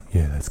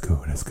Yeah, that's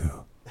cool. That's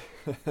cool.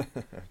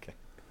 Okay.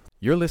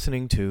 You're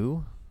listening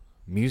to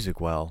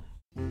Music Well.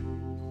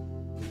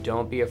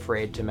 Don't be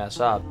afraid to mess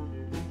up.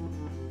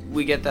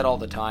 We get that all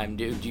the time.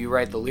 Do you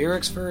write the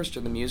lyrics first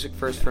or the music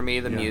first? For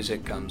me, the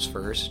music comes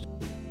first.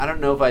 I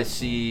don't know if I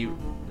see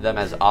them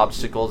as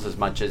obstacles as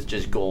much as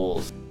just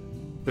goals.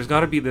 There's got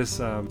to be this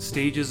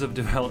stages of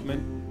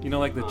development,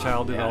 like the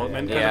child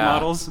development kind of Yeah.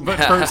 models, but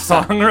for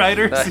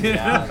songwriters.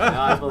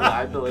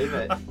 I believe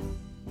it.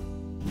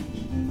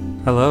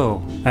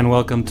 Hello, and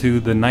welcome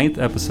to the 9th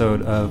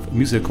episode of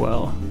Music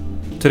Well.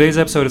 Today's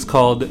episode is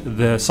called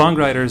The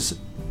Songwriters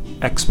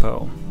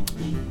Expo,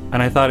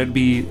 and I thought it'd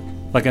be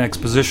like an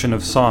exposition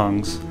of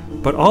songs,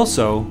 but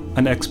also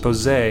an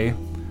expose,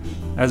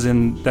 as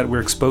in that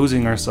we're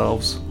exposing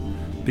ourselves,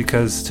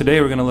 because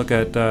today we're going to look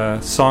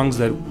at songs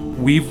that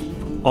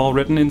we've all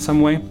written in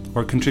some way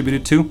or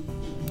contributed to,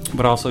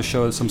 but also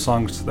show some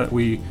songs that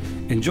we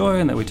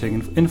enjoy and that we take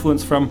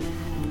influence from.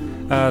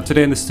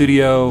 Today in the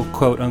studio,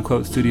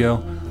 quote-unquote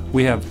studio,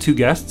 we have two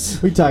guests.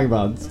 What are you talking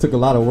about? It took a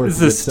lot of work. This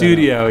is a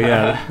studio,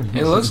 yeah.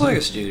 It looks like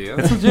a studio.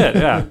 It's legit,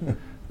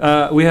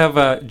 yeah. We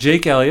have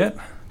Jake Elliott.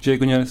 Jake,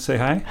 when you say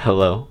hi.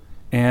 Hello.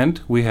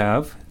 And we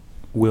have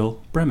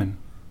Will Bremen.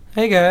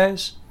 Hey,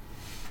 guys.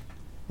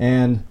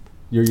 And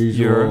your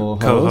usual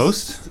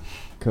co-host,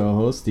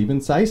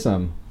 Steven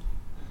Sysom.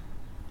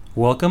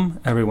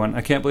 Welcome, everyone.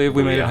 I can't believe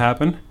we made it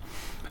happen.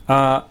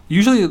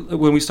 Usually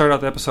when we start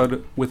out the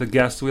episode with a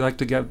guest, we like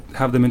to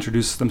have them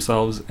introduce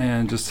themselves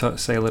and just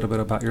say a little bit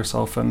about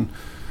yourself and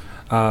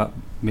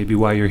maybe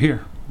why you're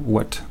here.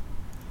 Why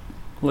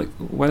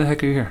the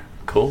heck are you here?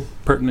 Cool.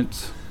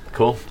 Pertinence.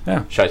 Cool.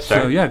 Yeah. Should I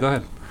start? So, yeah, go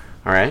ahead.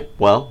 All right.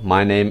 Well,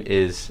 my name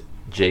is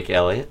Jake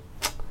Elliott.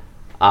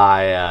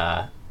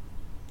 I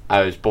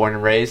was born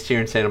and raised here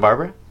in Santa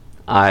Barbara.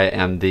 I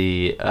am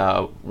the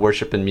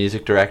worship and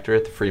music director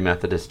at the Free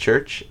Methodist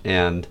Church,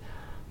 and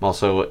I'm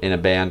also in a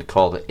band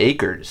called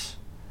Acres,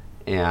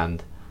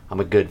 and I'm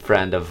a good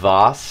friend of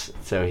Voss,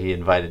 so he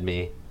invited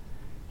me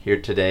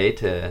here today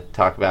to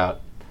talk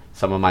about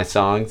some of my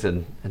songs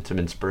and some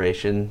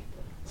inspiration.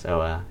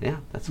 So,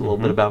 that's a little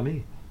bit about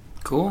me.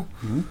 Cool.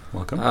 Mm-hmm.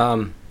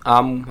 Welcome.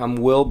 I'm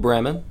Will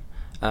Bremen.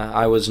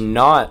 I was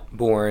not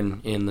born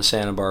in the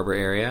Santa Barbara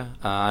area.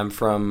 I'm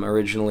from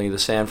originally the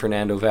San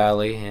Fernando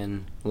Valley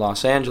in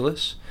Los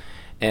Angeles,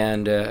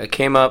 and I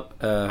came up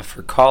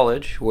for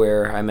college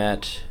where I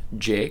met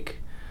Jake.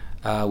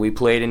 We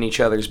played in each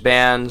other's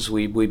bands.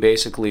 We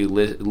basically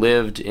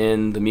lived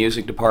in the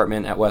music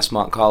department at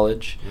Westmont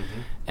College.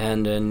 Mm-hmm.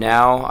 And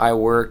now I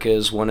work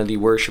as one of the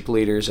worship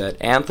leaders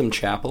at Anthem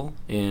Chapel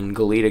in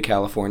Goleta,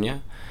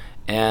 California,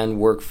 and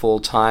work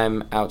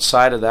full-time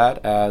outside of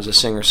that as a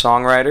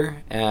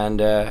singer-songwriter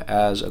and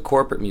as a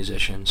corporate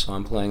musician. So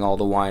I'm playing all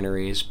the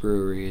wineries,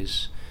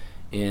 breweries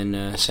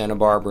in Santa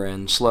Barbara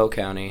and SLO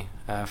County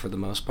for the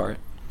most part.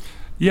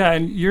 Yeah,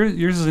 and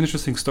yours is an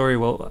interesting story.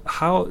 Well,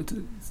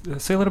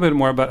 say a little bit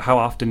more about how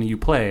often you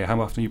play, how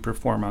often you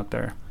perform out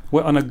there.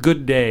 On a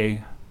good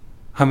day,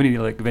 how many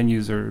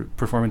venues or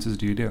performances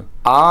do you do?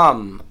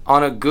 On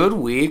a good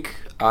week,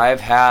 I've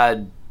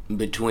had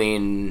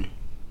between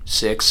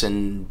 6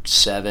 and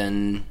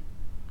 7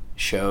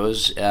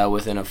 shows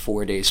within a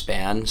 4-day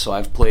span. So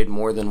I've played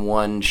more than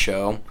one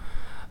show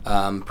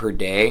per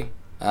day.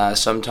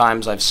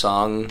 Sometimes I've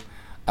sung.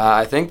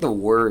 I think the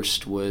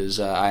worst was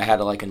I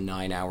had a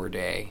 9-hour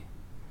day.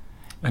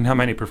 And how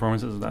many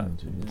performances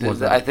was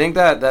that? I think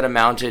that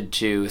amounted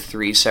to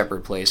 3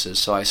 separate places.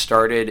 So I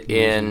started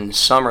in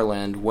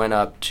Summerlin, went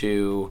up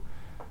to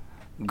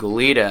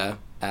Goleta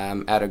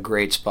at a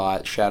great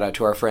spot. Shout out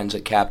to our friends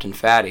at Captain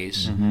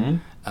Fatty's. Mm-hmm.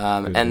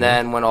 And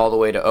then went all the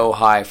way to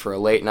Ojai for a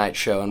late night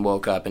show and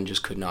woke up and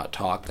just could not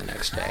talk the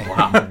next day.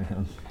 Wow.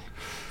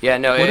 Yeah,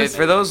 no,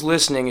 for those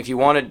listening, if you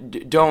want to,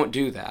 don't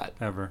do that.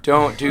 Ever.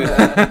 Don't do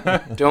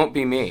that. Don't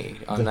be me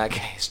on that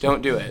case.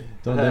 Don't do it.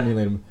 Don't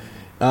emulate him.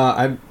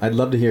 I'd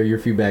love to hear your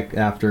feedback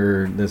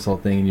after this whole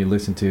thing. You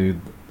listened to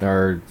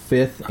our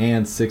 5th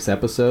and 6th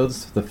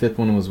episodes. The 5th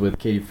one was with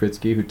Katie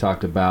Fritzke, who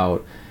talked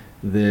about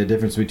the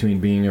difference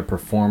between being a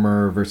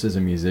performer versus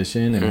a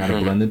musician and how to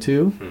blend the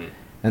two. Mm-hmm.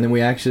 And then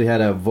we actually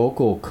had a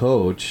vocal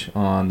coach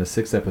on the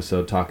 6th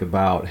episode talk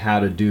about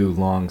how to do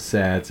long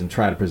sets and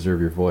try to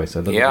preserve your voice.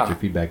 I'd love to get your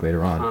feedback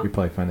later on. You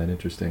probably find that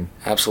interesting.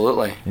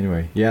 Absolutely.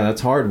 Anyway, yeah,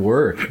 that's hard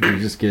work. You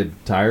just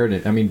get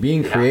tired. I mean,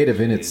 being creative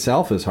in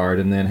itself is hard,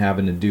 and then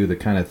having to do the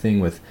kind of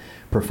thing with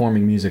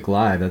performing music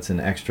live, that's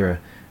an extra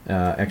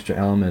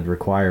element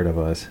required of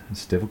us.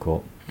 It's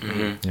difficult.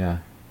 Mm-hmm. Yeah.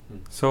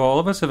 So all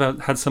of us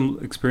have had some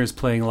experience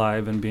playing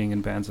live and being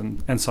in bands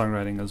and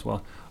songwriting as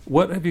well.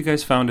 What have you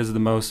guys found is the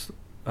most...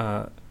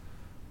 I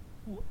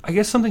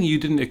guess something you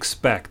didn't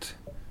expect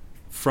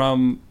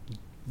from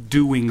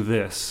doing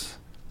this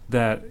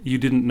that you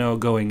didn't know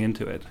going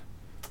into it?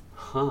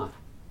 Huh.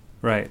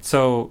 Right.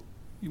 So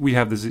we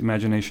have this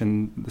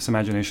imagination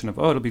of,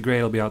 it'll be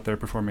great, I'll be out there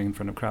performing in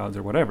front of crowds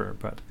or whatever.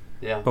 But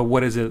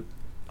what is it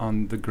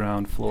on the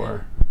ground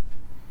floor? Yeah.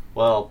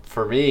 Well,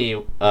 for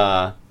me,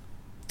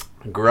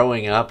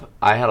 growing up,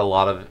 I had a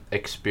lot of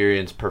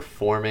experience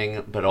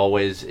performing, but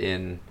always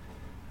in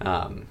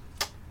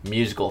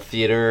musical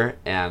theater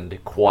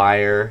and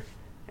choir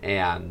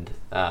and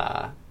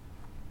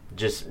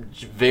just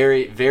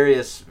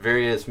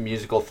various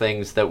musical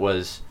things that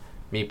was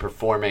me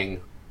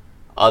performing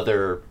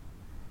other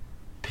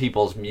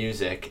people's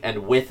music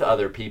and with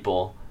other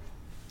people.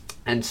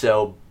 And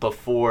so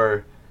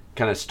before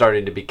kind of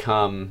starting to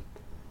become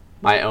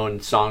my own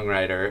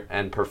songwriter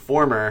and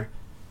performer,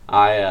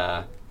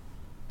 I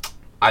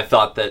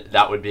thought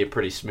that would be a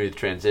pretty smooth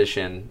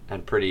transition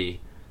and pretty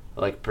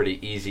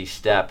easy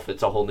step.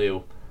 It's a whole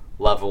new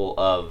level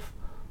of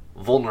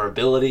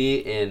vulnerability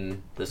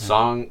in the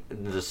song,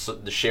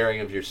 the sharing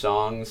of your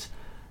songs,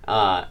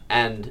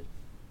 and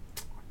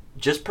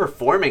just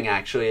performing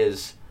actually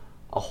is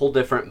a whole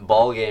different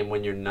ballgame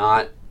when you're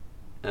not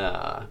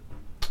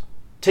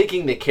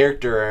taking the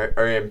character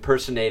or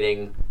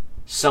impersonating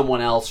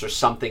someone else or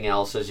something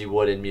else as you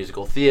would in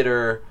musical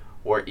theater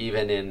or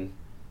even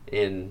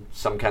in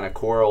some kind of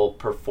choral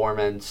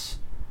performance.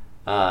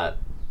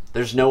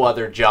 There's no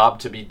other job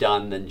to be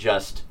done than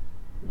just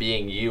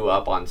being you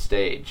up on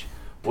stage,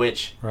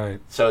 which right.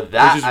 So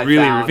that which is I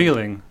really found,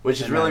 revealing.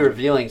 Which is really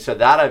revealing. So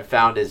that I've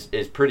found is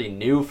pretty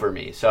new for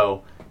me.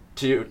 So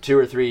two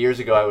or 3 years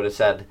ago, I would have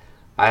said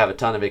I have a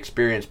ton of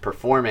experience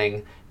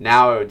performing.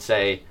 Now I would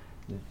say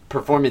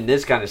performing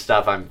this kind of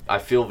stuff, I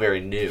feel very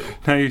new.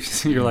 Now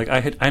you're like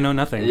I know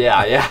nothing.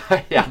 Yeah.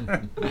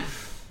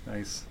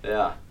 Nice.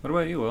 Yeah. What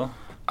about you, Will?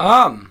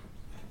 I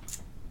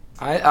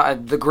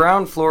the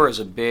ground floor is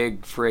a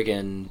big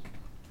friggin'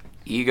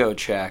 ego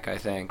check, I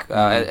think.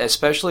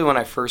 Especially when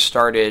I first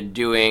started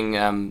doing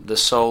the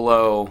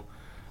solo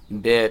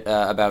bit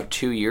about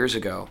 2 years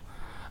ago.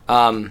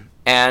 And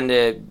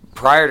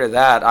prior to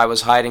that, I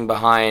was hiding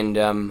behind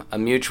a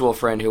mutual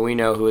friend who we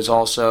know who is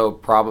also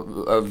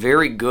probably a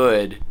very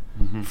good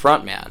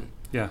frontman.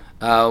 Yeah.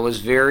 Was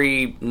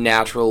very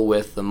natural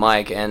with the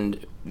mic,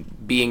 and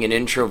being an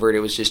introvert, it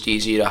was just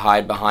easy to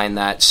hide behind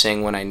that,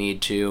 sing when I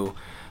need to,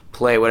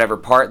 play whatever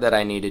part that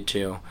I needed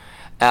to.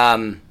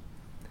 And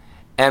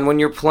when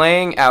you're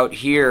playing out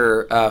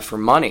here for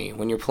money,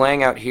 when you're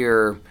playing out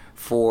here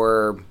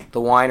for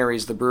the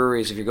wineries, the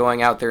breweries, if you're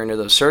going out there into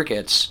those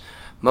circuits,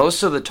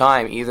 most of the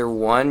time, either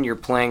one, you're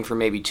playing for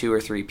maybe 2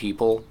 or 3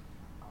 people,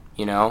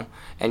 you know,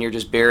 and you're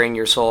just bearing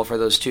your soul for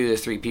those 2 to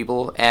 3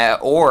 people,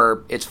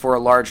 or it's for a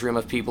large room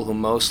of people who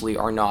mostly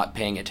are not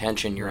paying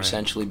attention. You're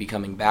essentially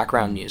becoming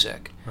background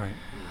music. Right.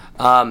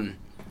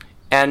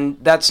 And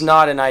that's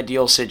not an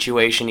ideal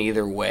situation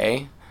either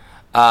way.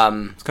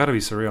 It's got to be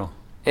surreal.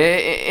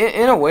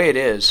 In a way it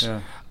is.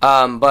 Yeah.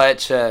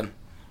 But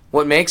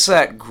what makes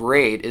that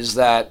great is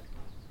that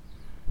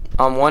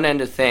on one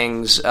end of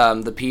things,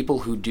 the people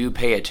who do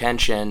pay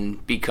attention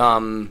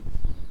become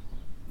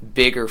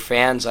bigger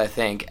fans, I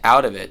think,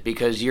 out of it,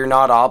 because you're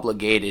not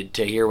obligated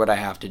to hear what I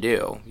have to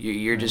do.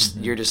 You're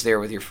just there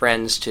with your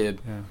friends to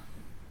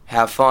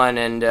have fun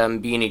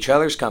and be in each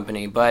other's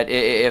company. But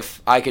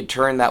if I could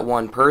turn that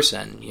one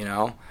person, you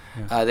know,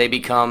 they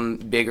become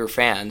bigger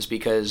fans,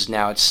 because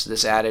now it's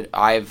this added,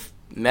 I've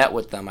met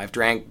with them, I've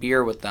drank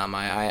beer with them,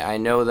 I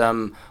know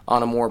them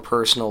on a more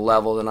personal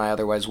level than I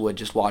otherwise would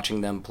just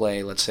watching them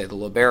play, let's say, the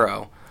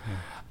Libero.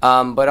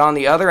 But on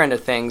the other end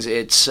of things,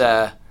 it's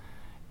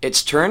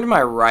turned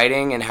my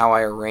writing and how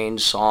I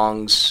arrange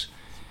songs.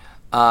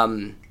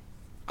 I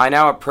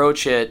now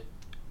approach it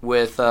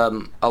with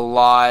a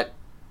lot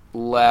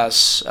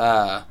less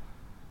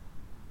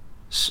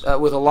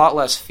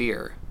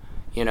fear,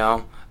 you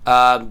know.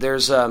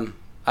 There's I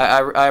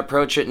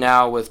approach it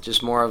now with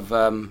just more of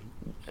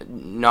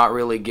not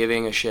really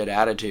giving a shit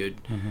attitude,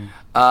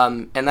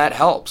 and that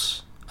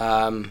helps.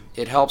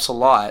 It helps a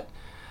lot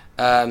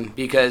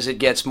because it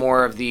gets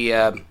more of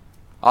the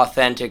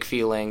authentic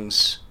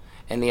feelings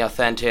and the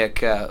authentic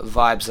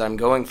vibes that I'm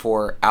going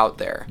for out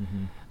there,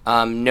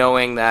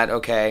 knowing that,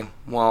 okay,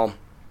 well,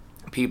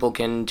 people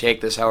can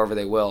take this however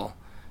they will.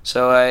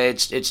 So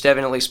it's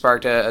definitely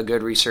sparked a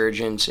good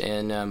resurgence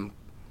in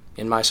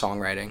my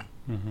songwriting,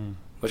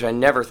 which I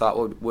never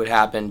thought would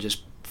happen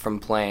just from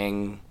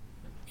playing,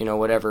 you know,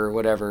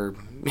 whatever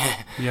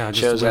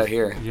shows out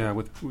here. Yeah,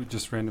 with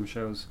just random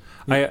shows.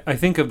 I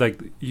think of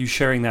like you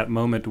sharing that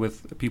moment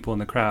with people in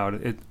the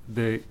crowd.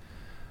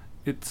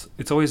 It's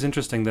always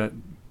interesting that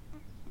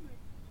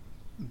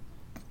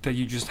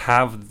you just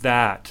have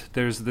that.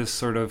 There's this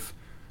sort of,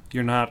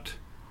 you're not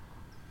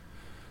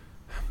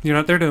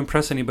there to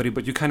impress anybody,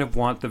 but you kind of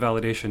want the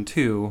validation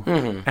too.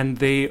 And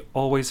they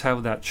always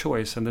have that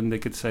choice, and then they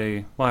could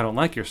say, well, I don't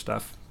like your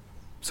stuff,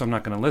 so I'm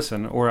not going to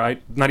listen. Or I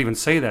not even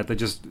say that, they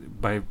just,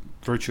 by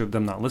virtue of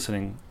them not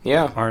listening,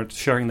 aren't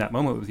sharing that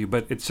moment with you.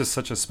 But it's just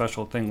such a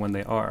special thing when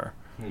they are.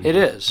 It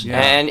is.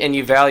 Yeah. And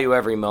you value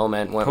every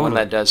moment when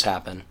that does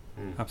happen.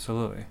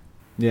 Absolutely.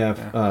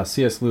 Yeah.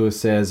 C.S. Lewis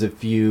says,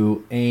 if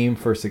you aim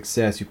for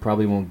success, you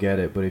probably won't get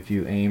it. But if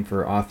you aim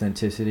for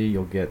authenticity,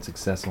 you'll get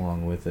success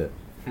along with it.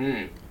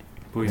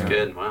 That's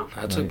good. Wow.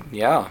 That's right.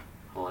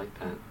 I like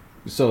that.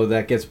 So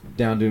that gets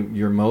down to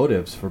your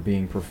motives for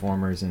being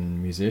performers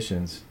and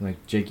musicians.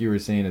 Like Jake, you were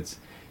saying, it's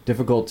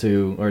difficult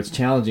to, or it's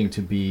challenging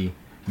to be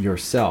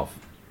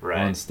yourself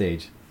on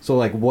stage. So,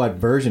 like, what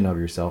version of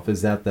yourself?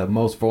 Is that the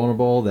most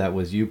vulnerable? That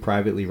was you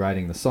privately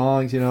writing the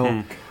songs,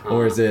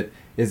 or is it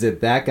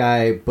that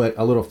guy, but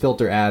a little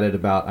filter added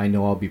about I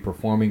know I'll be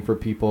performing for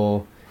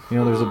people?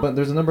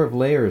 There's a number of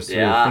layers to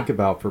really think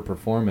about for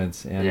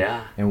performance,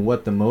 and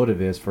what the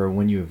motive is for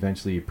when you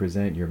eventually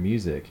present your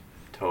music.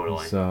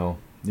 Totally. So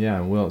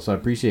so I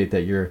appreciate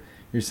that you're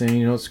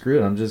saying, screw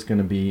it, I'm just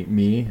gonna be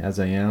me as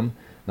I am.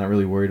 Not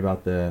really worried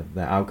about the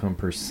outcome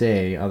per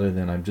se, other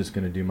than I'm just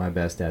going to do my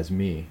best as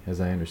me,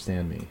 as I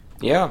understand me.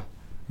 Yeah.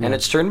 And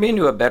it's turned me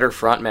into a better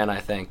frontman,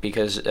 I think,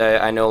 because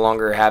I no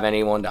longer have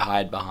anyone to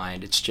hide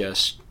behind. It's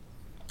just,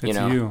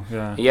 you,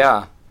 yeah.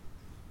 Yeah.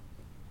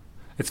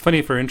 It's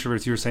funny for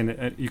introverts, you were saying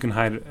that you can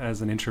hide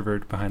as an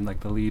introvert behind like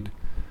the lead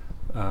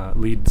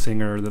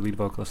singer or the lead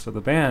vocalist of the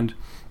band.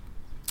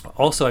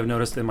 Also, I've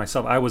noticed in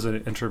myself, I was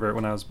an introvert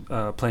when I was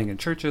playing in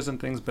churches and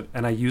things,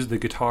 and I used the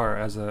guitar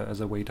as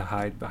a way to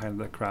hide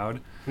behind the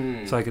crowd,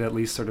 so I could at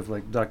least sort of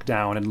like duck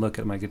down and look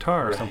at my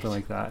guitar or something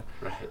like that.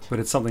 Right. But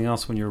it's something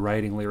else when you're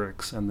writing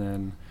lyrics,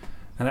 and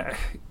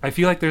I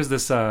feel like there's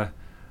this,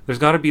 there's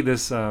got to be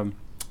this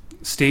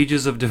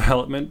stages of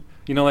development.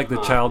 Like the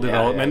child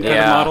development kind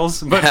of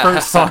models, but for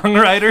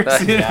songwriters.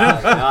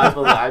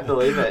 I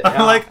believe it.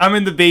 Yeah. I'm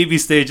in the baby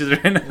stages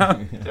right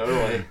now.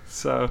 Totally.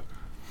 So.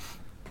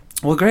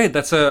 Well, great.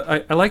 That's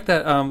I like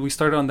that we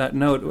started on that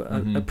note,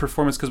 a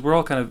performance, because we're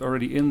all kind of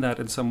already in that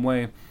in some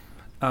way.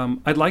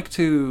 I'd like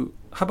to,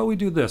 how about we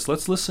do this?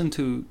 Let's listen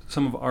to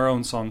some of our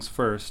own songs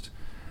first,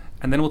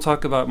 and then we'll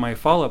talk about my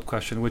follow-up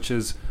question, which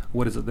is,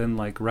 what is it then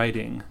like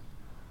writing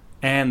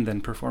and then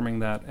performing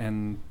that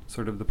and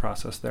sort of the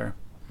process there?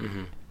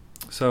 Mm-hmm.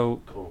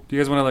 So, cool. Do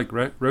you guys want to like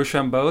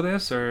Rochambeau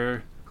this,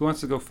 or who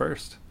wants to go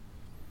first?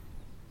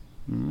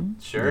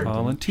 Sure.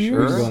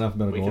 Volunteers. We're going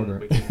alphabetical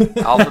order.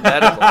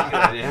 Alphabetical.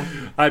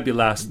 I'd be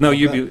last. No,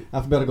 you'd be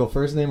alphabetical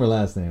first name or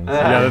last name?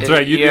 Yeah, that's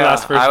right. You'd be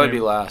last first. I would be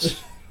last.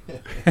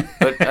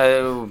 But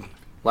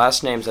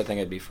last names, I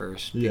think I'd be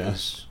first. Yeah.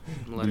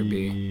 Letter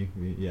B.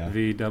 Yeah.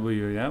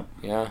 VW. Yeah.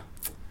 Yeah.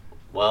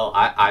 Well,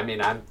 I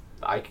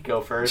could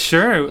go first.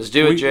 Sure. Let's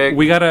do it, Jake.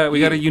 We got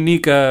a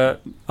unique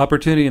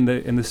opportunity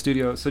in the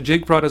studio. So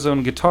Jake brought his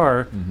own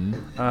guitar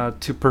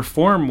to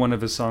perform one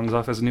of his songs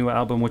off his new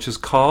album, which is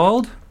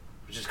called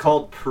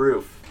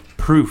Proof.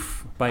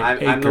 Proof by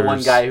Acres. I'm the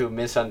one guy who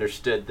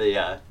misunderstood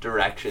the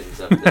directions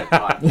of the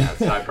podcast,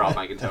 so I brought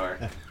my guitar.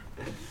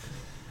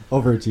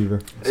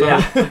 Overachiever.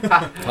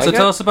 So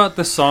tell us about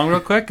this song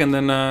real quick, and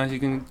then you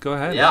can go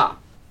ahead. Yeah.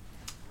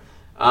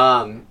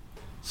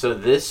 So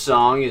this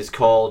song is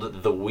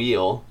called The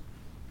Wheel.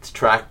 It's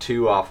track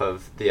 2 off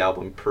of the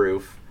album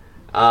Proof.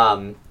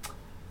 So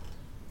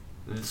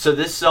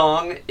this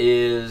song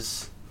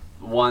is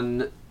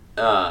one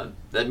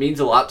that means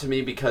a lot to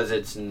me because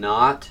it's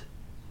not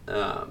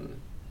so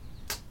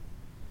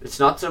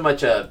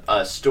much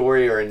a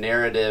story or a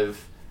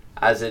narrative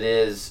as it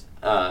is.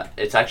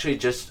 It's actually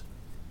just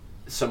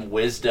some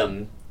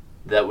wisdom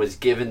that was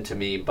given to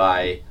me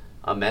by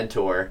a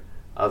mentor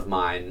of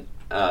mine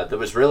that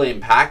was really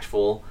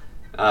impactful,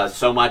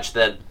 so much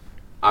that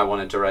I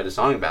wanted to write a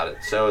song about it.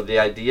 So the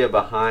idea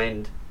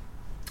behind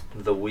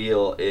The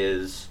Wheel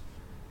is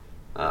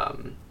I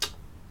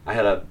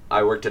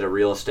worked at a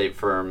real estate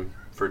firm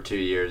for 2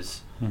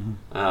 years,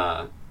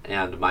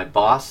 and my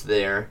boss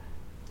there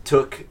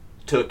took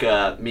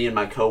me and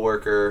my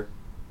coworker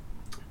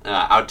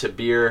out to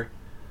beer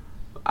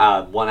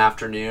one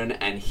afternoon,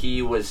 and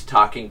he was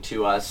talking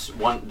to us.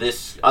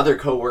 This other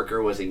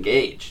coworker was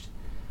engaged,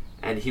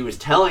 and he was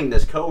telling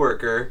this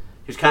coworker,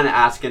 he was kind of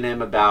asking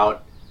him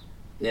about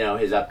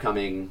his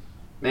upcoming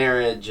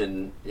marriage,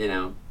 and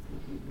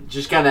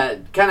just kind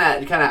of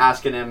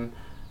asking him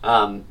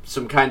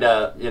some kind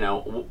of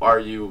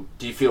do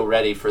you feel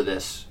ready for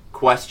this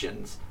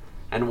questions.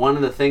 And one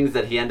of the things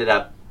that he ended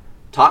up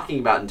talking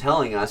about and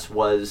telling us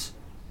was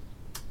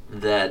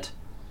that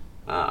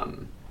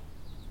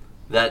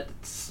that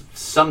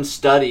some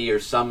study or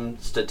some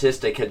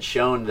statistic had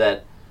shown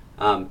that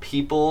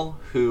people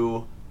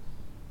whose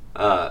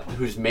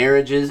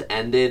marriages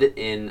ended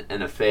in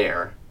an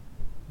affair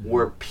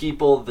were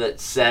people that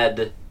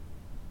said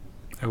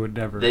I would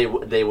never. They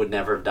would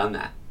never have done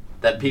that.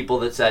 That people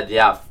that said,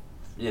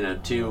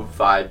 2,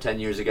 5, 10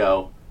 years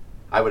ago,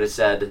 I would have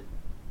said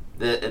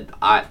that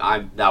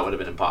that would have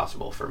been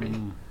impossible for me.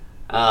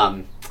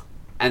 And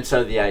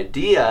so the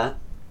idea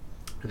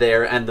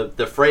there, and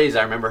the phrase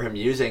I remember him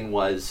using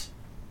was,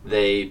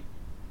 they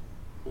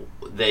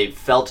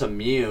felt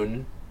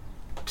immune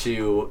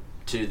to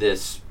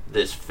this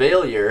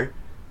failure,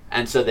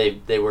 and so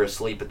they were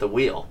asleep at the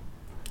wheel.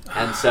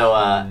 And so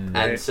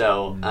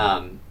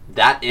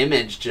that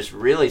image just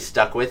really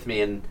stuck with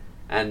me,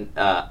 and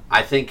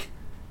I think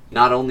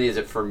not only is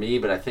it for me,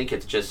 but I think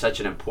it's just such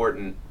an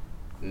important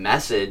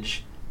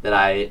message that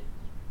I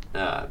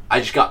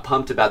just got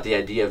pumped about the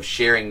idea of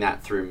sharing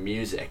that through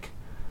music,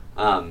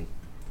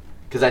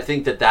 because I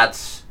think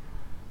that's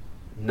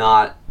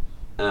not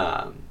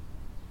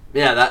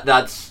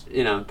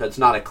that's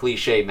not a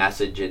cliche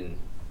message in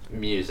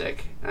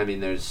music. I mean,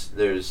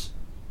 there's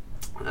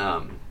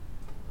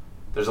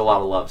there's a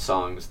lot of love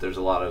songs. There's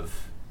a lot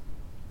of,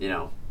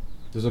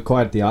 There's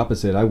quite the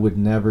opposite. I would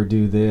never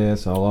do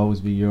this. I'll always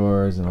be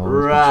yours, and I'll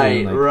always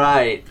be chilling,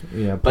 right.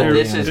 Yeah, But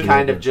this is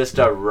kind of just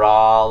a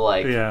raw,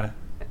 like. Yeah.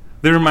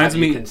 That reminds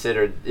me.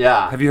 Considered,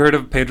 yeah. Have you heard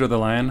of Pedro the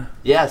Lion?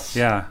 Yes.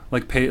 Yeah,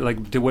 what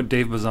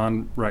Dave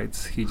Bazan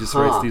writes. He just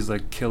writes these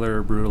like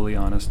killer, brutally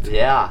honest.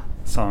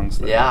 Songs.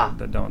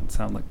 That don't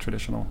sound like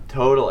traditional.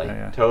 Totally.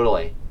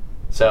 Totally.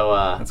 So.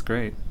 That's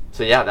great.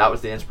 So yeah, that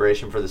was the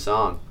inspiration for the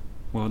song.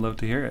 Well, I'd love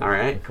to hear it. All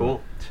right.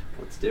 Cool.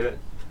 Let's do it.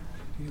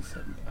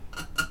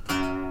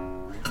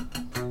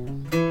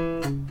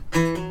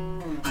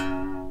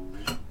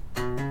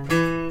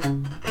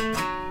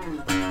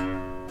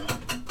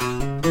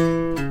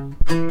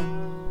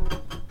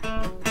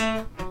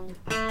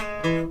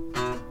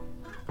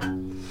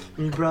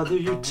 Brother,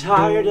 you're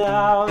tired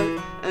out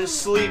and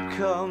sleep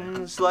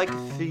comes like a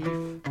thief.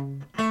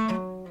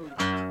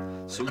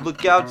 So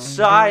look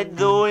outside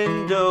the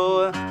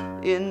window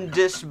in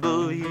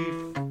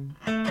disbelief.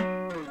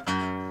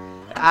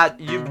 At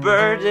your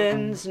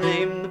burdens,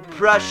 name the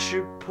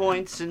pressure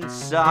points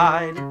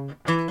inside.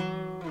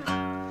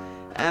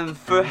 And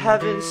for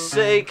heaven's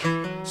sake,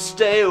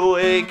 stay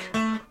awake.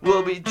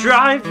 We'll be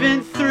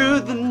driving through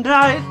the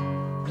night.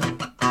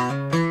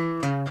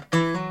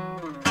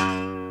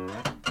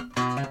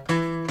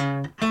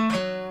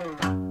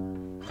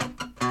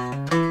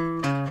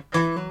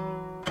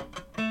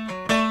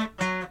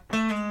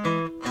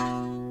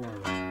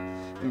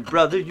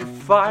 Brother, you're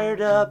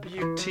fired up,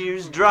 your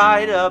tears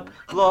dried up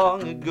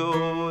long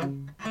ago.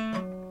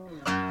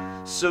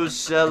 So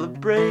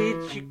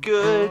celebrate your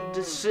good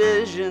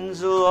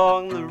decisions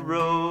along the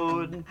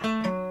road.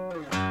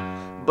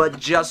 But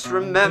just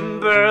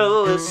remember,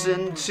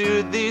 listen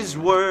to these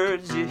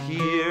words you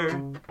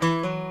hear.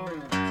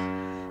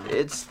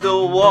 It's the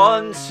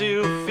ones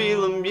who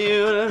feel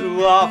immune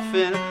who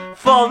often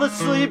fall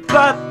asleep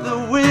at the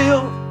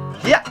wheel.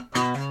 Yeah.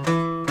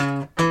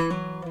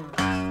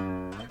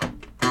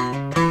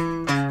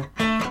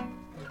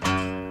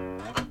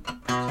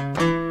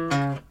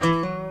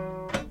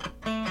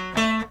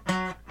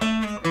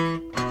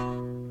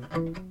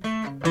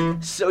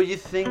 So you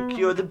think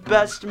you're the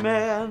best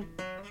man,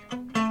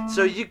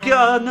 so you're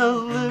gonna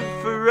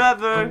live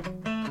forever.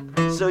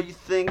 So you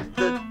think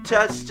the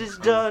test is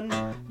done,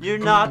 you're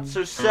not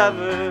so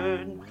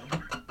severed.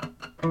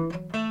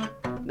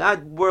 Now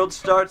the world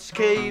starts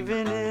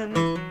caving in,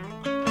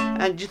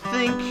 and you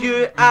think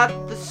you're at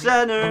the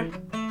center.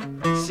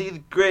 See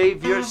the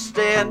grave you're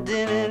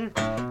standing in.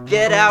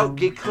 Get out,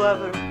 get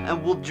clever,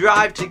 and we'll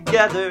drive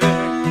together.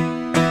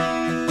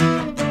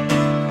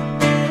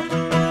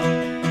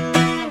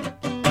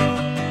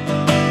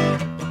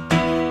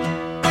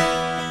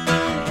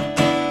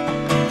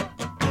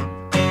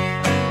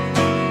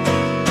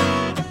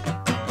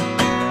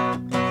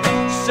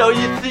 So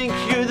you think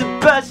you're the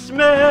best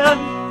man,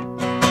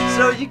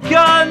 so you're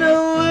gonna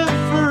live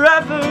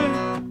forever.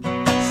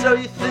 So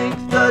you think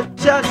the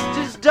test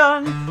is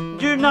done,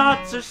 you're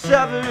not so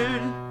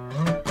severed.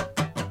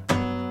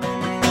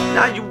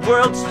 Now your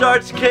world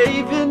starts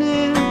caving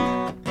in,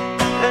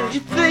 and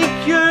you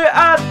think you're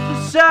at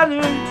the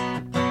center.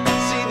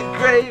 See the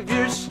grave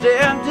you're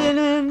standing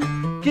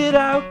in. Get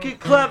out, get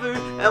clever,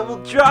 and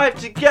we'll drive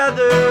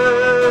together.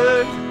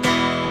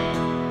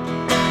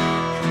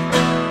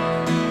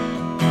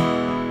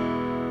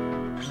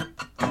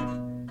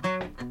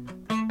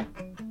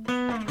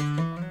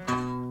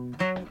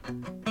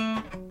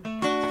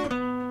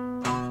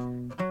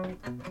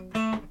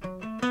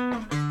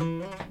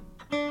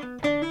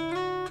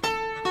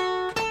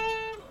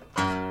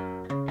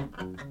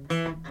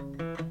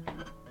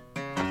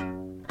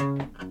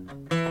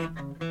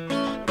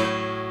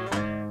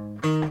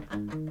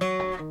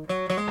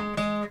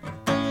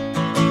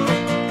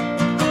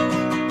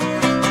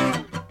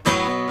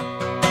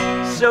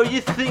 So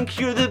you think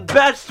you're the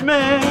best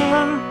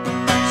man,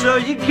 so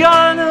you're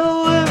gonna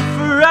live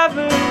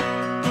forever.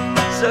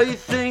 So you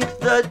think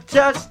the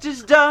test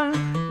is done,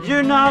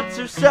 you're not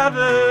so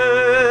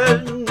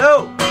severed.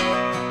 No.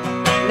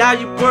 Now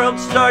your world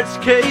starts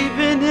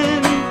caving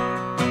in,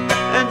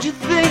 and you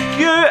think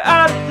you're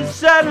at the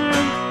center.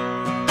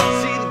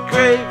 See the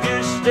grave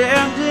you're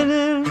standing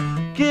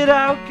in. Get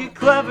out, get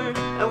clever,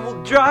 and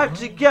we'll drive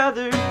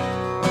together.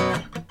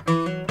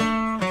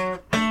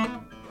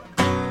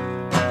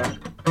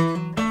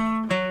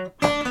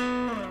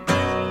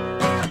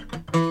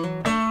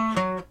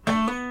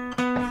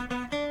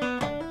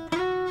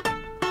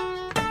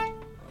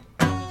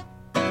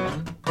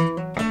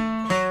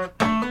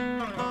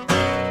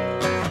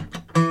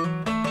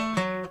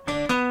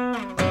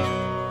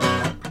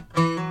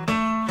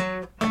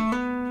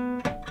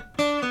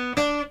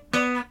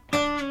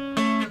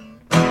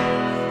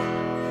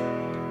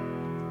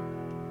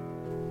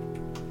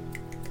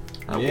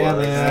 Yeah,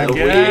 man. The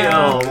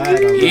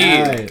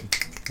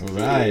wheel. All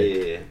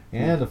right. Yeah.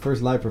 And the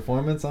first live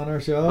performance on our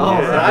show.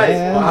 All right.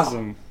 Yeah.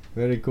 Awesome.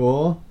 Very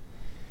cool.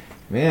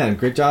 Man,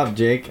 great job,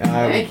 Jake.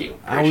 Thank you.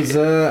 I was,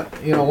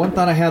 one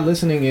thought I had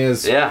listening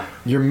is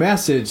your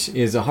message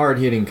is a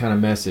hard-hitting kind of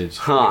message.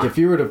 Huh. Like if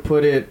you were to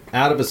put it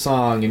out of a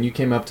song and you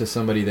came up to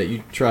somebody that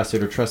you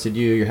trusted or trusted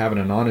you're having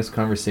an honest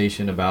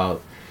conversation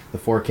about the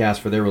forecast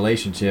for their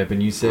relationship,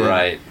 and you said,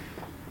 right.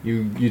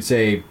 You'd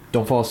say,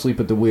 don't fall asleep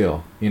at the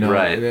wheel.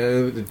 Right.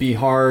 It'd be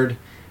hard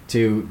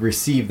to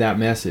receive that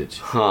message.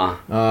 Huh.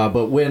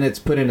 But when it's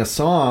put in a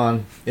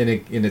song and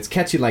it's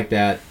catchy like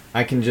that,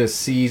 I can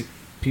just see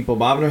people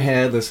bobbing their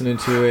head listening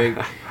to it,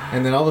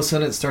 and then all of a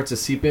sudden it starts to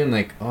seep in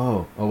like,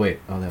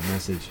 that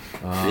message.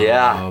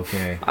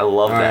 Okay. I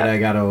love that. All right, I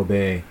gotta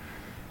obey.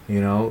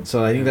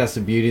 So I think that's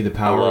the beauty, the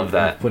power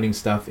of putting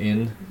stuff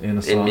in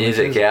a song. In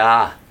music,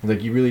 yeah.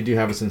 Like you really do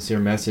have a sincere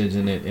message,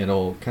 and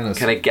it'll kind of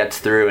gets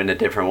through in a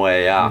different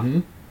way, yeah.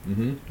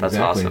 That's exactly.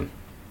 awesome.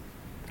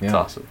 Yeah. That's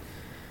awesome.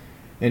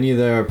 Any of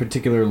the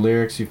particular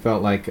lyrics you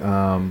felt like you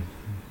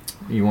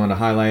want to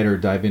highlight or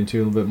dive into a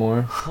little bit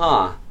more?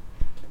 Huh.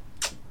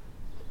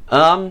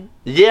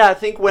 Yeah, I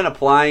think when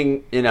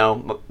applying,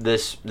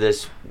 this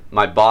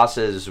my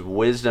boss's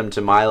wisdom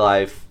to my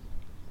life,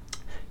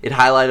 it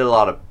highlighted a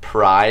lot of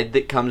pride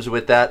that comes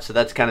with that. So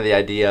that's kind of the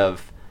idea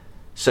of,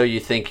 so you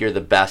think you're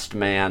the best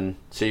man,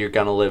 so you're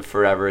gonna live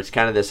forever. It's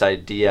kind of this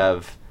idea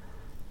of,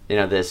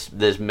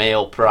 this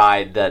male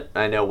pride that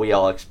I know we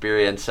all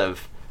experience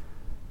of,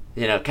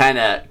 kind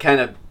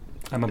of.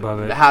 I'm above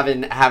it.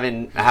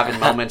 Having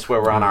moments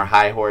where we're on our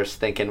high horse,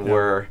 thinking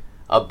we're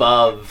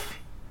above.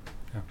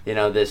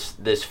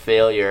 This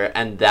failure,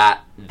 and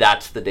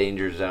that's the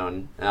danger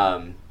zone.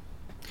 So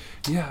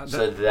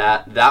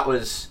that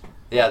was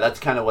that's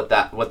kind of what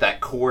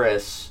that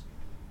chorus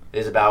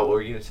is about. What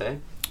were you gonna say?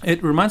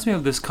 It reminds me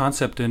of this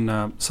concept in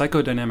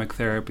psychodynamic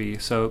therapy.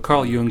 So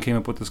Carl Jung came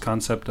up with this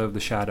concept of the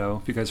shadow.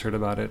 If you guys heard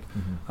about it,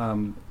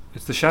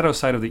 it's the shadow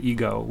side of the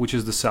ego, which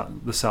is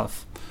the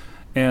self,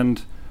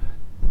 and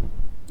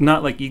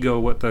not like ego,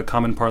 what the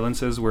common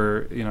parlance is,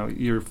 where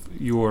you're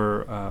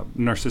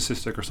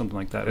narcissistic or something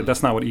like that.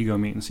 That's not what ego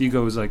means.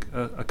 Ego is like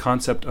a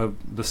concept of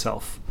the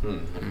self,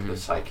 the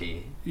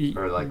psyche,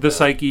 or like the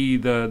psyche,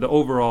 the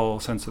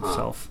overall sense of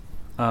self,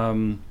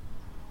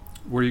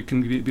 where you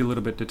can be a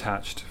little bit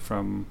detached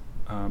from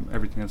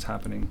everything that's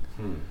happening.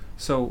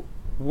 So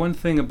one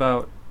thing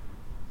about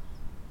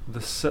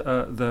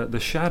the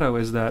shadow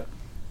is that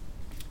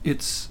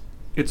it's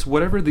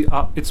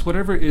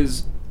whatever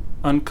is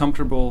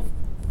uncomfortable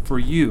for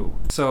you.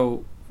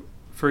 So,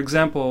 for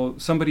example,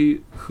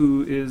 somebody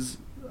who's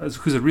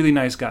a really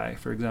nice guy,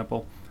 for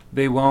example,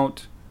 they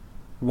won't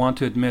want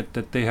to admit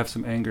that they have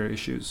some anger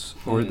issues,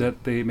 or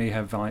that they may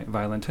have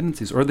violent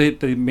tendencies, or they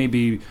may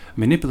be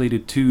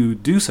manipulated to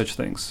do such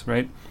things,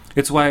 right?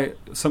 It's why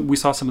we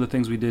saw some of the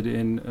things we did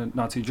in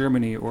Nazi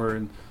Germany or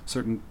in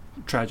certain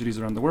tragedies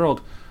around the world.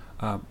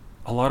 A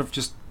lot of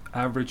just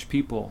average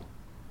people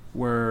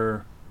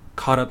were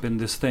caught up in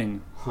this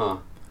thing.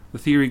 The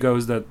theory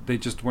goes that they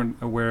just weren't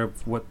aware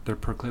of what their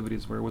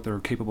proclivities were, what they were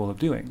capable of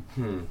doing.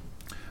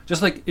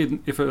 Just like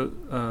if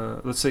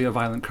let's say a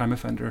violent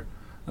offender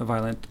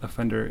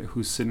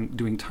who's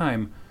doing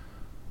time,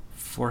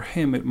 for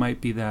him it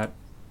might be that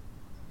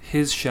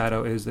his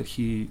shadow is that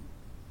he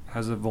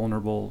has a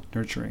vulnerable,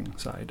 nurturing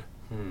side,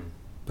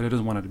 but he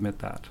doesn't want to admit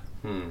that.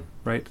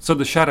 Right? So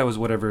the shadow is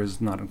whatever is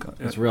not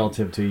unconscious. It's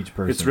relative to each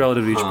person. It's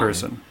relative to each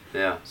person.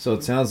 Yeah. So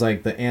it sounds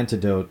like the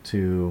antidote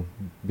to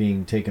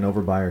being taken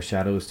over by our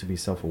shadow is to be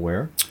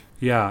self-aware.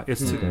 Yeah,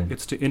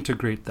 it's to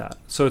integrate that.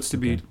 So it's to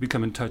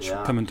become in touch,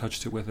 come in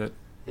touch with it.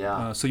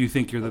 Yeah. So you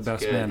think you're the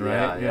best good. man,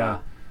 right? Yeah.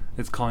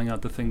 It's calling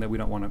out the thing that we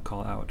don't want to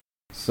call out.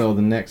 So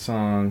the next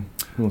song,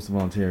 who wants to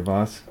volunteer,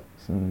 Voss?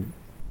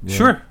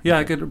 Sure. Yeah,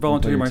 I could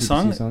volunteer my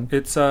TPC song.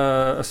 It's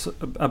a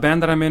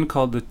band that I'm in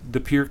called the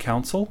Peer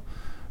Council.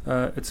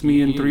 It's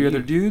me and three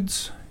other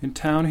dudes in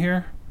town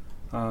here.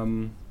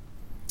 I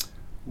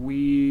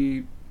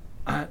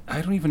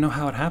don't even know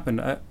how it happened.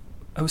 I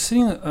was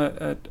sitting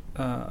at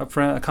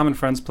a common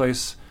friend's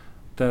place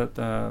that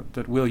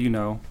Will, we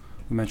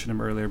mentioned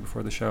him earlier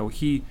before the show.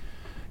 He's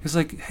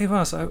like, "Hey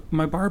Voss,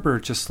 my barber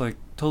just like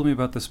told me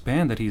about this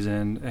band that he's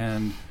in,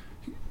 and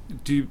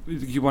do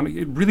you want?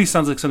 It really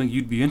sounds like something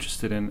you'd be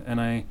interested in." And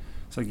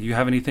it's like, "You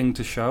have anything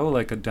to show,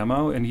 like a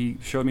demo?" And he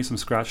showed me some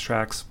scratch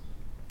tracks,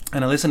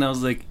 and I listened. And I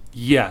was like,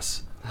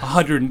 "Yes,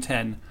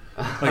 110."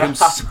 Like I'm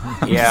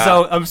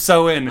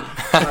so in.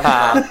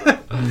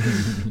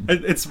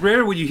 It's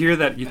rare when you hear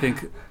that you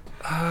think,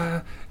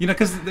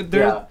 because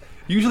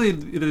usually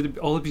it'd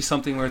always be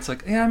something where it's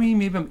like,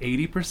 maybe I'm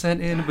 80%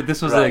 in, but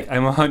this was like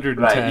I'm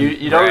 110. Right.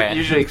 You don't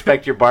usually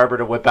expect your barber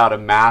to whip out a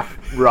math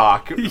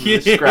rock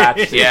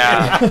scratch.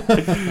 Yeah.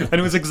 And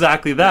it was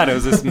exactly that. It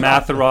was this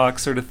math rock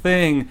sort of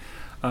thing.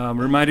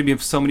 Reminded me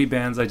of so many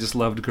bands I just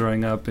loved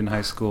growing up in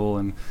high school,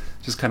 and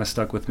just kind of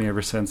stuck with me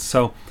ever since.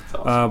 So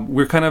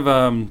we're kind of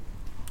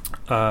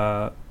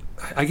I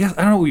guess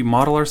I don't know what we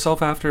model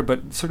ourselves after,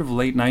 but sort of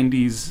late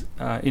 90s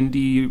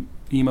indie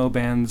emo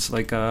bands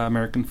like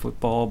American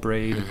Football,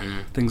 Braid,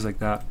 things like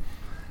that.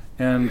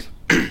 And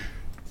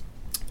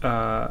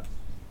but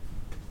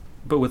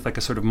with like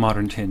a sort of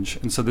modern tinge.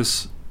 And so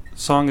this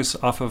song is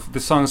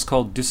this song is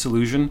called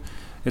Disillusion.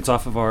 It's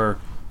off of our,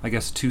 I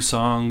guess,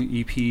 2-song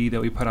EP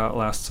that we put out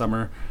last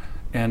summer,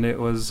 and it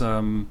was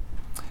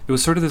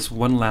sort of this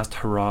one last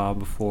hurrah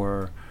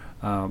before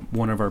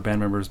one of our band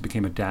members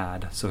became a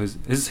dad. So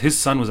his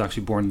son was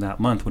actually born that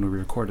month when we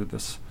recorded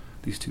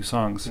these 2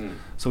 songs.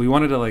 So we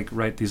wanted to like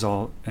write these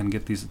all and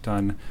get these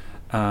done,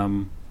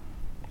 and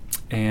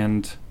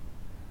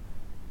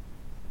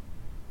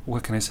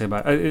what can I say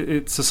about it?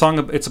 It's a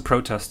song. It's a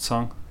protest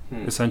song,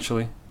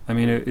 essentially. I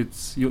mean,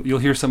 it's you'll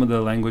hear some of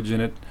the language in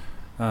it,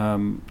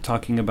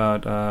 talking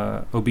about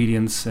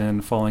obedience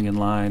and falling in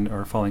line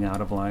or falling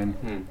out of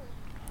line,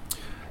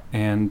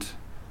 and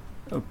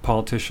a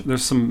politician.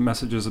 There's some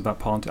messages about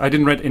politics. I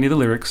didn't write any of the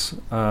lyrics.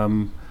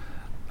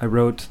 I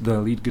wrote the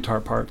lead guitar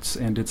parts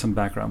and did some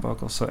background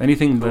vocals. So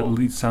anything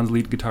that sounds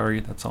lead guitar-y,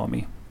 that's all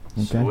me.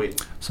 Okay.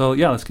 Sweet. So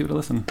yeah, let's give it a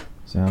listen.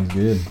 Sounds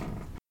good.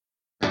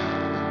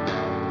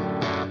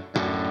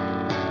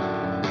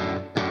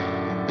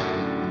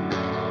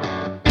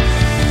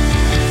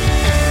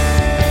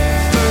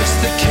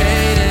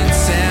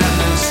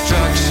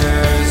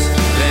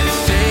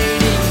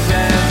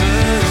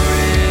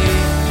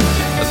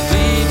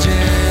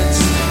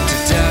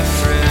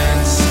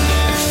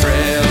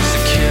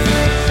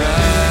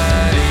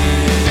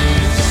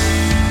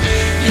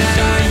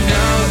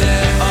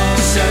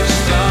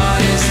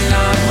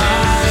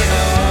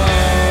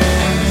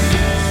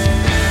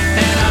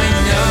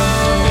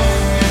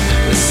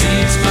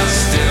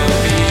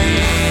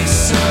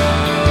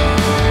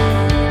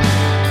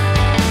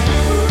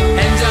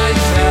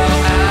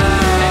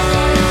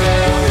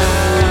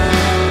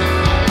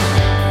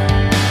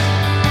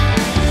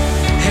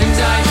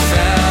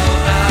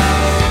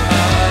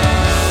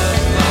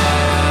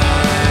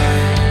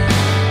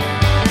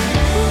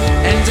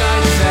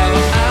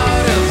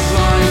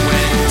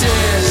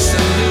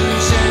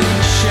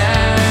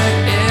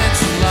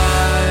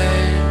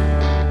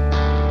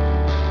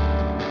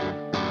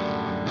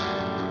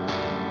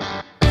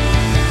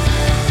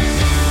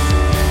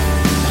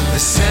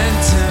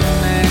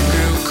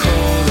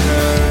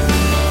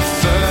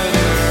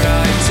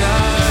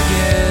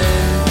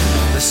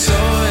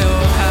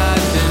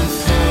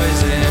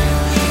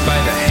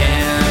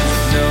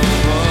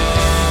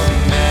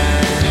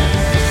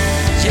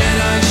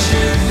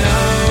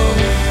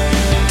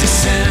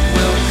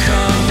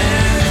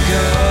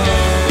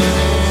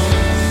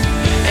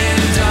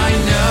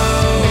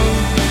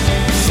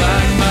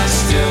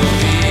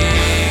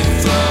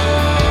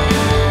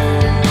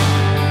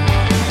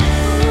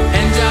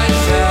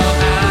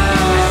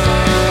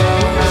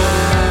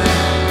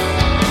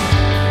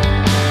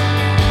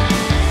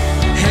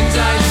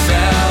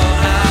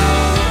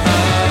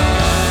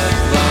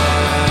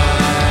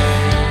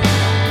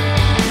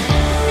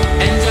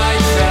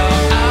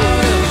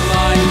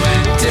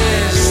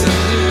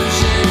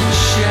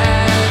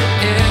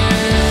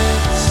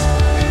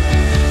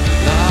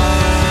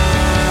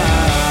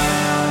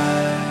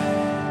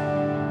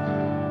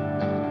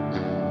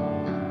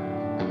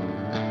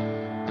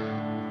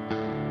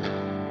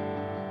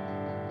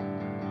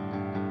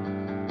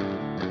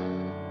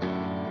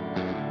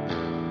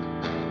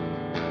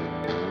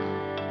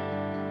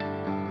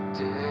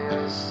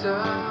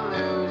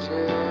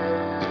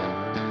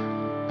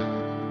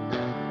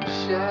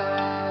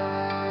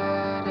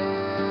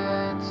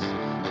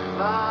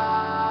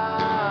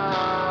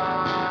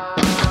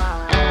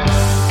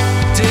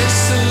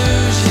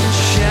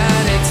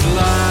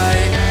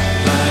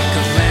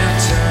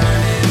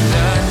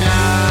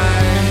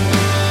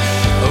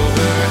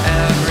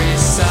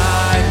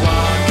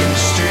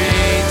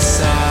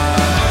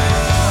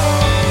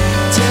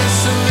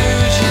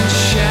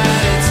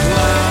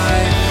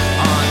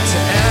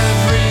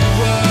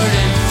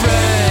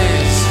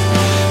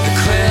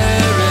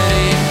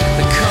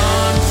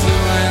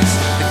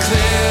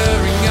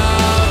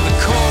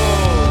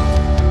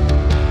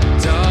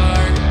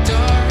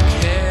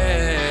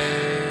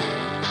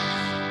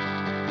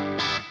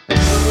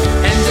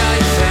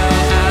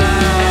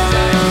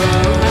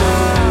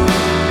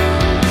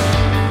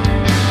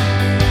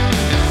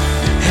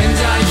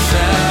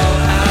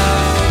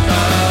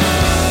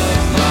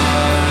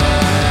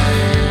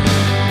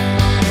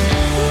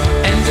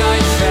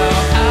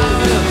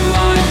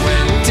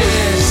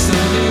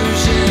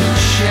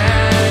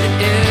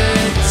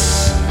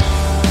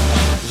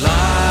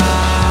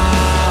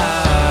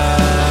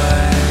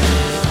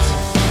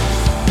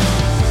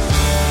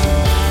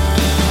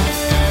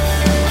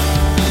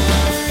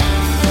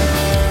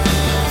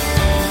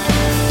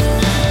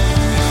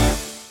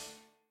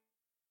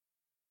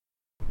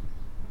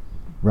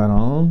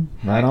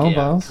 Right on,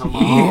 boss. Come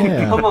on,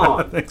 Yeah. come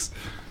on. Thanks.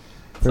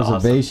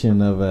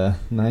 Preservation of a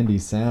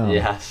 90s sound.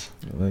 Yes.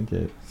 I like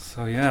it.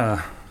 So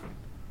yeah,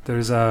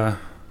 there's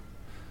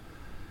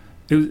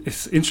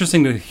it's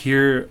interesting to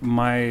hear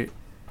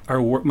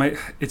our work.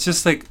 It's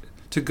just like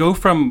to go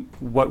from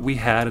what we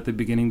had at the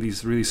beginning,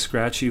 these really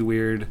scratchy,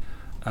 weird.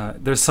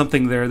 There's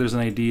something there. There's an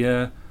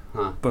idea,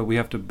 but we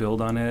have to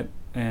build on it.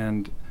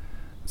 And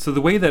so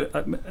the way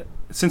that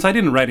since I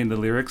didn't write in the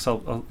lyrics,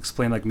 I'll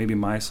explain like maybe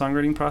my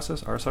songwriting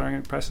process, our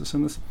songwriting process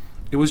in this.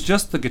 It was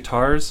just the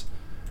guitars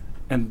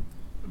and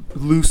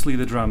loosely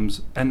the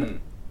drums, and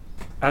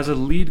as a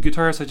lead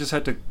guitarist, I just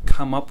had to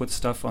come up with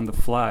stuff on the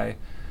fly,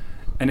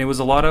 and it was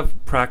a lot of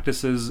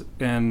practices,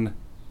 and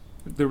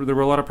there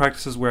were a lot of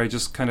practices where I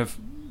just kind of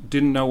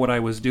didn't know what I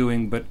was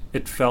doing, but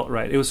it felt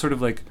right. It was sort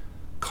of like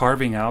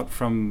carving out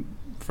from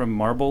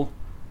marble.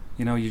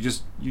 You know, you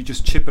just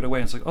chip it away,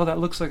 and it's like, oh, that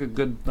looks like a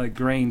good like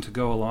grain to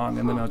go along,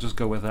 and then I'll just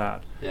go with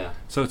that. Yeah.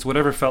 So it's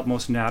whatever felt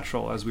most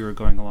natural as we were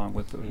going along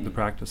with the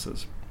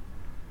practices.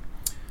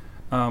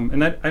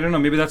 And that, I don't know,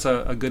 maybe that's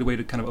a good way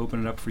to kind of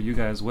open it up for you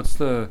guys. What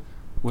are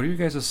your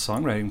guys'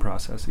 songwriting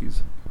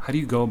processes? How do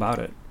you go about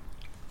it?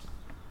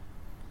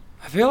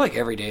 I feel like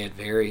every day it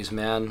varies,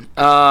 man.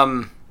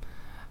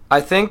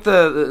 I think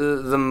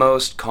the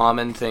most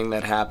common thing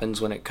that happens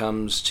when it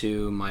comes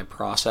to my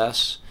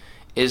process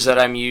is that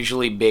I'm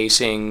usually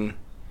basing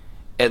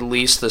at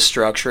least the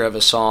structure of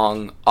a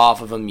song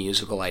off of a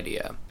musical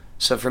idea.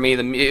 So for me,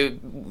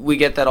 we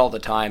get that all the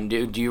time.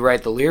 Do you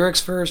write the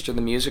lyrics first or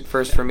the music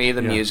first? For me,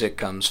 the music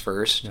comes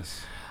first.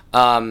 Yes.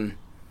 And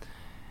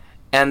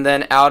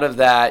then out of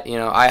that, you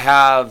know, I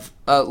have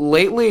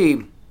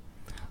lately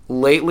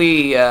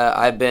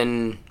I've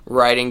been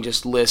writing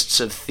just lists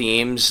of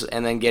themes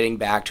and then getting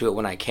back to it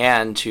when I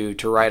can to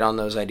write on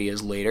those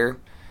ideas later.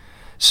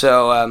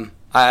 So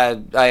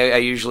I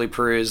usually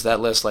peruse that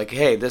list like,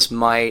 hey, this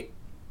might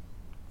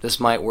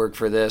work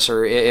for this,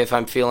 or if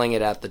I'm feeling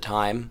it at the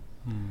time.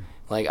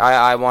 Like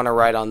I want to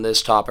write on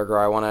this topic, or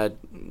I want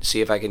to see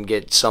if I can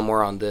get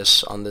somewhere on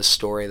this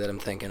story that I'm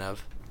thinking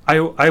of.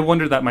 I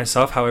wonder that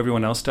myself, how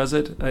everyone else does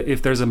it.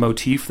 If there's a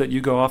motif that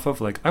you go off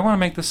of, like, I want to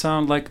make this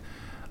sound like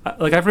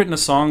I've written a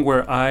song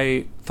where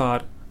I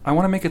thought, I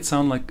want to make it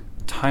sound like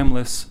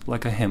timeless,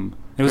 like a hymn.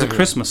 It was a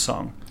Christmas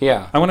song.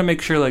 Yeah. I want to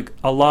make sure like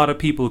a lot of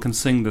people can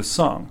sing this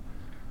song.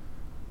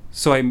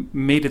 So I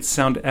made it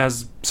sound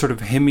as sort of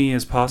hymny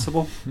as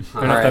possible. I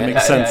don't know if that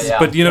makes sense. Yeah,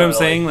 but you know totally. what I'm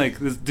saying?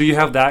 Like, do you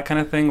have that kind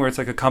of thing where it's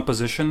like a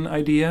composition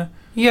idea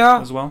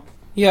as well?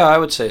 Yeah, I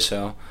would say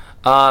so.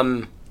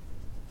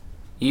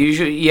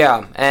 Usually,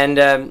 yeah. And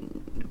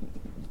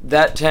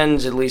that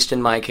tends, at least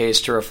in my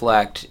case, to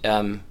reflect,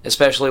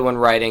 especially when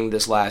writing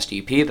this last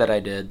EP that I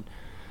did,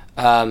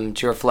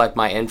 to reflect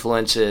my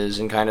influences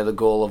and kind of the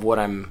goal of what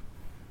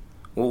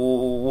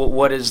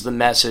is the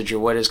message, or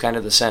what is kind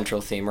of the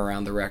central theme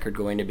around the record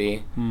going to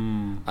be.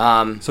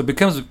 So it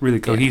becomes really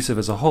cohesive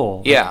as a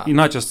whole. Yeah. Like,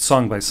 not just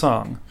song by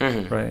song,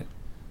 right?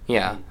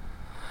 Yeah.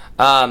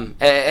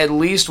 At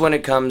least when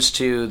it comes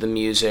to the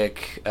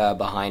music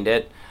behind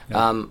it,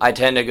 I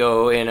tend to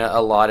go in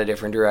a lot of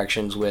different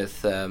directions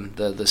with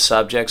the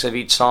subjects of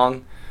each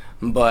song,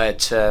 but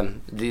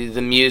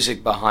the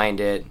music behind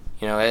it,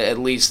 you know, at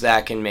least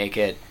that can make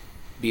it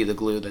be the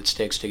glue that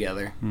sticks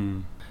together.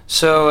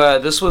 So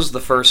this was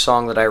the first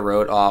song that I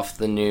wrote off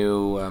the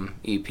new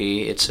EP.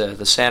 It's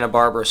the Santa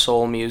Barbara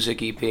Soul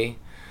Music EP.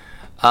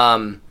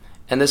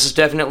 And this is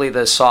definitely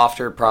the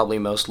softer, probably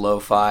most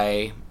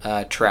lo-fi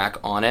track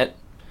on it.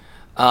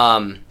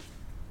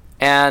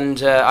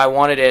 And I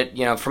wanted it,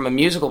 you know, from a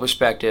musical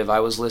perspective, I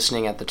was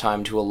listening at the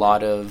time to a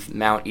lot of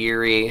Mount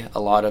Eerie, a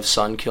lot of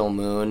Sun Kil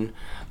Moon,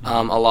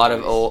 a lot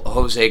of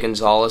Jose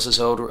Gonzalez's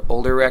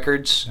older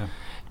records. Yeah.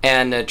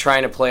 And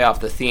trying to play off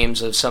the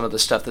themes of some of the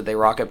stuff that they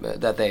write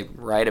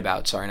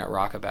about. Sorry, not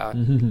rock about.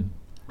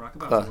 Rock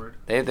about the word.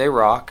 They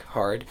rock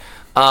hard,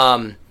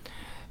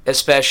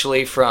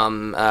 especially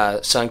from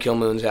Sun Kil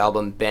Moon's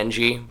album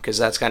Benji, because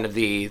that's kind of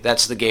the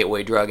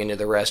gateway drug into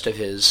the rest of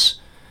his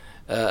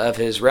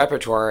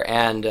repertoire.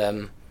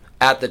 And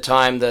at the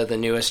time, the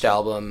newest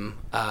album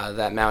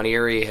that Mount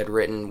Eerie had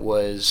written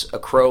was A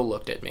Crow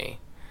Looked at Me,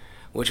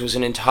 which was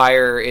an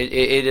entire.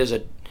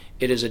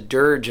 It is a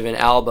dirge of an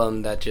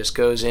album that just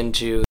goes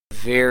into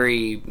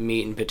very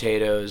meat and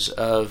potatoes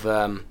of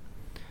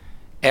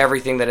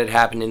everything that had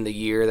happened in the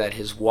year that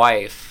his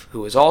wife,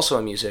 who was also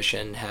a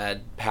musician,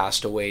 had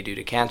passed away due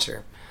to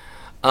cancer.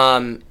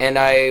 And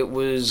I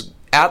was,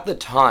 at the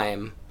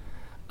time,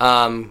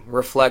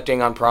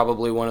 reflecting on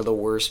probably one of the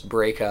worst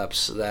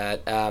breakups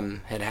that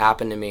had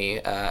happened to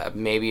me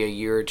maybe a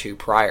year or two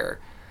prior.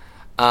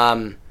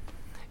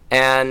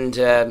 And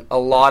a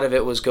lot of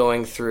it was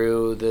going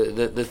through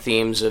the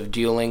themes of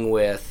dealing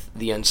with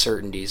the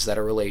uncertainties that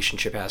a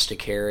relationship has to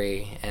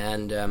carry,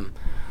 and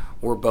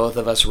were both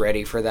of us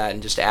ready for that,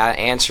 and just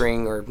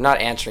answering, or not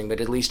answering,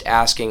 but at least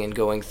asking and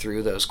going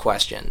through those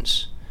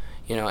questions,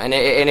 you know. And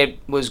it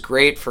was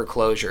great for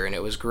closure, and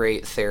it was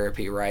great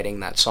therapy writing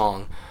that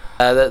song.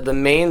 The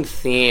main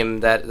theme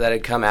that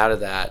had come out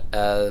of that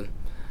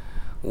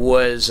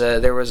was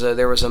there was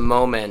a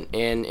moment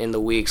in the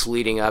weeks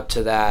leading up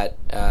to that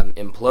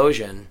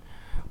implosion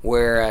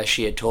where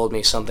she had told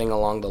me something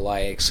along the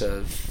likes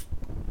of,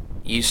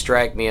 "You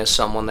strike me as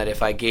someone that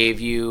if I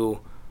gave you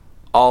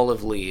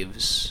olive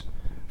leaves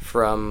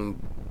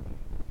from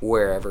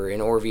wherever, in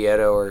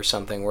Orvieto or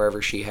something,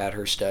 wherever she had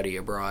her study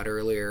abroad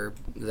earlier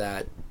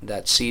that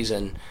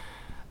season,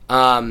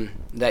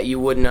 that you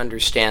wouldn't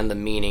understand the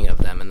meaning of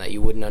them and that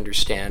you wouldn't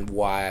understand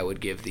why I would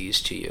give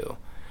these to you.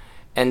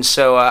 And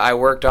so I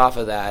worked off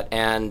of that,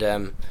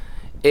 and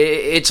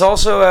it's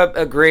also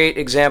a great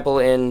example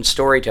in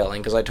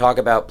storytelling, because I talk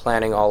about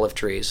planting olive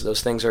trees.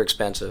 Those things are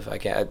expensive. I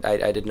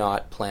did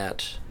not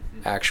plant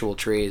actual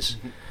trees.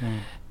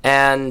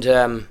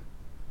 And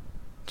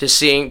just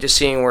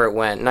seeing where it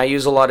went. And I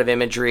use a lot of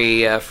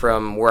imagery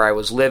from where I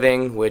was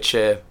living, which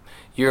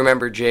you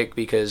remember Jake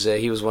because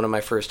he was one of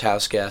my first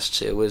house guests.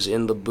 It was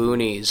in the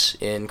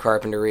boonies in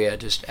Carpinteria,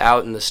 just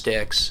out in the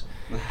sticks.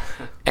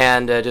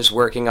 And just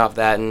working off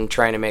that and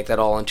trying to make that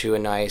all into a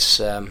nice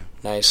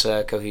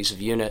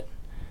cohesive unit.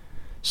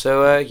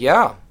 So,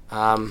 yeah.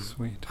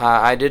 Sweet.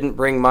 I didn't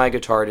bring my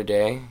guitar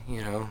today,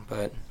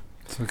 but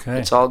It's okay.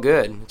 it's all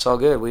good. It's all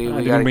good. We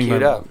got it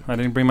queued up. I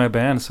didn't bring my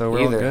band, so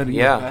we're all good.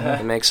 Yeah,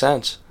 it makes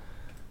sense.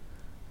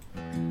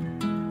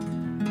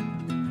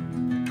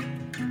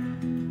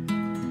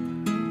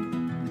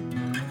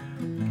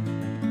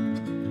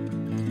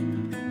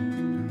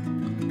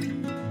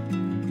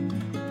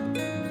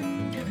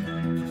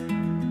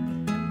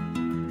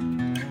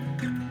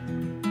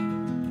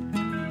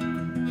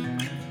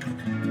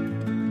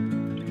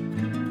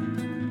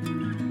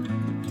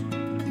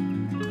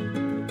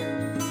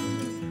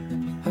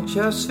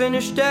 Just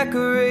finished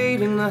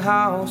decorating the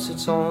house.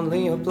 It's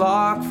only a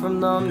block from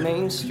the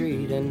main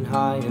street, and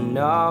high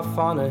enough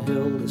on a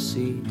hill to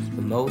see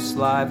the most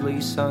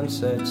lively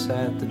sunsets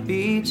at the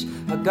beach.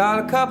 I got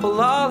a couple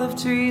olive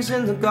trees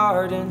in the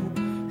garden,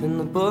 and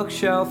the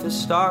bookshelf is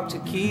stocked to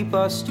keep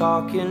us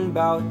talking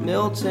about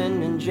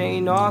Milton and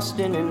Jane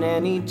Austen and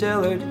Annie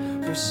Dillard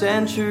for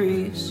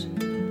centuries.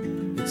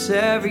 It's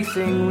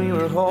everything we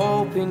were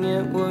hoping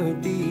it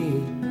would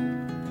be.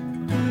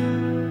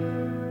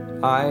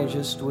 I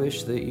just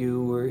wish that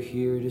you were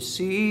here to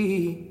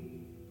see.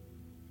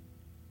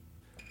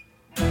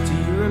 Do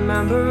you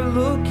remember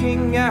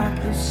looking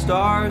at the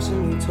stars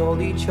and we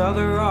told each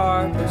other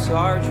our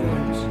bizarre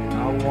dreams?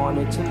 I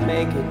wanted to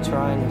make it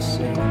trying to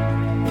sing,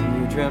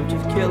 and you dreamt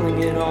of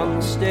killing it on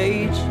the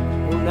stage.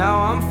 Well, now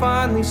I'm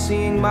finally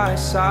seeing my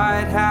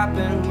side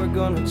happen. We're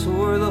gonna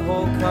tour the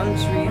whole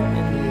country,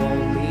 and the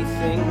only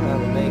thing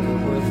that'll make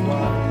it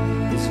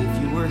worthwhile is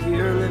if you were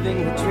here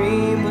living the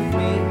dream with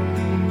me.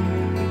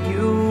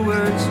 You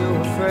were too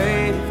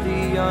afraid of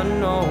the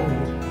unknown,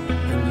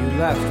 and you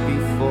left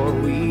before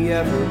we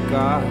ever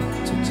got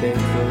to take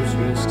those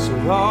risks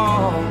at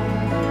all.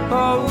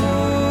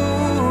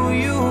 Oh,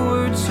 you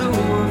were too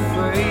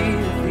afraid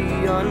of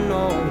the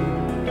unknown,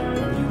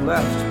 and you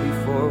left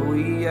before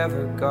we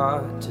ever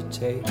got to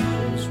take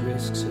those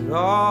risks at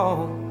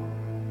all.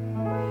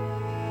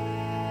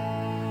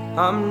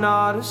 I'm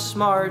not a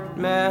smart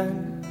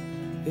man,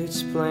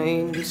 it's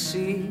plain to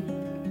see,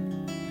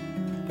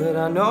 but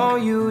I know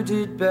you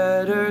did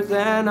better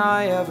than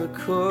I ever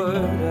could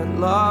at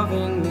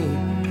loving me.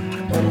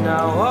 And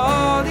now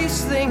all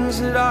these things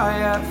that I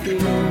have for you,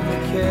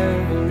 they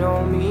carry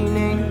no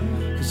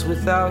meaning, 'cause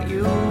without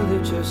you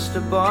they're just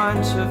a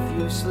bunch of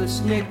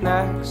useless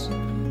knickknacks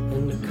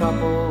and a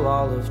couple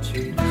olive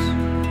trees.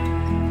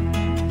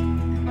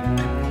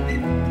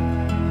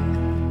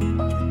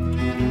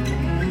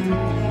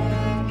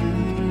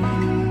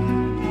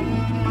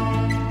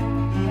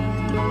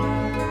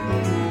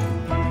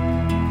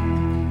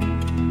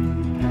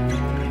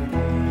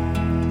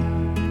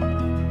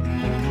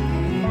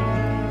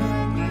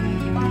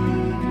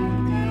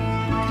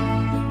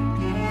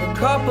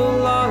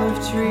 Couple olive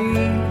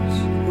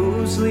trees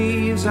whose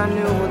leaves I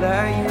knew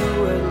that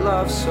you would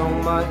love so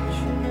much,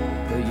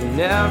 but you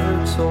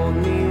never told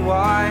me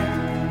why,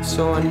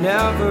 so I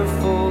never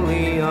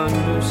fully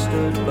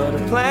understood. But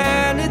I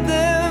planted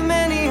them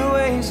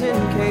anyways in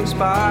case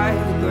by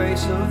the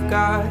grace of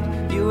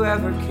God you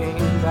ever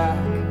came back,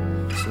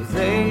 so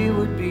they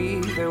would be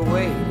there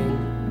waiting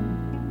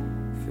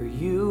for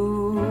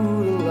you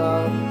to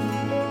love.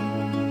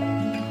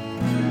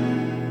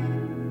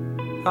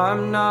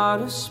 I'm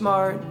not a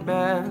smart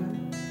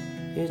man,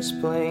 it's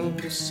plain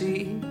to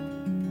see,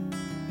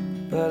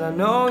 but I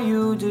know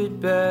you did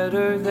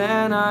better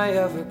than I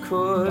ever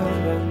could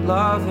at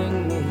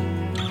loving me.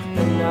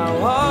 And now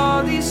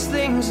all these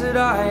things that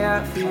I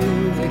have for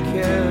you, they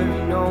carry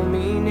no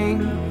meaning,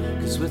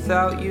 'cause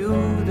without you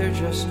they're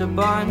just a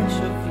bunch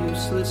of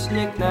useless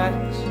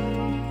knickknacks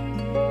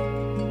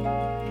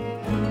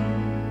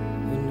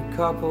and a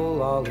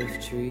couple olive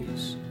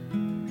trees.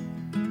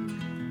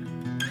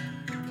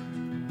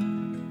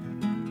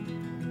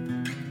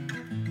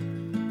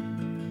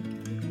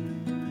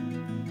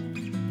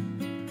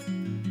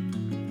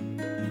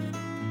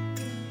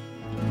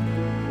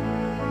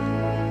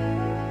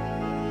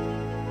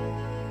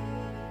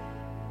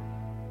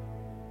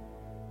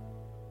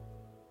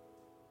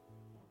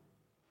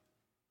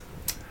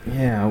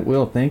 Yeah,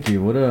 Will, thank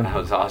you. What a That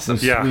was awesome.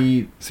 Yeah.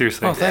 sweet,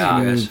 Seriously. Oh,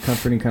 thank you, guys.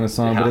 comforting kind of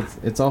song. Yeah. But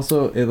it's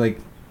also like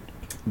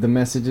the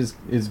message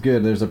is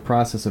good. There's a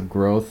process of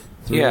growth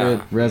through Yeah.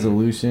 it,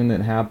 resolution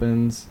that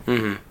happens,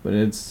 Mm-hmm. but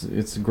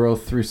it's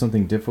growth through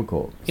something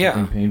difficult, Yeah.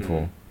 something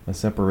painful, a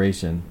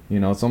separation.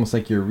 It's almost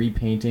like you're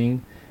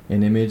repainting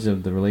an image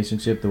of the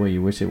relationship the way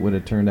you wish it would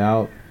have turned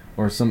out,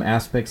 or some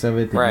aspects of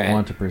it that you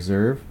want to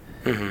preserve.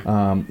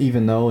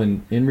 Even though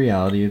in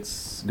reality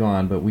it's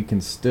gone, but we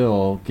can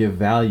still give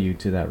value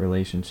to that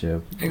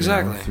relationship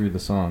through the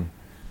song.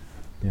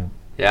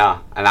 Yeah,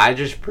 and I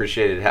just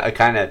appreciated how,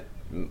 kind of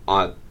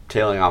on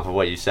tailing off of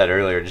what you said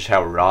earlier, just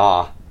how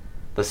raw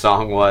the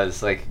song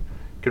was. Like,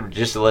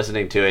 just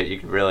listening to it, you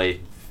could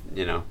really,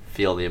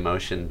 feel the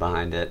emotion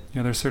behind it.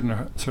 Yeah, there's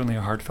certainly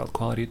a heartfelt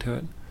quality to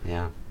it.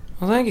 Yeah.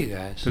 Well, thank you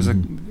guys. There's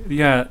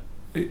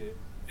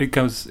it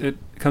comes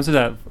to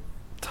that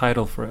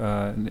title for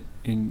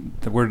in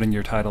the word in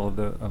your title of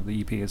the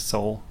EP is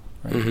soul,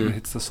 right? It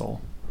hits the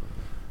soul.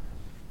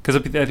 Because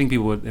I think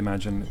people would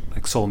imagine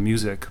like soul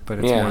music, but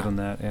it's more than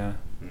that. Yeah.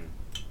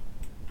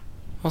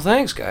 Well,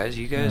 thanks, guys.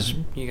 You guys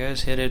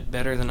hit it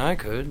better than I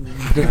could.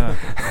 Yeah.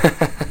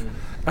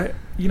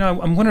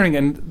 I'm wondering,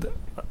 and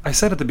I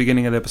said at the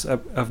beginning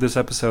of this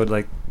episode,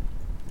 like,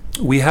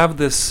 we have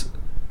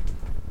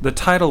the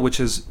title, which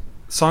is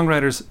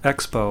Songwriters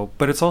Expo,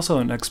 but it's also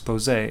an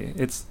expose.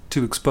 It's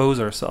to expose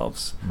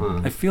ourselves.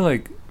 I feel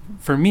like,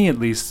 for me at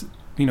least,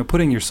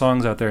 putting your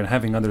songs out there and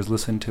having others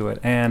listen to it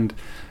and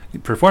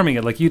performing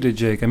it like you did,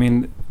 Jake. I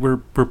mean, we're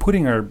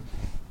putting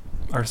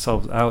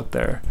ourselves out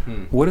there.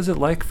 What is it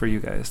like for you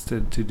guys to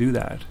do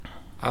that?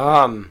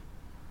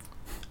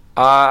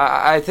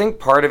 I think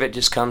part of it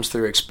just comes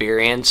through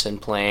experience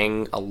and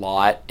playing a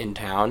lot in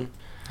town.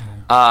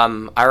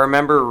 I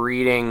remember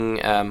reading,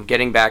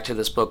 getting back to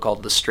this book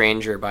called The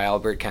Stranger by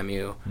Albert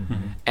Camus.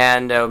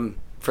 And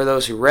for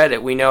those who read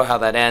it, we know how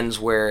that ends,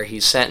 where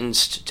he's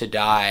sentenced to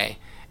die,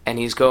 and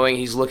he's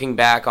looking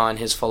back on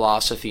his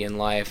philosophy in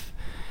life.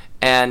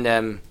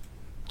 And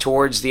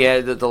towards the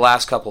end, the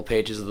last couple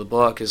pages of the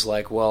book is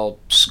like, well,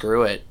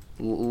 screw it.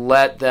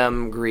 Let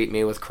them greet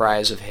me with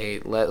cries of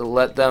hate.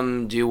 Let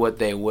them do what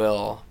they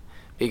will,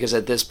 because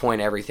at this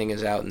point everything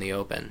is out in the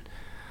open.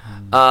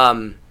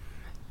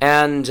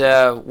 And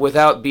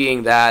without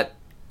being that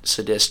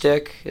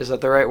sadistic, is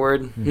that the right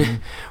word?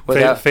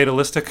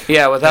 Fatalistic?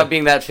 Yeah, without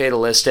being that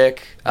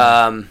fatalistic.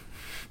 I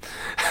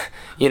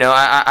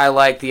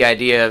like the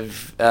idea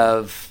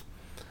of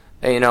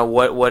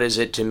what is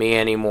it to me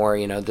anymore?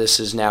 This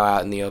is now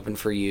out in the open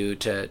for you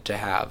to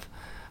have.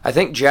 I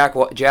think Jack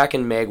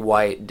and Meg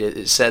White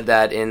said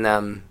that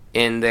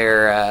in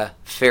their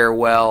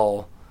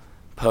farewell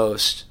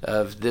post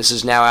of, this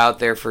is now out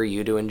there for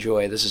you to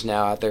enjoy. This is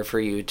now out there for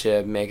you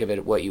to make of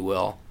it what you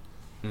will.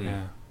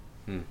 Yeah.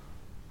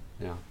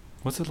 Yeah.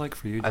 What's it like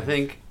for you, Jake? I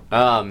think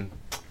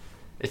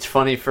it's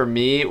funny for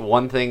me.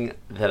 One thing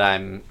that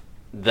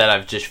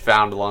I've just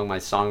found along my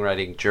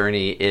songwriting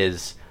journey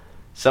is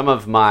some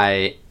of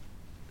my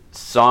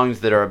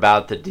songs that are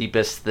about the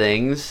deepest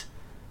things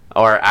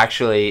are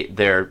actually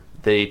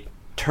they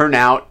turn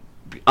out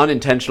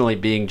unintentionally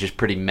being just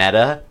pretty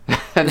meta.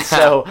 And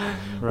so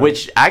right.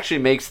 Which actually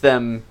makes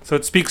them, so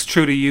it speaks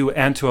true to you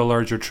and to a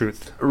larger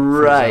truth,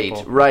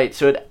 right.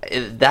 So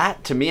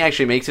that to me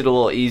actually makes it a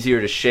little easier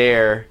to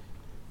share,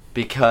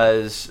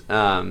 because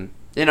and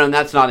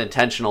that's not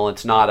intentional.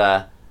 It's not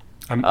a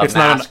it's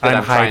mask not that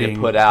I'm hiding, trying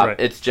to put out. Right.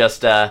 It's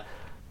just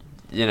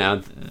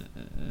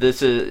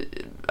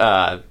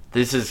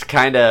this is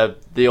kind of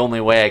the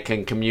only way I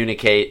can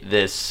communicate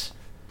this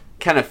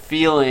kind of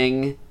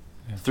feeling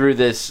through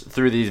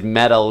these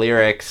meta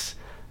lyrics.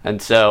 And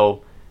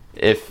so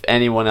if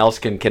anyone else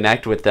can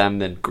connect with them,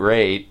 then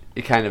great.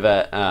 Kind of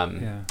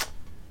an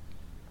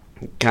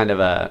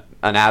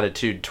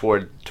attitude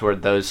toward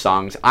those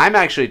songs. I'm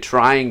actually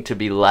trying to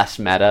be less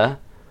meta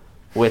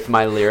with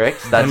my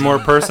lyrics. That's and more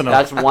personal.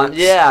 That's one.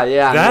 Yeah.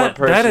 More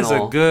personal. That is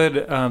a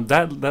good.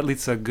 That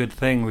leads to a good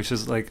thing, which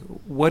is like,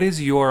 what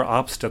is your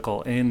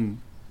obstacle in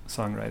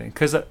songwriting?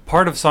 Because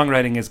part of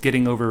songwriting is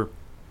getting over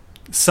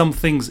some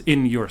things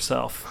in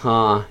yourself.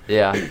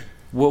 Yeah.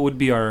 What would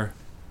be our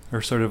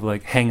sort of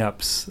like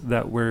hang-ups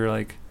that we're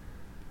like,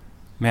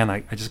 man,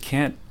 I just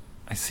can't.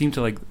 I seem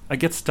to like, I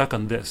get stuck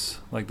on this.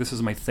 Like, this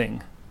is my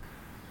thing.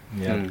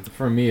 Yeah.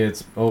 For me,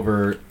 it's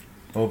over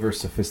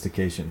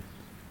sophistication.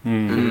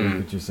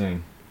 What you're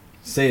saying.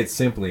 Say it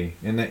simply.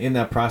 In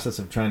that process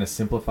of trying to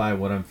simplify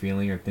what I'm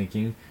feeling or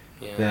thinking,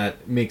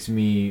 that makes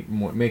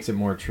it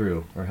more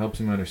true, or helps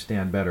me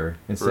understand better,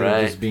 instead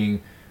of just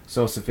being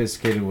so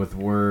sophisticated with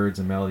words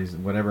and melodies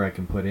and whatever I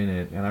can put in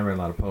it. And I write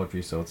a lot of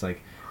poetry, so it's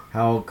like,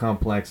 how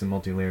complex and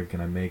multi-layered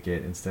can I make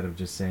it, instead of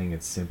just saying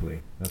it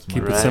simply? That's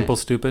Keep it simple,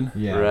 stupid.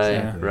 Yeah. Right.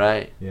 Exactly.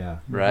 Right. Yeah.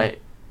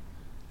 Right.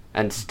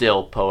 And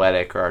still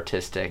poetic or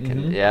artistic,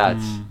 and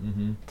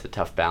it's a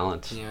tough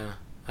balance. Yeah,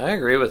 I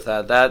agree with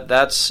that.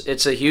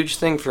 It's a huge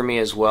thing for me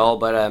as well.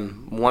 But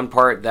one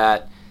part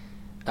that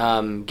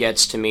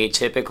gets to me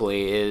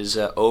typically is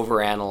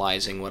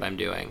overanalyzing what I'm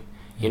doing.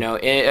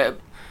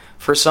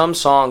 For some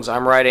songs,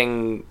 I'm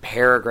writing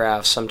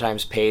paragraphs,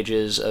 sometimes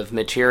pages of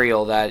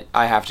material that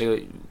I have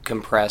to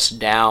compress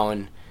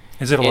down.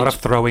 Is it a lot of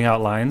throwing out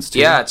lines, too?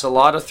 Yeah, it's a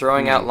lot of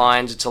throwing out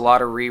lines. It's a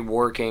lot of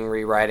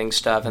rewriting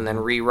stuff, and then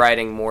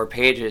rewriting more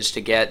pages to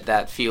get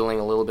that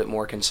feeling a little bit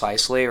more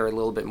concisely or a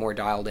little bit more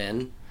dialed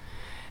in.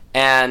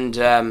 And,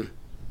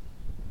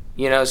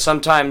 You know,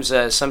 sometimes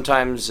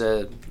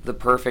the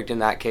perfect in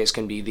that case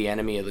can be the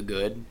enemy of the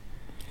good.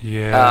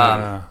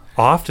 Yeah.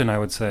 Often, I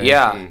would say.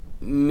 Yeah.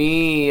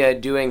 Me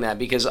doing that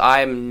because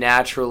I'm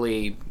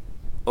naturally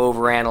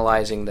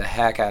overanalyzing the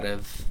heck out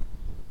of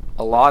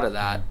a lot of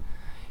that.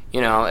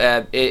 You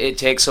know, it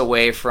takes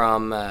away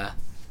from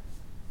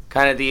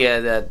kind of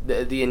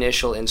the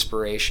initial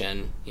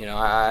inspiration. You know,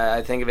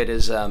 I think of it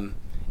as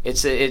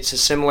it's a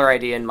similar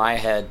idea in my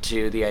head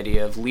to the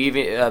idea of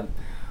leaving.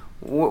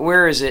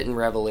 Where is it in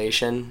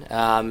Revelation?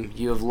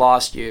 You have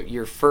lost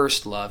your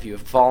first love. You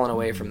have fallen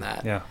away from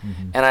that. Yeah.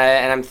 And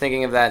I'm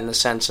thinking of that in the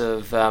sense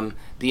of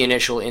the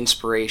initial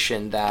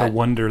inspiration that The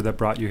wonder that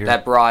brought you here.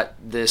 that brought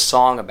this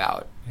song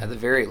about. At the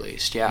very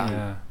least,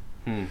 Yeah.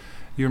 You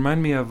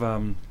remind me of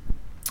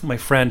my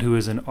friend who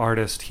is an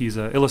artist. He's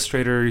an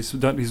illustrator.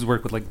 He's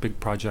worked with like big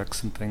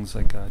projects and things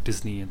like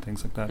Disney and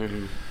things like that.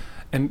 Mm-hmm.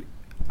 And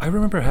I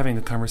remember having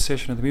a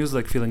conversation with him. He was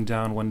like feeling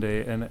down one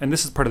day, and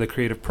this is part of the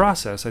creative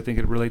process. I think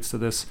it relates to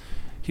this.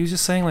 He was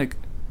just saying like,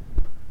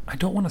 I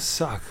don't want to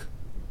suck.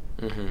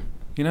 Mm-hmm.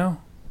 You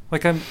know,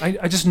 like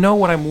I just know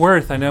what I'm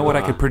worth. I know what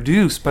I could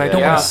produce, but I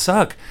don't want to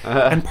suck.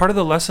 And part of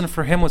the lesson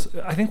for him was,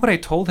 I think what I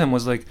told him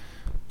was like,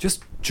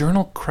 just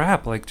journal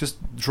crap, like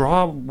just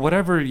draw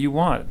whatever you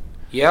want.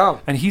 Yeah.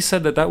 And he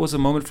said that was a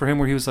moment for him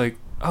where he was like,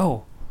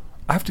 oh,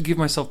 I have to give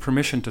myself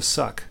permission to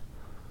suck.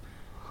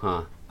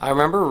 Huh. I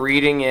remember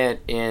reading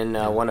it in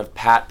one of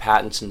Pat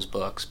Pattinson's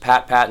books.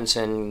 Pat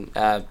Pattinson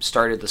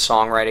started the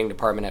songwriting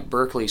department at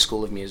Berklee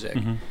School of Music.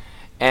 Mm-hmm.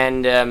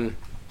 And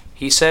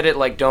he said it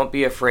like, don't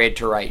be afraid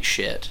to write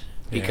shit,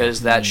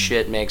 because that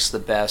shit makes the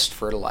best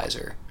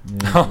fertilizer.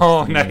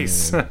 Oh,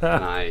 nice.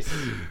 Nice.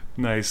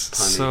 Nice.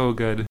 Funny. So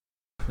good.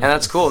 And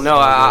that's cool. No,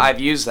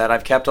 I've used that.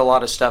 I've kept a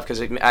lot of stuff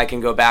because I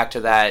can go back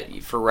to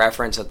that for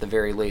reference at the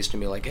very least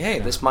and be like, hey,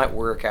 this might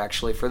work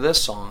actually for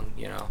this song,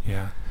 you know.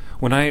 Yeah.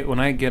 When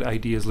I get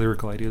ideas,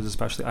 lyrical ideas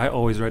especially, I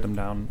always write them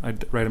down. I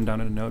write them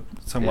down in a note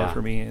somewhere for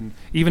me, and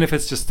even if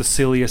it's just the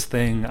silliest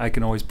thing, I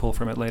can always pull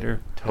from it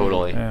later.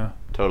 Totally. Yeah.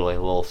 Totally.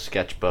 A little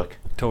sketchbook.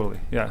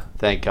 Totally. Yeah.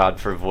 Thank God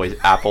for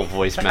Apple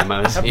voice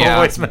memos. Apple Yeah.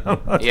 voice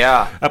memos.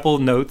 Yeah. Apple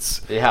Notes.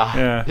 Yeah.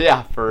 Yeah.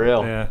 Yeah, for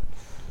real. Yeah.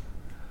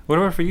 What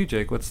about for you,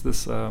 Jake? What's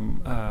this?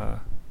 I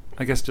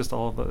guess just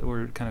all of what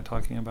we're kind of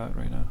talking about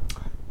right now.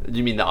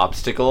 You mean the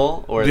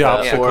obstacle or The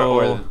obstacle.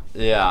 Or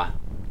yeah.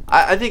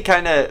 I think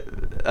kind of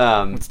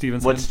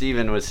What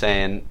Steven was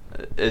saying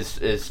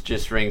is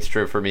just rings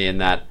true for me in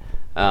that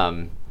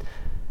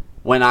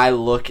when I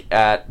look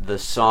at the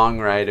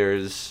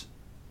songwriters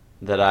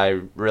that I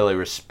really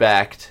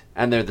respect,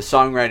 and they're the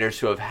songwriters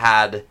who have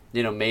had,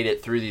 made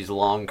it through these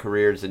long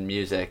careers in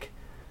music,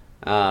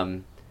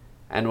 and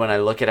when I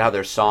look at how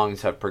their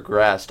songs have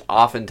progressed,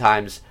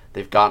 oftentimes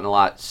they've gotten a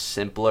lot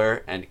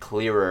simpler and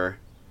clearer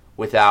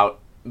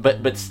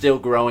but still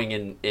growing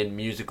in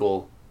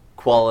musical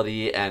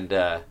quality and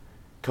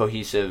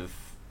cohesion,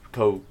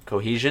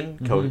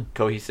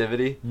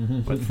 cohesivity.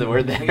 What's the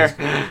word there?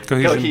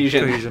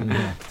 Cohesion.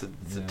 Yeah.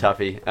 It's a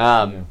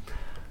toughie.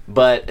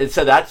 But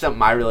so that's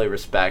something I really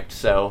respect.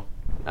 So,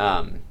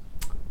 as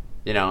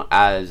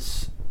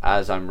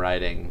I'm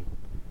writing,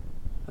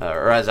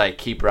 or as I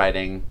keep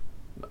writing,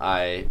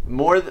 I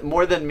more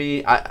than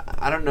me.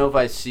 I don't know if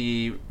I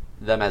see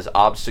them as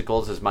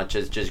obstacles as much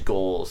as just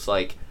goals,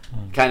 like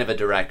kind of a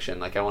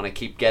direction. Like I want to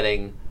keep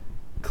getting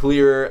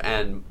clearer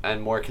and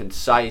more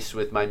concise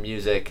with my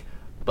music,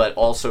 but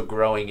also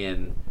growing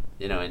in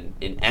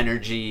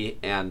energy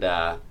and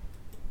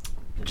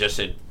just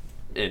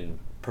in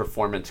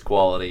performance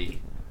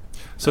quality.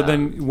 So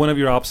then one of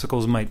your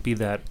obstacles might be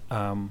that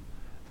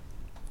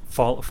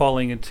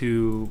falling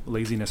into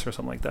laziness or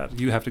something like that.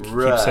 You have to keep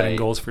setting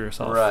goals for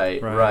yourself.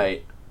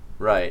 Right.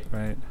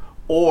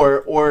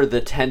 Or the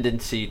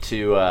tendency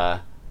to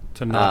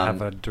not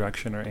have a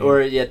direction or aim.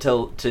 Or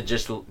to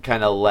just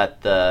kind of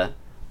let the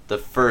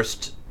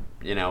first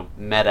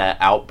meta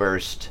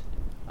outburst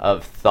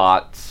of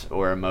thoughts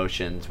or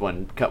emotions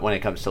when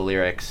it comes to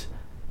lyrics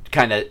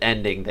kind of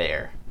ending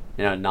there,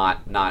 not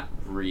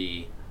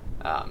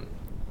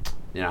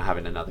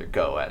having another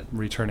go at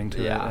returning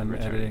to it and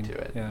editing to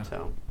it. Yeah.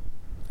 So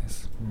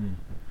nice.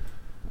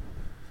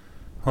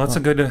 Well, that's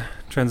a good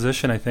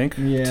transition, I think.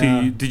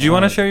 Yeah. Did you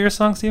want to share your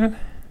song, Steven?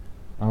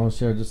 I will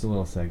share just a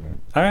little segment.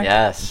 All right.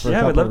 Yes. For a Yeah,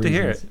 we'd couple love to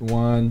hear it. reasons.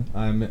 One,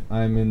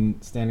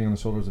 I'm standing on the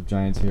shoulders of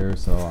giants here,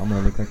 so I'm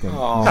gonna look like a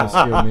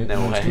Aw.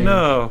 No way.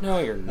 No. No,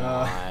 you're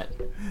not.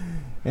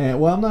 And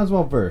well, I'm not as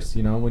well versed.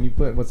 When you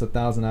put what's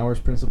 1,000 hours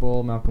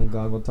principle, Malcolm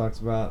Gladwell talks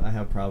about, I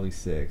have probably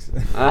 6.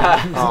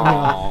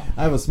 Aw.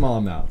 I have a small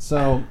amount.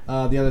 So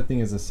the other thing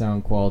is the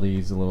sound quality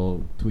is a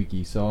little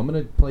tweaky. So I'm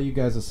gonna play you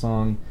guys a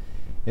song.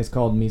 It's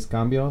called Mis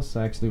Cambios.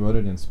 I actually wrote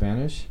it in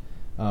Spanish.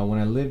 When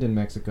I lived in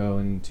Mexico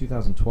in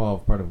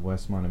 2012, part of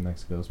Westmont in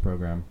Mexico's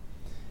program,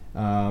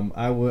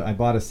 I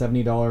bought a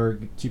 $70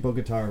 cheapo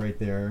guitar right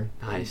there.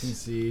 Nice. You can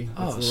see.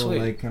 Oh, it's a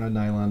little sweet. kind of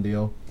nylon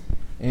deal.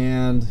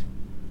 And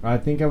I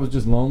think I was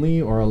just lonely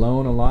or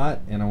alone a lot,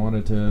 and I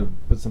wanted to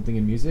put something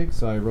in music,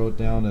 so I wrote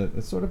down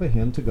a sort of a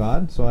hymn to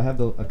God. So I have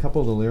a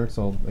couple of the lyrics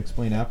I'll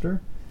explain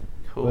after.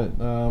 Cool. But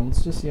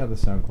let's just see how the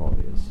sound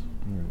quality is.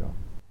 Here we go.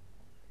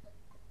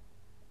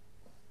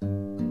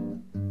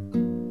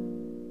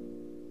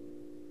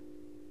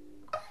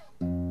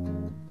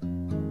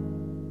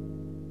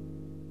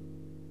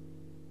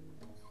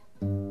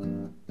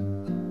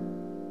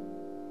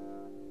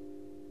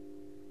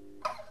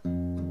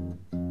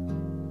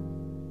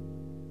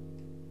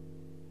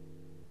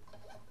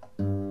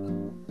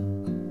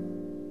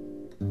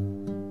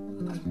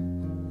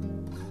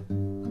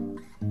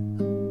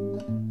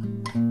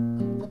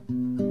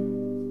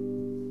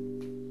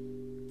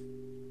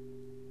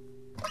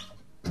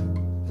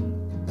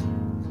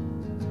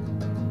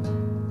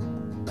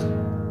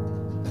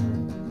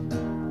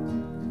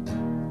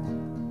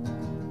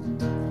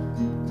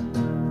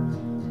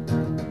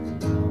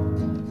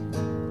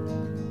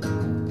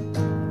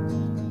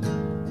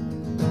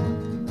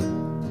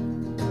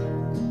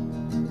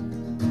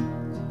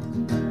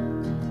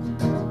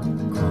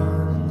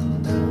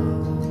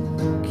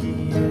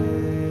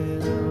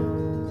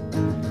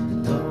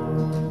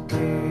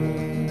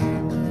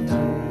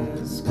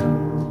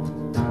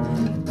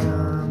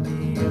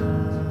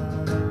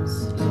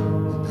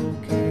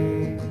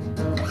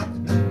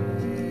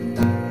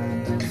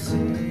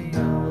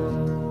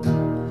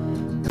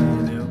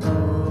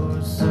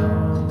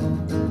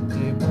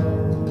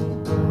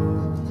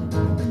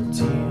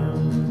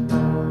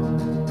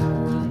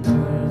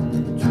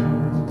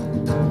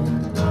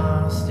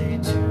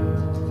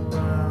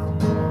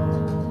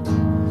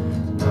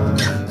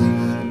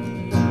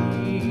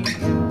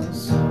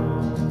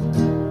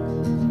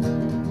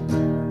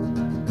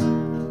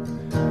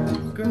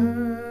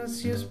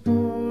 Gracias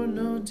por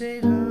no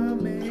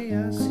dejarme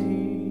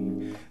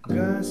así.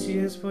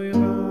 Gracias por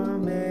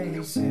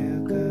llevarme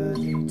cerca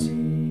de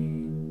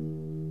ti.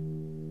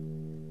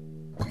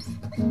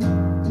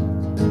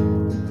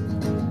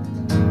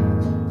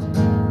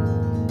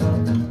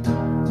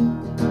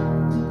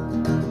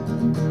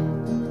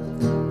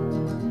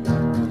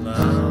 La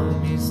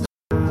amistad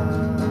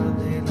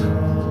de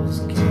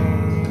los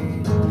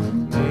que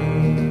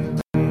me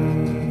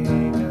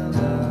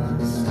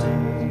regalaste.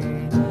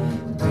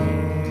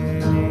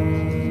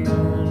 Veré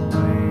un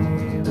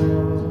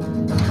nuevo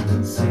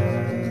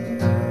ser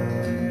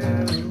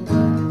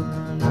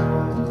humano,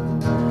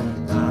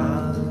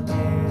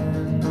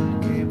 alguien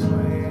que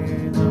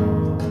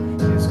puedo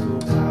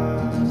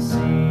escuchar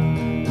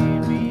sin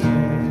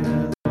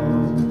miedo,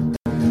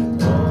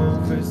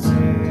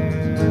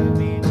 ofrecer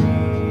mi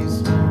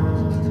mismo,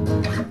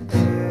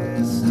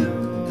 esto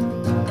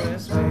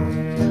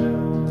espero.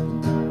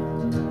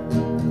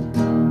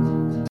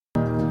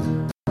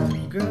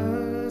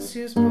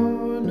 Gracias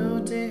por no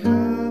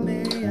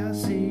dejarme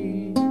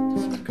así.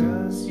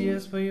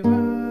 Gracias por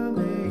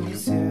llevarme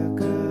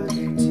cerca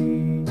de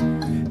ti.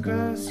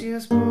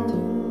 Gracias por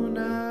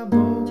una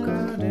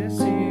boca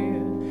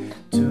decir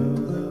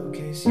todo lo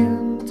que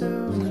siento,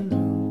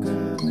 nunca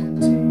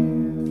mentir.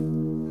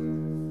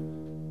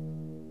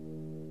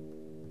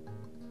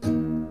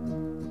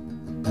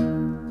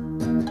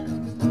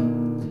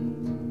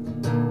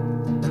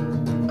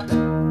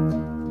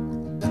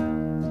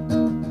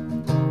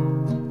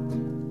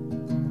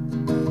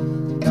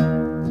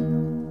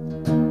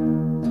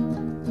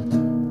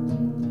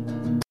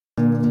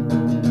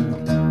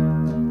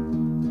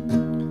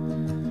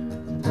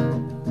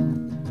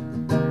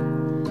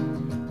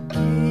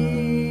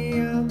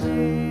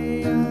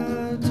 Guíame a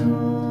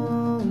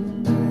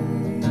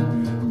donde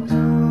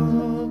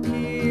no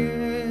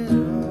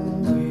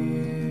quiero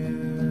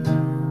ir,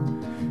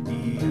 y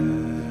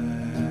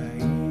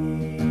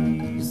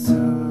ahí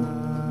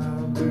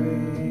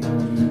sabré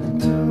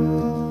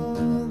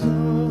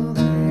todo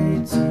de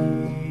ti.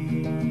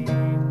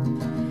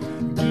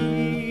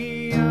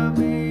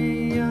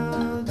 Guíame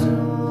a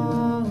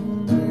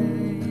donde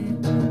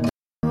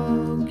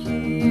no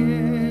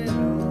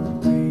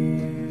quiero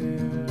ir, y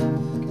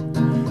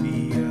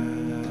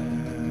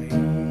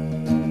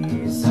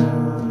ahí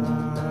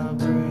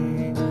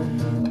sabré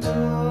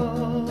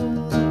todo de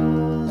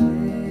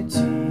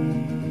ti.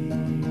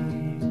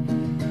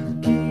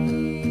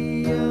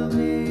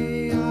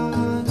 Guíame a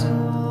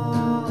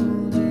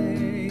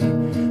donde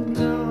no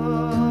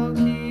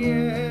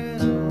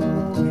quiero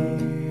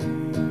ir,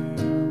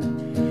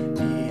 y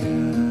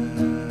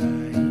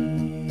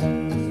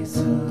ahí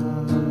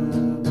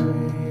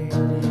sabré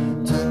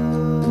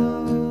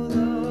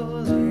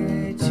todo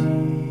de ti.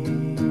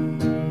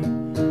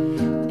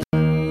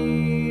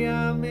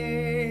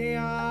 Guíame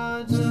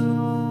a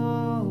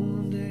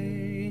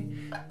donde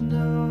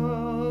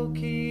no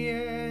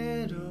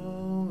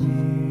quiero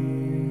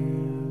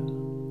ir,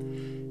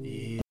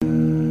 y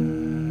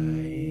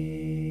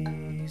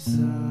ahí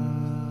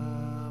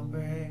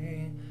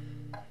sabré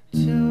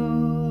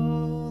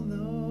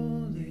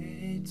todo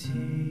de ti.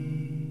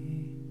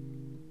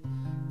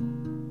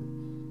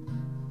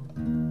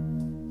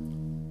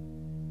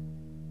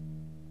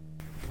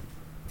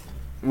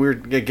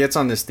 It gets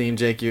on this theme,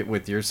 Jake,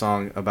 with your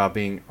song about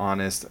being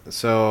honest.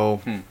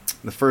 So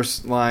the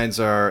first lines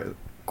are,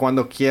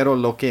 Cuando quiero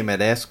lo que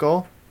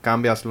merezco,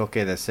 cambias lo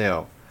que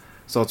deseo.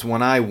 So it's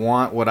when I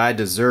want what I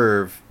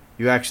deserve,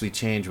 you actually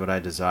change what I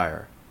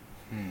desire.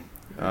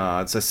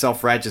 It's a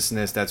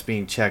self-righteousness that's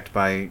being checked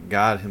by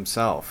God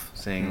himself,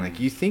 saying, like,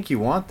 you think you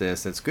want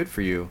this, that's good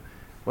for you.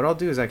 What I'll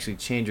do is actually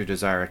change your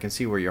desire. I can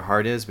see where your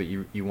heart is, but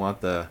you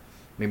want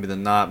maybe the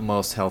not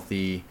most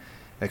healthy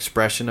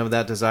expression of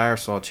that desire,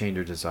 so I'll change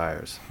your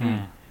desires.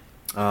 En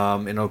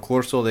el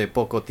curso de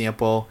poco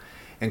tiempo,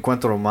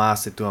 encuentro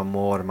más de tu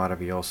amor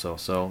maravilloso.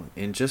 So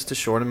in just a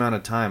short amount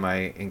of time,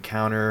 I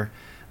encounter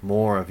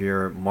more of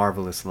your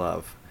marvelous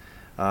love.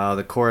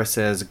 The chorus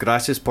says,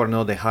 gracias por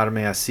no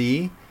dejarme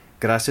así,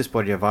 gracias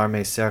por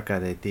llevarme cerca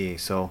de ti.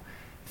 So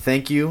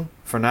thank you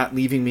for not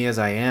leaving me as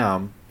I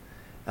am.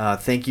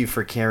 Thank you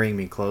for carrying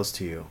me close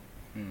to you.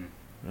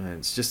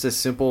 It's just a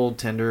simple,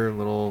 tender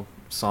little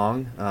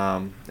song.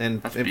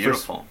 And That's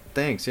beautiful.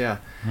 Thanks, yeah.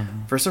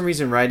 For some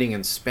reason, writing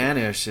in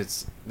Spanish,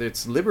 it's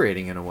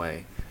liberating in a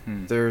way.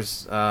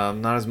 There's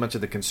not as much of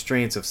the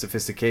constraints of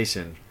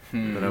sophistication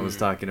that I was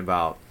talking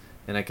about.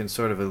 And I can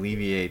sort of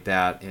alleviate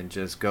that and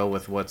just go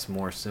with what's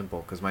more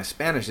simple. Because my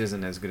Spanish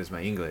isn't as good as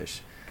my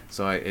English.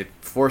 So it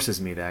forces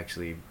me to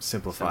actually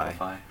simplify.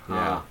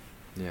 Yeah.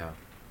 Yeah.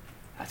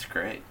 That's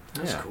great.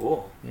 That's Yeah.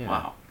 cool. Yeah.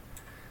 Wow.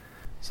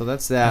 So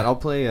that's that. I'll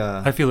play...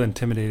 I feel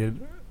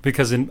intimidated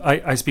because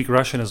I speak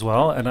Russian as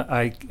well, and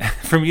I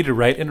for me to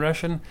write in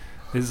Russian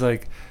is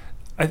like...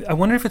 I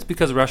wonder if it's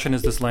because Russian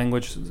is this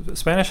language.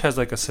 Spanish has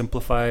like a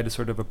simplified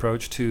sort of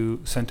approach to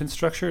sentence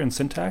structure and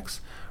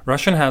syntax.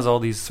 Russian has all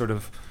these sort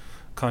of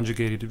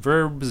conjugated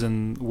verbs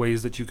and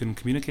ways that you can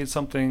communicate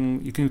something.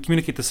 You can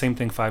communicate the same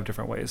thing 5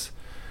 different ways.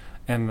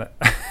 And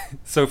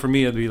so for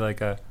me, it'd be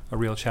like a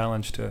real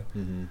challenge to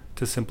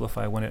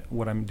simplify when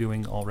what I'm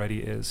doing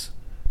already is.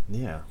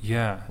 Yeah.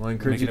 Yeah. Well, I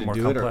encourage you making to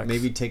it do more it, or complex.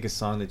 maybe take a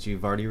song that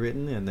you've already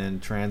written and then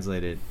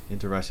translate it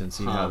into Russian and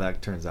see how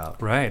that turns out.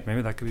 Right.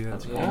 Maybe that could be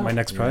That's cool. my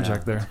next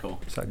project there. That's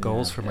cool. Set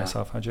goals Yeah. for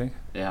myself, huh, Jake?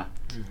 Yeah.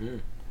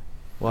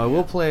 Well, I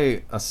will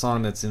play a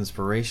song that's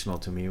inspirational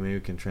to me. Maybe we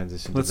can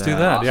transition Let's to do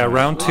that. that. Yeah, Awesome.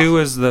 round 2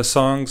 Awesome. is the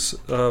songs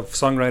of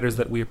songwriters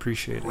that we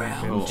appreciate.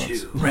 Round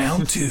two.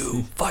 Round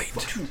 2. Fight.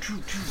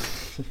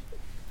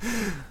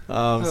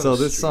 So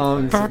this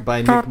song's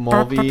by Nick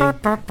Mulvey.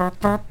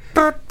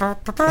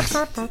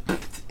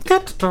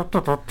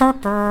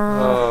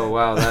 Oh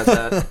wow,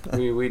 that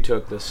we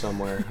took this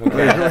somewhere.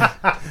 Okay.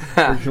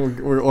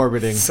 We're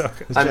orbiting. So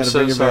Just I'm trying to so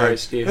bring it sorry, back.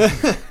 Steve.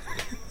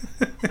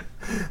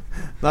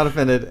 Not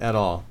offended at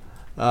all.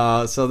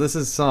 So this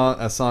is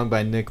a song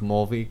by Nick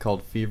Mulvey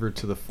called Fever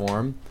to the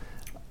Form.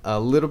 A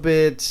little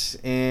bit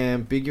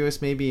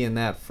ambiguous maybe in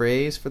that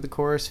phrase for the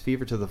chorus,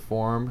 Fever to the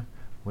Form.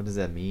 What does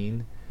that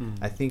mean?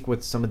 I think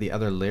with some of the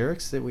other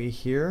lyrics that we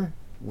hear,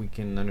 we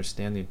can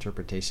understand the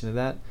interpretation of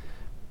that.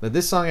 But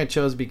this song I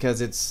chose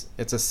because it's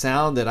a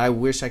sound that I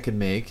wish I could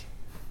make,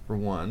 for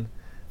one,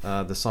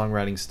 the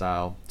songwriting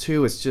style.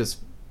 2, it's just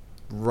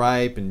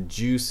ripe and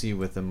juicy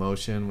with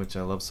emotion, which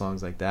I love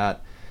songs like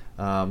that.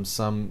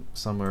 Some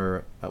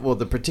are, well,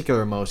 the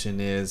particular emotion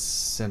is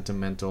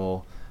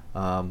sentimental.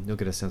 You'll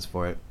get a sense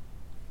for it.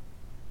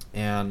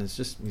 And it's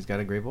just, he's got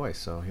a great voice.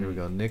 So here we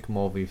go. Nick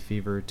Mulvey,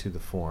 Fever to the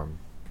Form.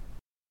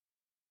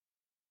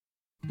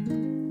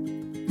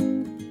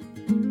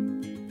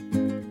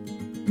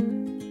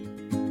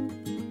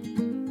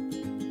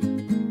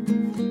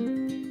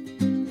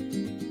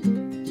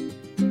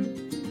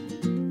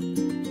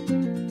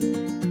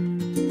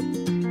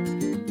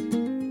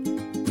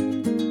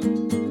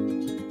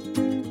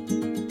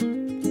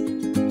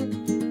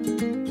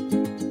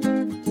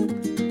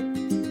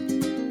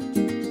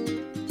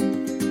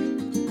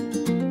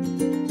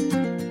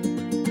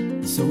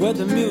 So we're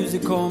the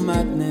musical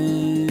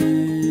madness.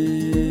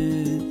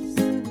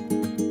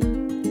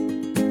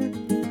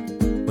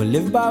 We'll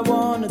live by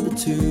one of the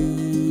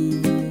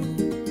two.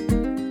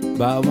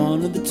 By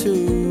one of the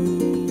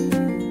two.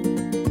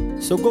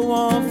 So go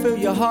on, fill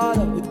your heart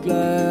up with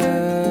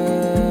gladness.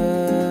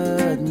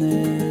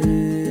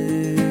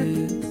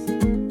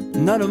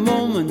 Not a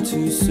moment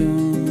too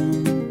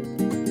soon.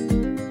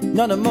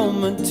 Not a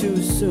moment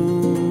too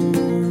soon.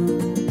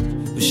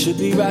 We should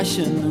be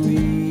rational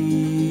reasons.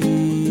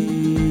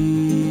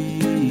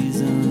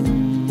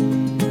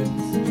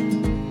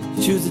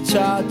 Choose a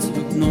child to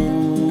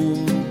ignore.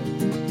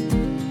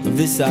 Of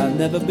this I've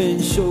never been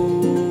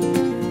sure.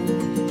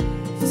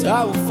 So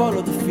I will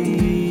follow the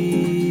feeling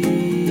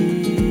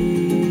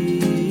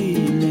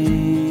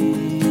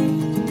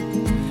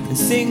and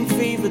sing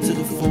fever to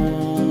the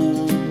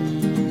form.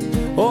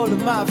 All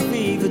of my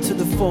fever to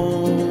the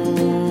form.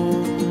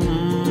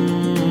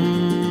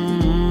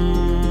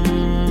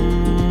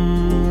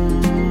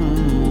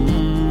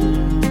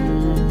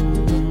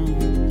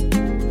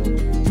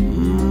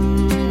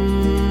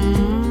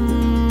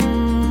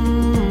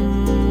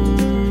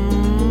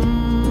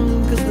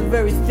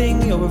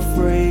 Thing you're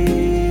afraid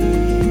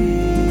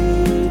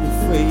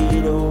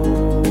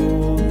of,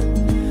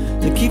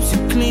 that keeps you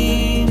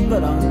clean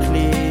but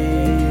unclear,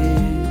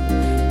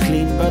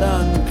 clean but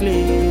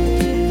unclear,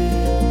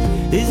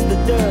 is the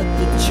dirt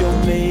that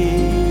you're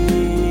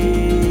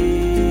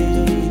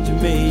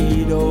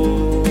made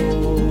of,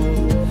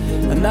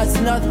 and and that's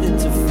nothing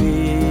to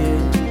fear.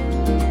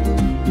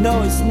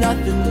 No, it's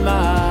nothing,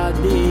 my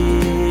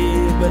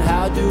dear, but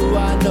how do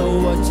I know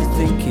what you're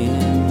thinking?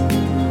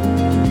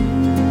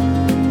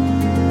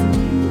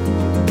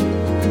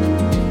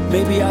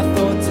 Maybe I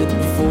thought it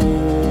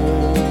before.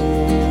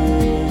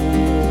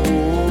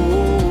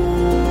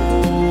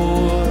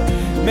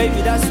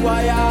 Maybe that's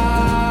why I'm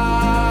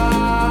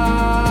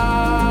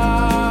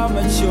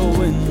at your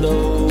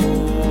window.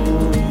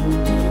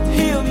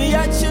 Heal me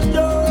at your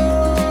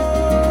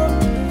door,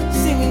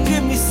 sing and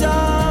give me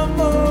some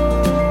more.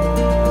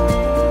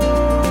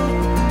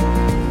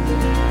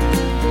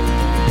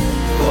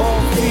 Oh,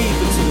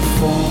 fever to the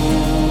phone.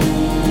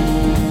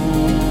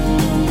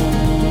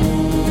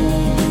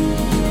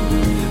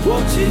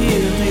 Won't you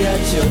hear me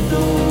at your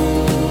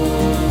door,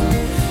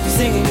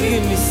 sing and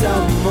give me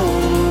some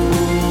more.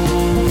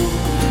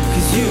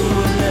 You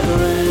were never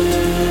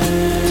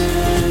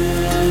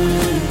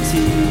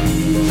empty,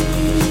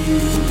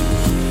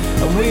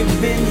 and we've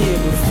been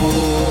here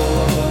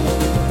before.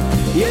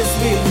 Yes,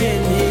 we've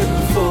been here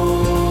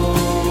before,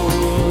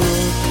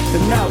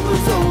 and that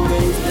was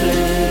always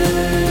plenty.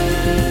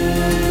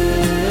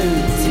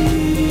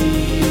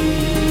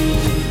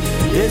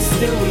 Yes,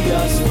 still we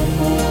ask for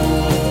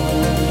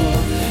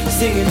more,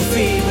 singing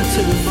fever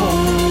to the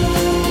phone.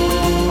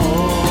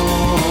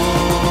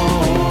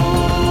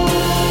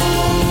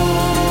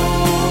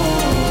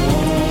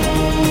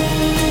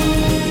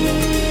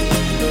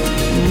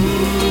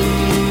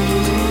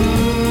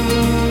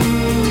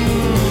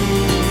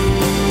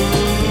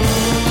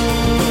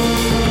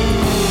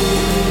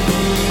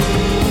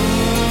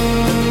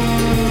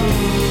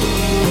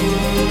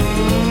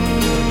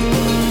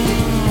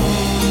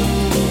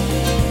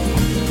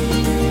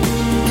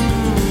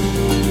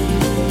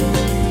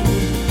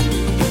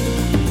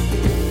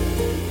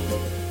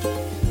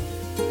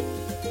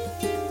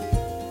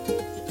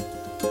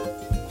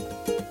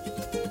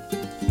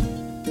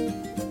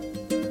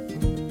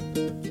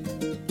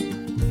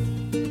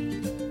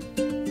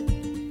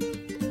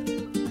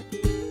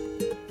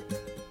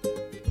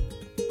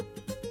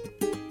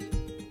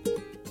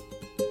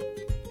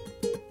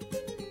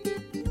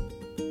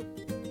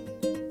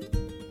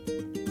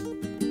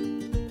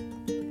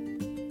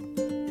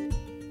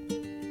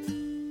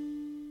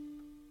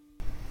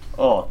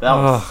 Oh, that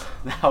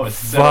was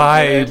so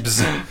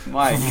vibes. Good.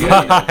 My goodness.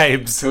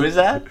 Vibes. Who is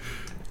that?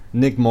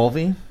 Nick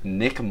Mulvey,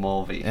 Nick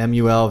Mulvey.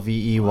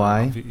 Mulvey.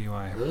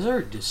 VEY. Those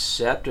are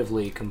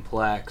deceptively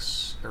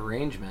complex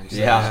arrangements.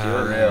 Yeah, He's doing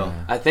for there. real.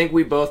 I think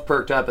we both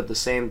perked up at the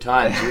same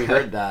time. We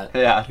heard that.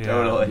 Yeah, Yeah.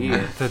 totally.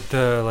 Yeah.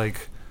 The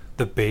like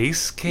the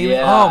bass came.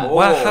 Yeah. Oh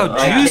wow, how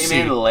It juicy!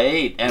 came in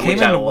late, and Came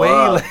which I in way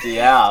loved.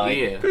 Yeah, like,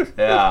 Yeah.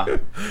 yeah.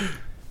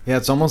 Yeah,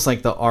 it's almost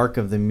like the arc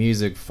of the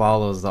music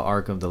follows the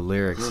arc of the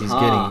lyrics. He's Uh-huh.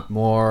 getting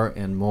more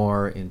and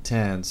more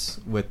intense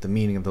with the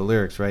meaning of the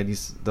lyrics, right?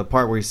 He's the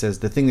part where he says,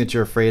 "The thing that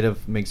you're afraid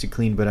of makes you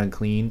clean but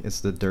unclean. It's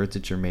the dirt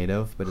that you're made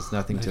of, but it's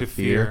nothing to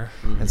fear."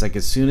 And it's like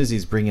as soon as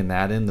he's bringing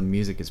that in, the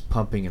music is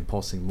pumping and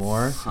pulsing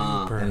more,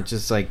 Super. and it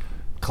just like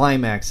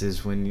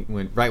climaxes when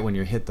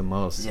you're hit the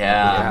most.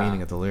 Yeah. with the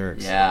meaning of the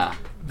lyrics. Yeah.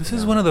 This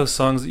is one of those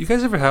songs. You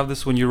guys ever have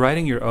this when you're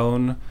writing your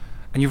own,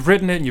 and you've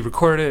written it and you've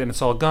recorded it and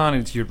it's all gone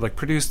and you're like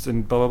produced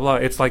and blah blah blah.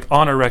 It's like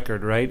on a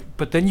record, right?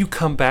 But then you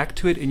come back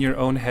to it in your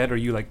own head, or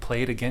you like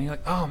play it again. You're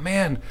like, oh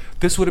man,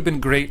 this would have been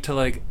great to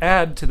like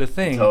add to the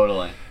thing.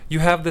 Totally. You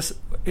have this.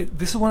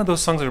 This is one of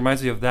those songs that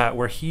reminds me of that,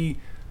 where he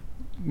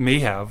may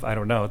have, I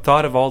don't know,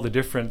 thought of all the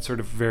different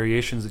sort of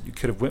variations that you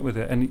could have went with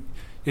it, and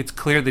it's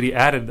clear that he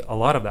added a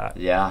lot of that.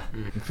 Yeah.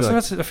 I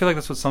feel like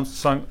that's what some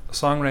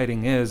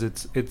songwriting is.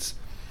 It's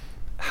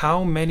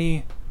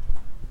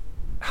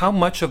how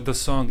much of the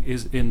song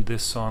is in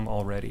this song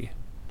already,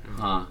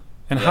 Huh.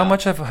 and Yeah. how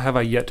much have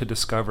I yet to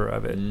discover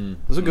of it.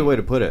 That's a good way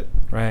to put it.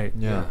 Right.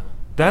 Yeah.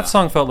 That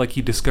song felt like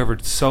he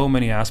discovered so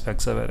many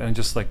aspects of it and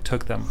just like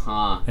took them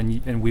Huh.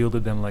 and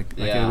wielded them like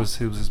Yeah. it was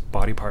his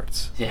body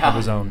parts Yeah. of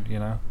his own, you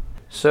know.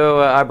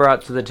 So I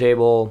brought to the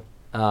table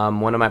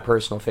one of my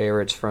personal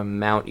favorites from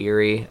Mount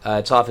Erie.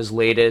 It's off his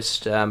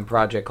latest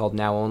project called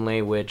Now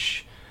Only,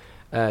 which,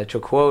 to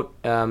quote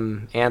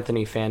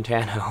Anthony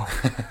Fantano,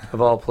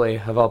 of all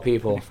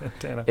people,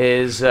 Fantana.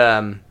 is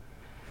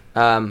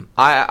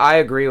I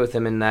agree with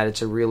him in that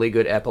it's a really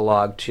good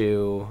epilogue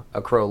to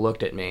A Crow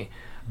Looked at Me.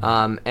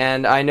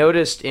 And I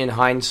noticed in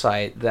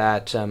hindsight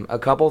that a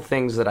couple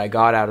things that I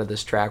got out of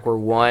this track were,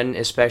 one,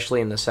 especially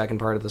in the second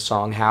part of the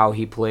song, how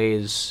he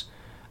plays,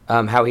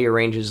 how he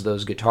arranges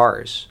those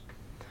guitars.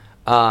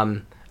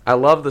 I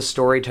love the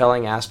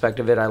storytelling aspect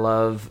of it. I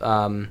love,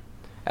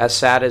 as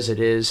sad as it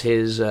is,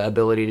 his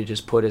ability to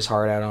just put his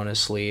heart out on his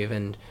sleeve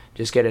and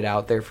just get it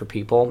out there for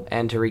people,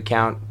 and to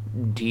recount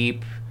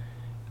deep,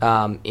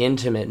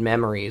 intimate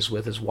memories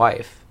with his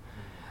wife.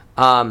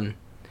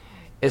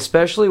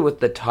 Especially with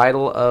the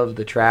title of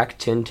the track,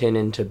 Tintin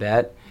in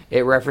Tibet,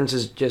 it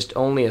references just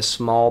only a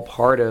small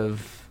part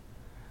of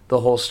the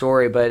whole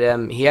story, but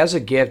he has a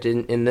gift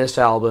in this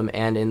album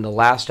and in the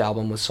last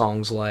album with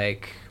songs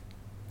like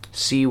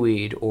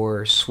Seaweed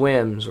or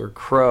Swims or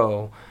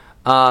Crow,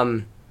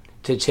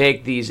 to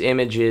take these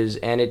images,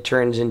 and it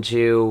turns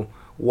into,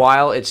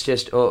 while it's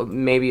just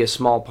maybe a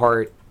small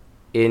part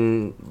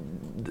in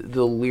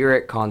the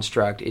lyric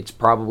construct, it's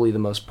probably the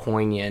most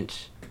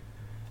poignant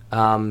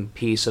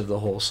piece of the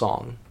whole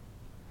song.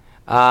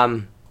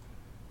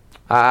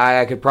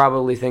 I could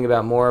probably think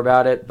about more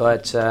about it,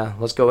 but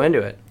let's go into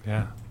it.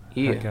 Yeah.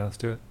 Yeah. Okay, let's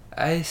do it.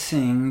 I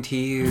sing to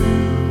you,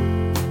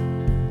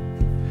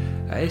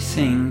 I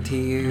sing to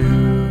you,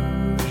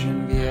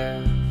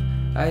 Genevieve,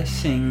 I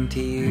sing to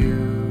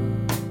you,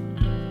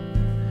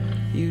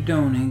 you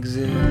don't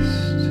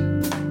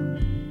exist,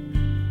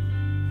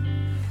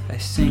 I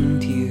sing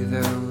to you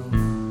though.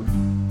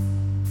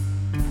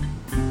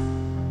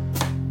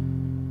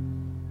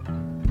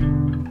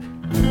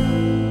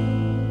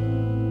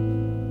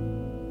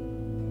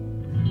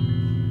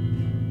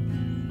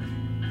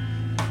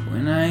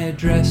 When I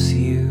address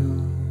you,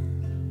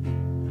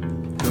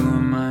 who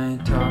am I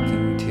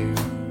talking to?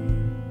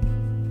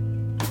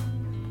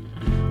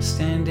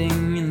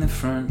 Standing in the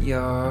front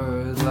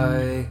yard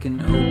like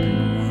an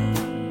open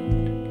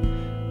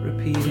wound,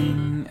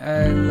 repeating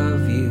I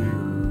love you.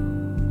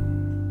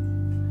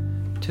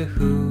 To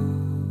who?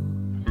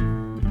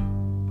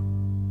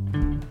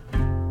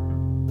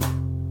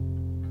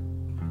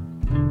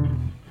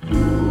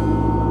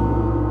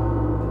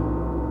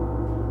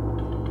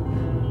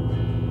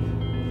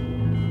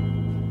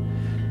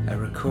 I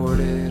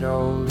recorded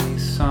all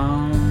these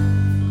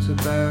songs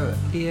about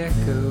the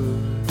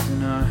echoes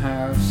in our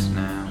house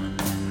now, and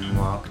then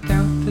walked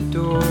out the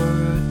door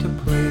to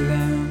play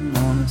them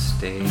on a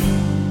stage.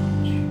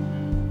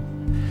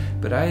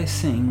 But I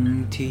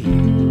sing to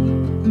you,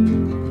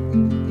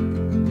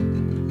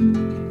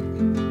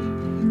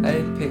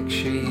 I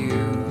picture you.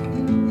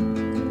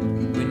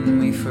 When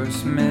we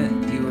first met,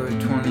 you were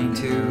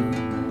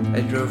 22.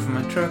 I drove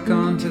my truck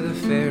onto the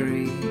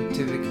ferry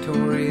to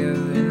Victoria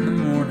in the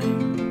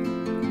morning,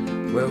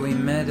 where we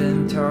met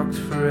and talked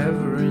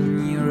forever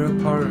in your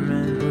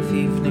apartment with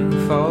evening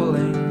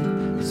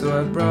falling.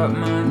 So I brought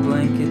my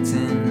blankets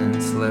in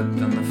and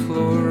slept on the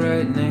floor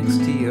right next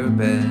to your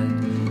bed.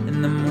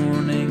 In the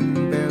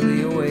morning,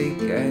 barely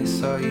awake, I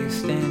saw you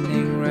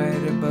standing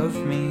right above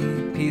me,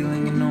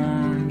 peeling an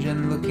orange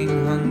and looking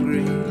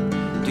hungry.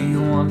 Do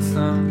you want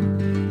some?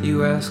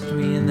 You asked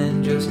me and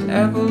then just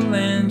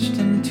avalanched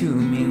into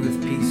me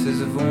with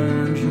pieces of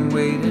orange and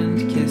weight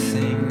and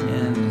kissing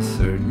and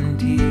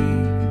certainty.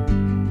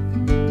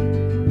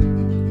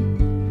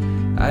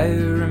 I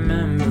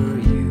remember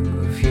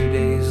you a few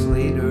days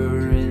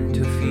later in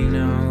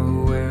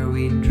Tofino, where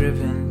we'd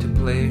driven to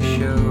play a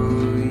show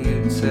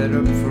you'd set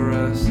up for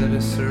us at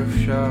a surf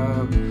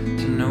shop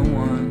to no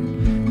one.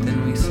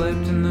 Then we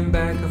slept in the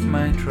back of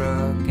my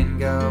truck and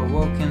got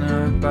woken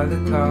up by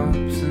the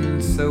cops,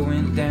 and so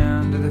went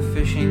down to the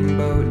fishing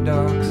boat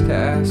docks to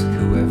ask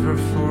whoever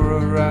for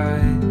a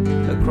ride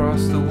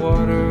across the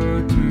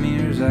water to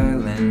Mears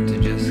Island to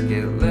just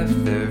get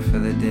left there for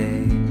the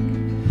day.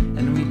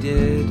 And we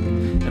did,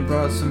 and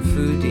brought some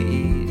food to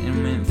eat,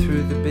 and went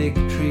through the big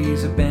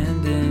trees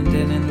abandoned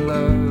and in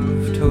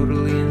love,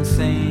 totally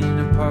insane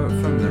apart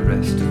from the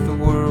rest of the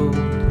world.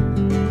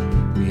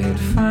 We had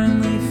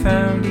finally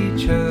found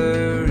each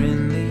other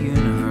in the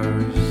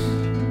universe,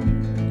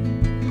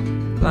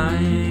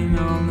 lying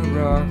on the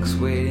rocks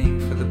waiting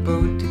for the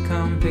boat to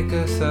come pick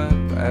us up.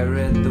 I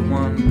read the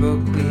one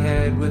book we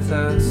had with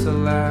us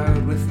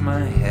aloud with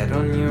my head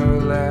on your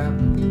lap,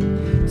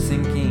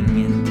 sinking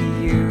into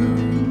you,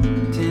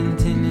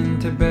 Tintin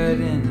into bed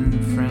in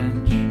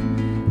French.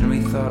 And we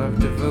thought of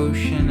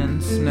devotion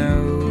and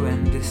snow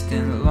and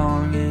distant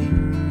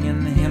longing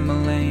in the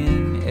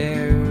Himalayan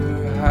air,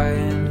 high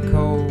and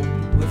cold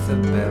with a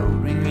bell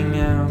ringing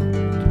out.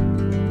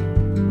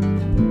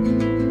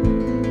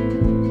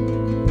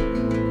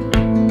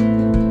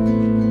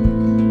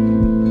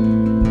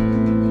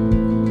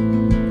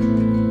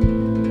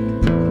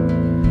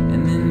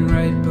 And then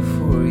right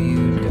before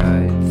you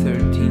died,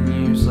 13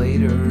 years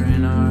later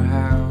in our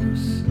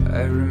house,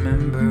 I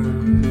remember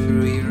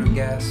through your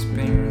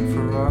gasping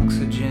for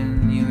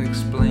oxygen, you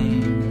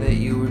explained that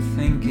you were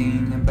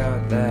thinking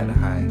about that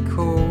high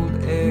cold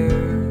air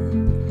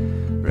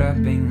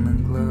wrapping the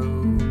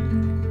globe,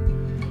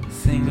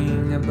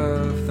 singing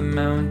above the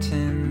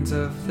mountains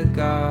of the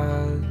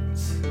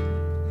gods.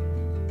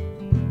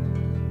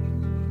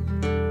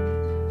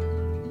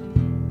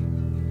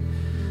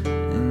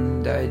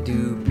 And I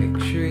do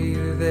picture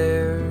you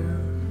there,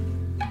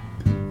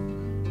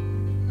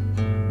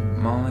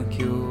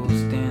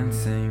 molecules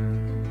dancing.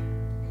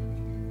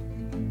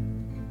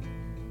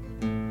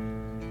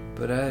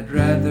 But I'd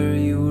rather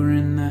you were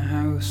in the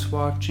house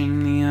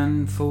watching the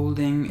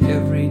unfolding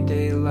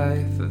everyday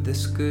life of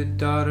this good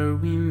daughter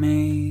we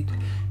made,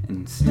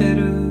 instead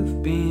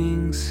of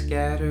being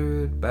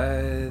scattered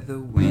by the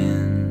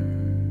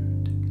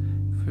wind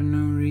for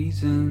no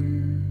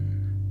reason.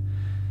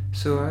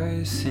 So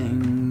I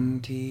sing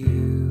to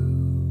you.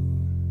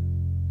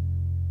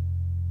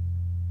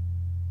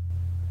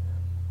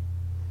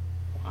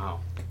 Wow.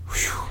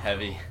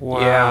 Heavy.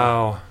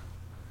 Wow.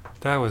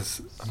 That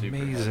was Super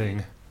amazing.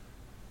 heavy.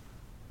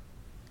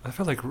 I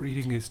felt like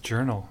reading his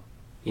journal.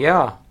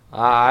 Yeah,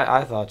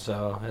 I thought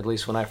so, at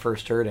least when I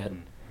first heard it.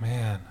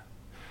 Man.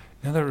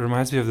 That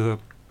reminds me of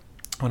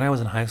when I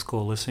was in high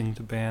school listening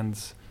to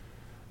bands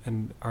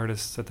and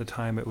artists at the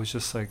time. It was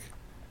just like,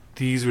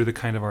 these were the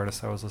kind of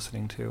artists I was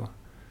listening to.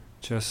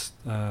 Just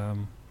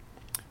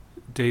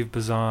Dave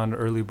Bazan,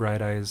 early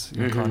Bright Eyes,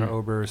 Connor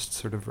Oberst,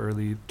 sort of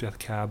early Death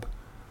Cab.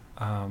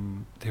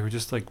 They were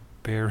just like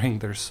bearing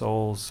their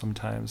souls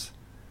sometimes.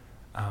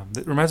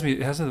 It reminds me,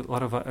 it has a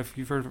lot of, if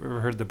you've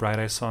ever heard the Bright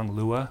Eyes song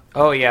Lua.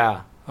 Oh,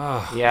 yeah.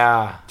 Oh,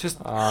 yeah. Just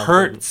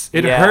hurts.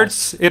 It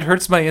yes.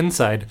 hurts my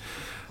inside.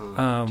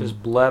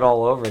 Just bled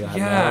all over that,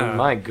 man.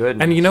 My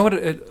goodness. And you know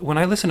what? When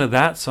I listen to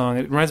that song,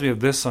 it reminds me of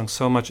this song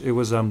so much. It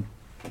was,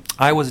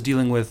 I was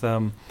dealing with,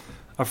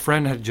 a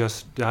friend had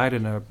just died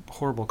in a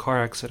horrible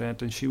car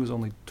accident, and she was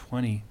only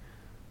 20,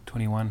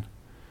 21.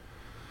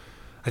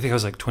 I think I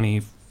was like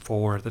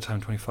 24 at the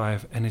time,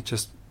 25, and it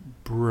just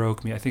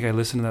broke me. I think I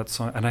listened to that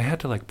song, and I had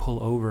to like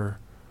pull over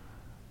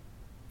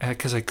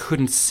because I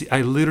couldn't see.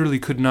 I literally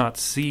could not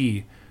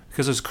see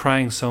because I was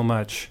crying so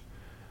much.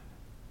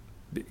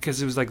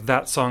 Because it was like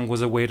that song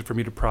was a way for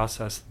me to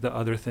process the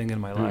other thing in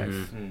my life.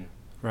 Mm-hmm.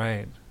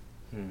 Right.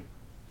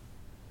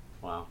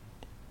 Wow.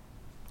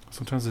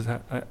 Sometimes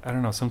I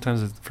don't know.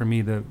 Sometimes for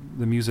me, the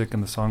music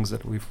and the songs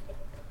that we've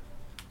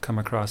come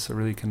across that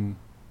really can.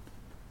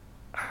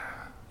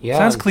 Yeah.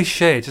 Sounds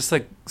cliche. Just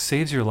like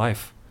saves your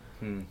life,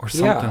 or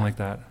something like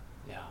that.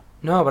 Yeah.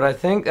 No, but I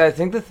think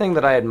the thing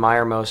that I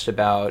admire most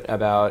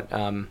about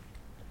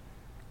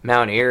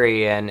Mount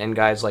Eerie and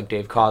guys like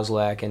Dave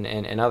Kozlek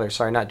and others.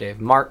 Sorry, not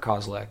Dave. Mark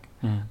Kozlek,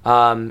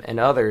 and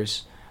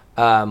others.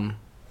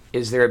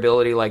 Is their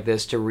ability like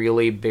this to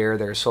really bare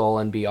their soul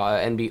and be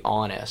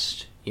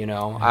honest. You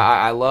know,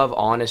 I love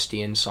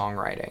honesty in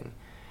songwriting,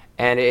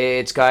 and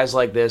it's guys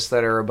like this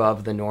that are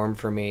above the norm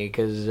for me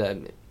because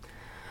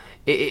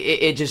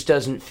it just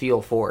doesn't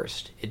feel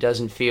forced. It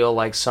doesn't feel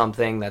like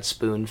something that's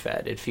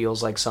spoon-fed. It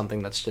feels like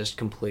something that's just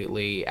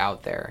completely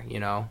out there. You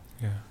know.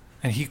 Yeah,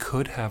 and he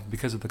could have,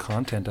 because of the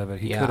content of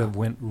it, he could have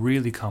went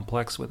really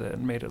complex with it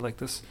and made it like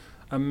this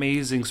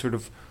amazing sort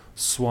of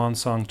swan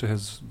song to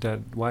his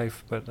dead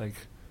wife, but like.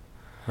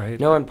 Right.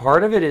 No, and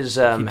part of it is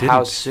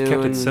how soon.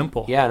 Kept it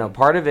simple. Yeah, no,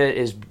 part of it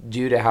is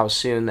due to how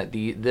soon that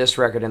this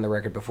record and the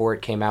record before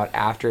it came out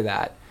after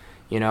that.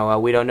 You know,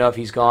 we don't know if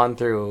he's gone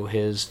through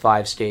his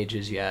 5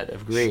 stages yet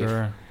of grief.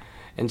 Sure.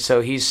 And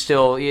so he's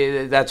still.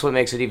 That's what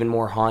makes it even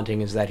more haunting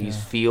is that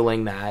he's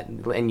feeling that,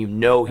 and you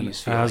know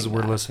he's feeling as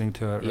we're that. listening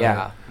to it. Right?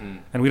 Yeah.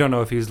 And we don't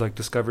know if he's like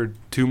discovered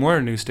 2 more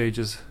new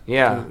stages.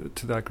 Yeah.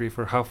 To that grief,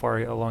 or how far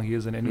along he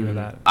is in any of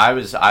that. I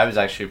was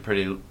actually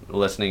pretty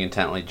listening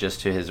intently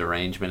just to his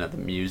arrangement of the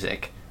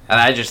music, and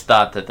I just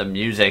thought that the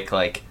music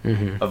like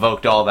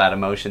evoked all that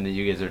emotion that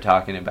you guys are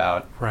talking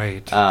about.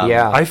 Right.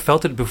 Yeah. I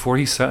felt it before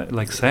he sang.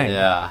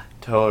 Yeah,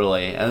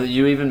 totally. And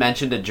you even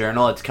mentioned a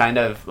journal. It's kind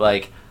of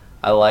like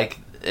I like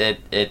it.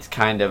 It's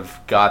kind of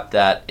got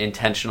that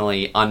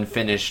intentionally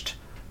unfinished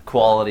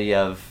quality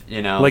of,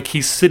 you know, like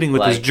he's sitting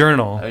with his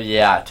journal.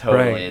 Yeah,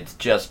 totally. Right. It's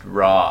just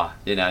raw.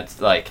 You know, it's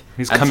like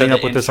he's coming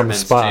up with this on the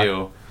spot.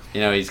 Too,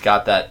 you know, he's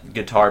got that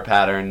guitar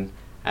pattern,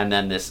 and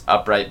then this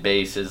upright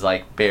bass is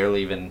like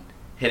barely even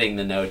hitting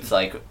the notes,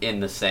 like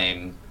in the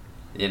same,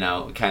 you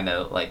know, kind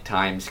of like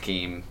time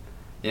scheme.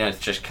 You know, it's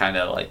just kind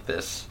of like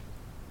this,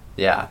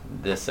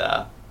 this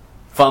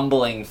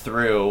fumbling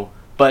through.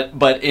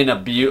 But in a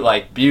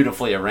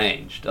beautifully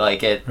arranged,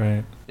 like it,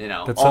 right. You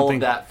know, that's all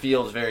of that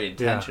feels very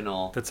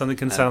intentional. Yeah, that something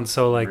can sound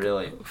so like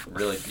really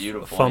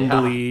beautiful,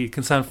 fumbly. It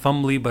can sound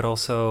fumbly, but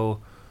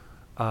also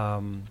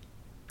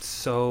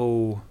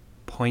so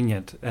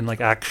poignant and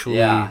like actually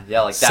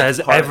like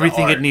says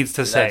everything it needs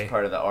to say. That's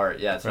part of the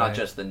art. Yeah, it's not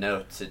just the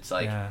notes. It's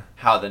like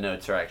how the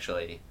notes are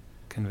actually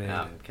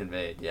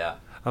conveyed. Yeah.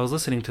 I was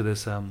listening to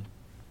this.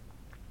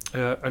 I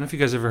don't know if you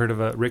guys ever heard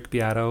of Rick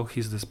Beato.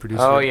 He's this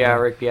producer. Oh yeah,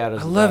 Rick Beato.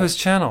 I love his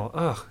channel.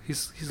 Oh,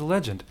 he's a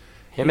legend.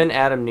 Him and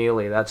Adam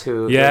Neely. That's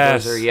who.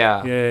 Yes. Those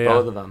are,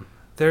 both of them.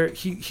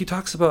 He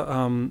talks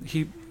about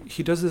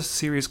he does this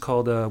series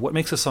called What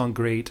Makes a Song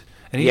Great,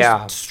 and he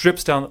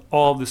strips down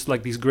all of this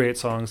like these great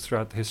songs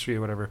throughout the history or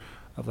whatever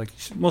of like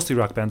mostly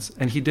rock bands.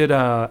 And he did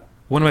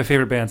one of my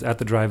favorite bands, At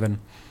the Drive-In.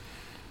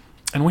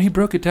 And when he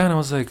broke it down, I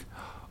was like,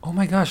 oh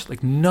my gosh,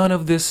 like none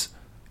of this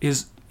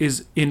is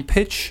in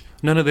pitch.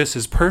 None of this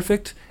is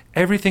perfect.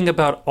 Everything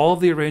about all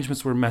the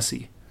arrangements were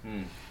messy.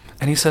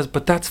 And he says,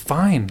 but that's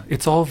fine.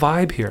 It's all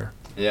vibe here.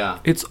 Yeah.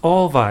 It's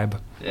all vibe.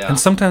 Yeah. And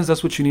sometimes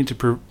that's what you need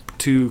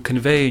to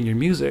convey in your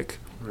music.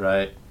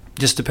 Right.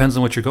 Just depends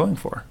on what you're going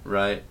for.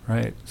 Right.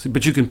 Right. So,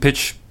 but you can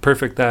pitch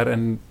perfect that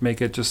and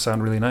make it just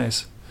sound really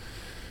nice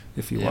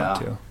if you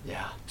want to.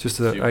 Yeah. Just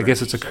I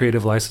guess it's a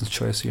creative license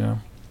choice, you know.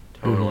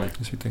 Totally.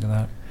 Just you think of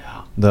that.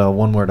 The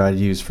one word I'd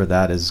use for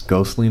that is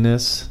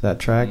ghostliness, that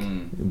track.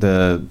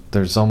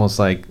 There's almost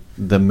like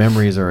the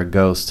memories are a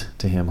ghost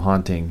to him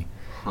haunting.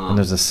 And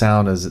there's a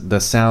sound as the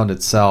sound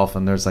itself,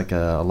 and there's like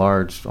a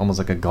large, almost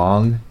like a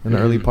gong in the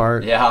early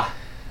part. Yeah.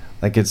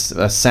 Like it's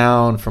a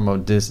sound from a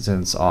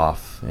distance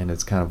off, and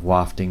it's kind of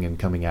wafting and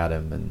coming at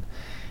him. And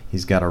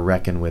he's got to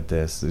reckon with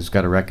this. He's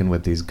got to reckon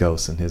with these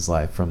ghosts in his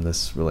life from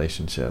this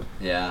relationship.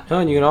 Yeah. Oh,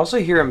 and you can also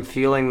hear him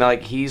feeling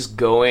like he's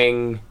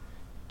going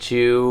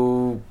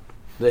to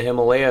the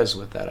Himalayas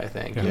with that, I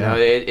think. You know,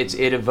 it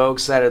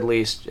evokes that, at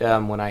least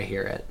when I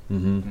hear it.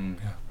 Mm-hmm.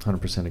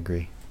 100%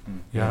 agree.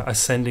 Yeah,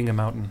 ascending a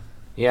mountain.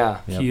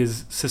 Yeah. Yep. He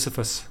is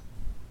Sisyphus.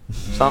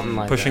 Something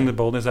like Pushing that. the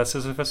boulder. Is that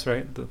Sisyphus,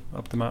 right?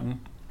 Up the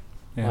mountain?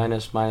 Yeah.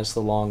 Minus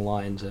the long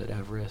lines at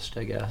Everest,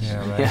 I guess.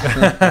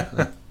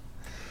 Yeah,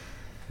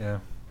 right.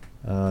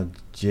 Yeah.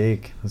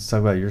 Jake, let's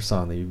talk about your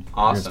song that you're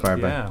inspired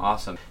Yeah. by.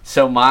 Awesome.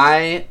 So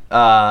my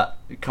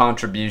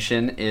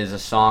contribution is a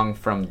song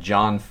from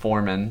John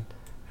Foreman,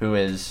 who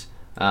is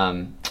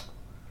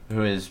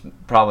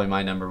probably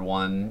my number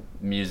one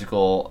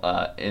musical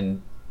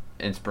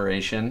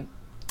inspiration,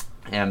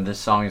 and this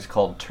song is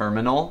called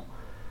Terminal.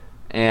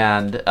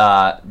 And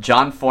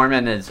John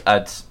Foreman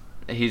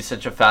he's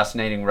such a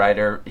fascinating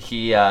writer.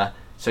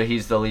 So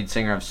he's the lead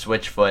singer of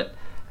Switchfoot,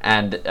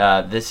 and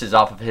this is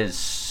off of his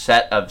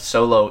set of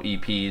solo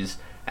EPs.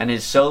 And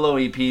his solo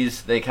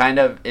EPs,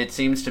 it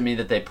seems to me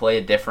that they play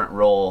a different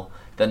role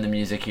than the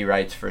music he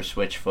writes for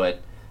Switchfoot.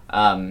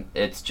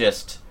 It's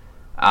just,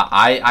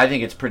 I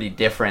think it's pretty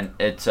different.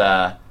 It's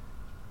a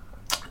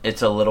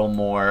little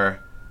more,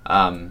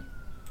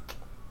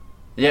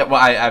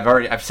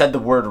 I've said the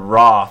word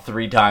raw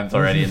 3 times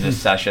already in this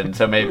session,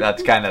 so maybe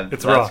that's kind of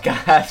It's raw.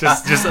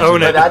 Just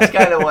own it. But that's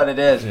kind of what it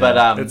is. Yeah.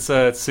 But It's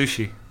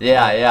sushi.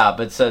 yeah.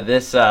 But so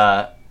this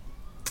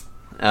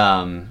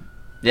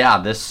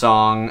this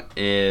song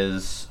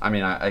is. I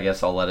mean, I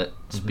guess I'll let it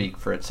speak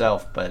for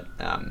itself. But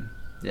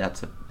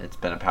it's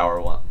been a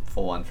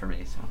powerful one for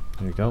me. So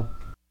There you go.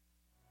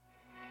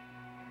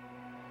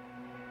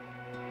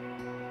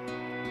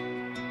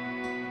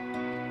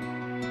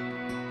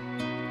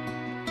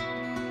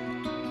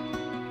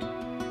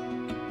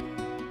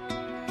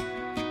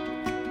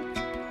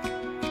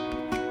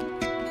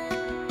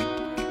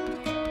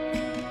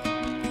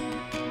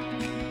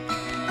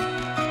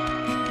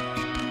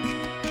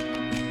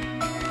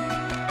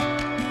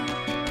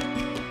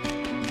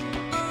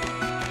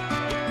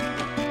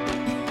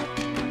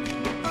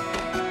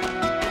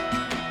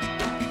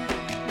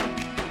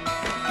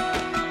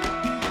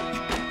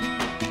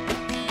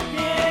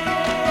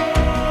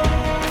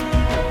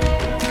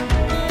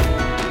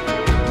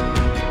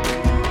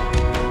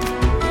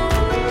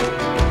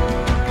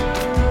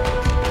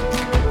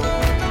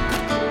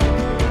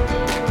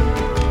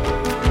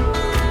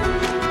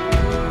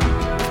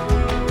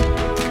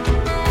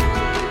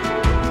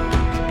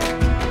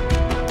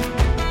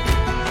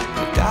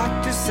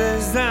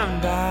 Says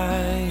I'm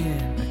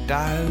dying, I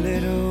die a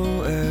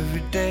little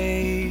every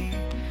day.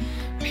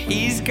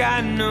 He's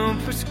got no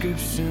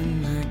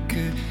prescription that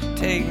could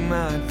take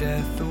my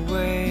death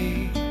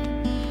away.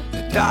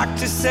 The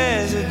doctor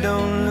says it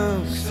don't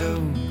look so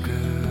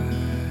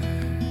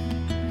good.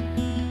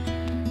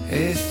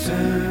 It's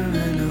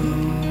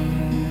terminal.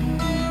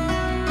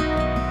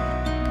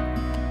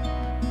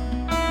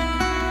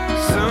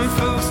 Some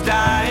folks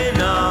die in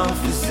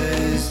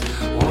offices,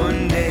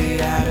 one day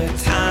at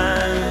a time.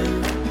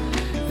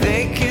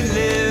 They could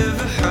live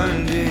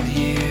 100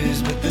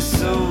 years, but the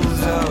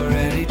soul's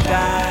already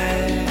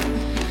died.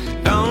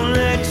 Don't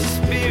let your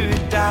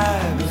spirit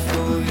die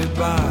before your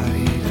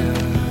body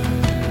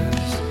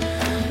does.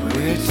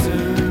 We're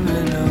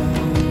terminal.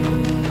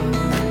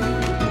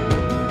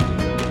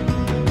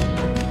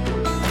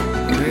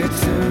 We're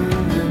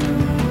terminal.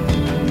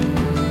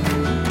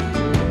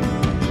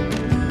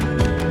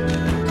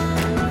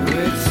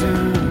 We're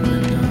terminal.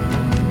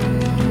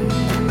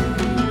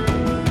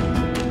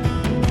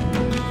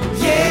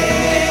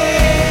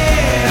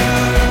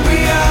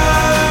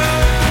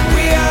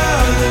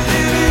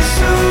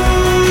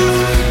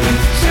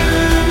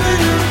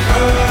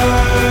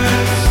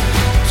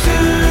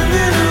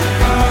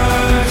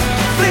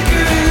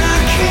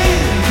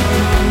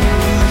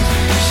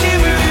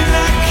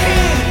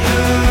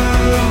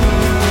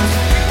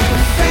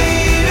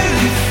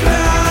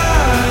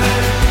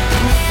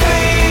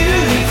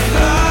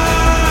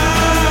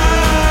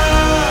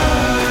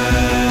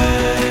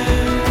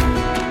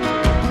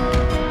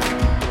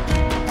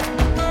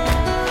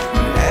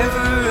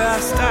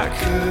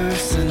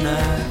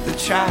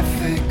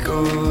 Traffic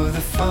or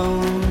the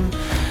phone,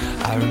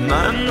 I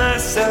remind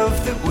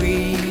myself that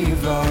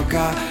we've all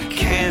got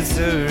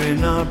cancer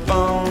in our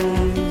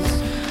bones.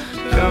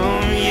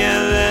 Don't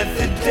yell at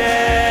the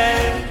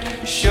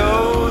dead,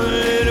 show a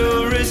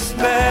little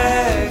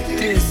respect.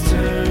 It's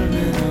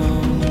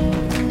terminal.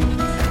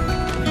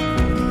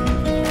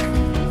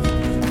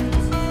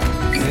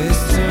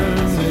 It's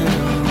terminal.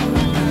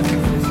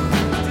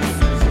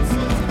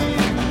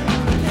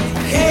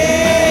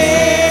 Hey.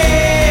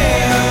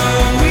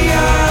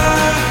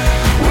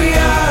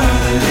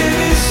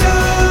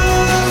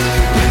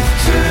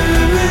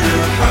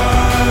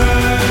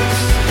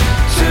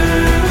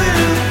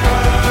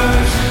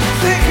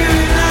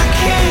 Flickering like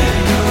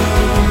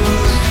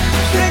candles,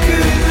 flickering.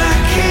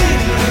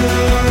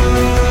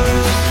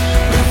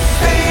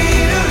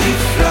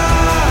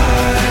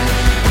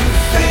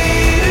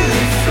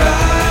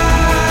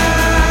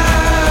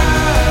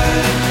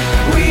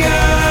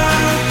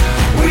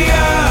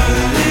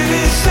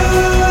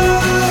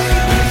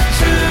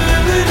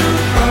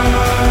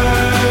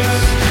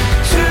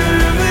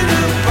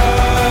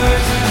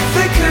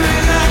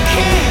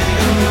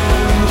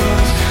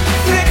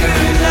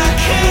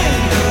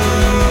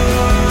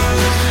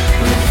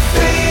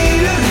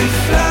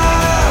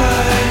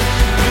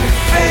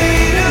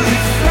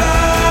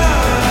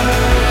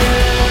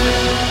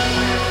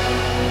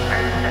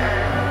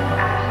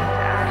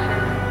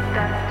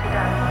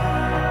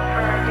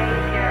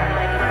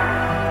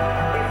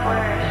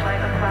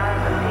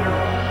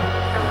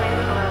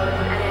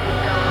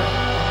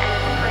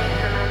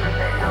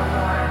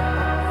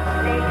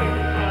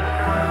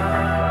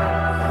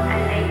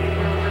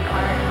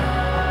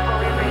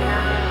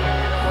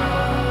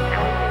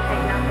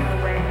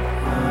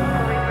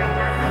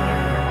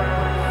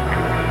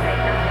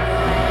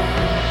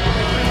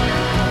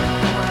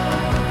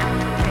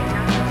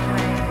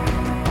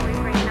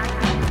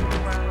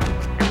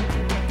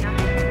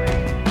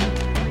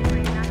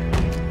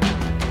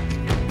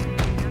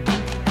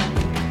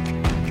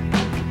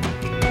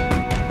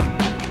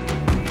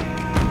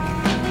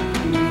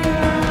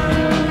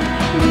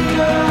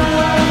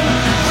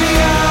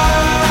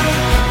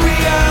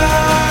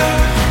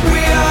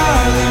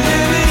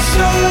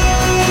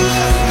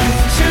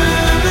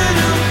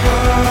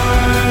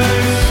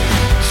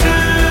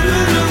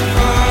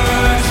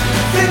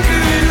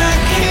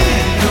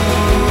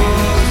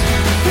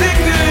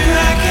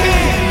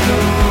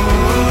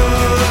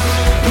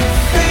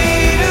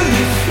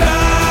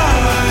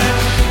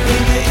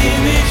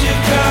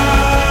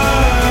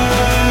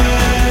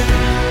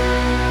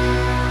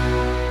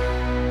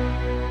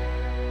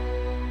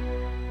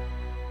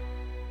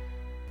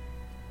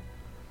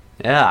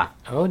 Yeah.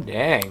 Oh,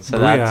 dang. So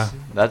Booyah.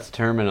 that's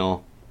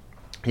Terminal.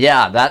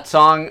 Yeah, that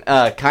song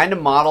kind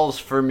of models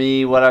for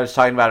me what I was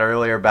talking about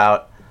earlier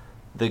about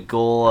the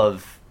goal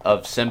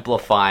of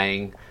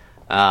simplifying.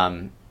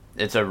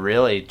 It's a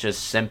really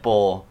just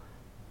simple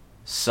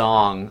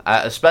song,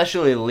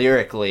 especially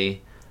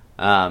lyrically.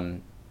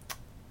 The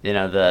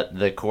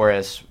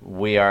chorus,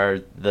 "We are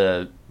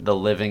the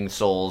living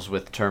souls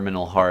with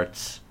terminal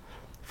hearts,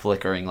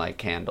 flickering like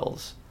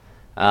candles,"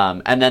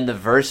 and then the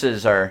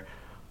verses are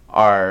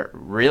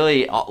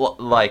really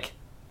like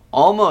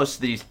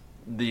almost these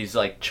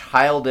like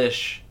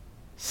childish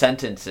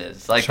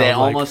sentences, like they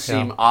almost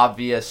seem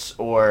obvious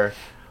or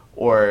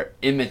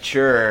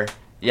immature,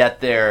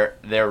 yet they're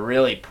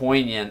really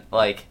poignant,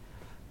 like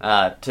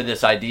to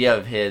this idea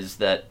of his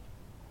that,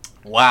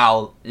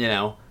 wow,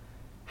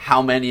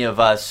 how many of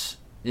us,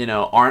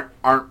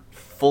 aren't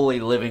fully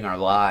living our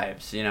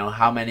lives,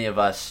 how many of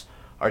us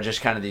are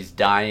just kind of these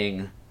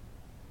dying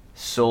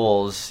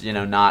souls,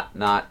 not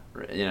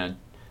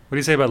What do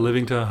you say about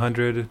living to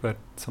 100, but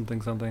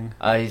something?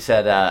 He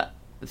said,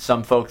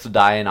 some folks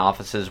die in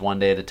offices one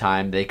day at a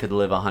time. They could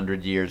live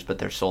 100 years, but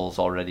their soul's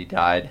already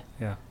died.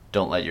 Yeah.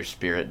 Don't let your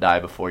spirit die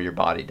before your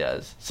body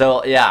does.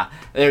 So yeah,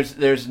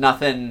 there's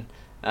nothing.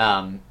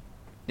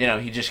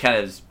 He just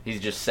he's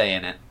just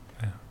saying it.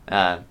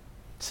 Yeah.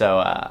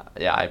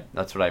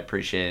 That's what I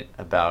appreciate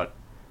about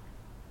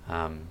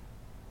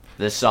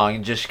this song,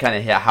 and just kind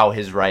of how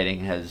his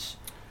writing has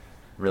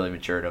really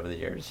matured over the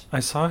years.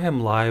 I saw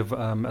him live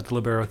at the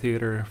Libero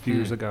Theater a few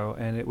years ago,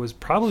 and it was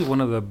probably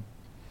one of the...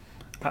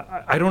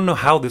 I don't know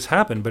how this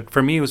happened, but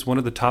for me it was one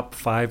of the top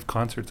 5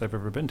 concerts I've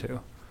ever been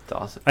to. It's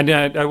awesome.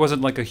 I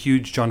wasn't like a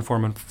huge John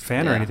Foreman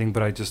fan or anything,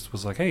 but I just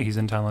was like, hey, he's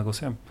in town, I'll go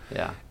see him.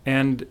 Yeah.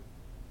 And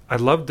I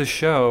loved the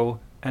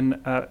show,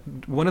 and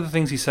one of the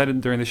things he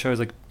said during the show is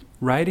like,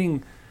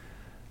 writing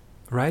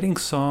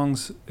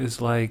songs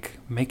is like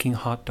making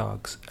hot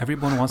dogs.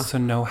 Everyone wants to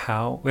know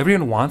how.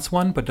 Everyone wants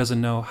one, but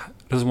doesn't want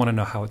to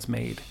know how it's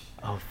made.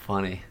 Oh,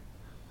 funny.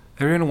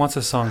 Everyone wants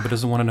a song, but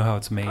doesn't want to know how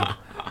it's made.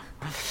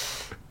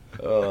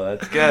 Oh,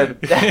 that's good.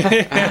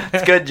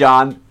 It's good,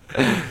 John.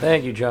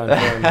 Thank you, John.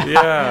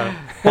 Yeah.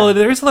 Well,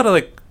 there's a lot of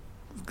like,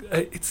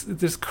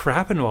 there's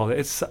crap involved.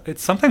 It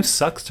sometimes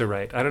sucks to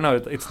write. I don't know.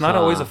 It's not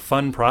always a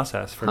fun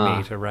process for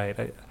me to write.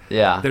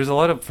 There's a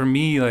lot of, for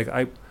me, like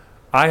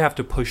I have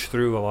to push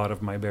through a lot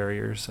of my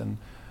barriers and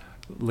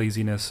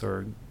laziness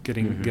or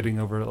getting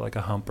over like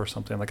a hump or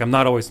something. Like I'm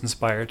not always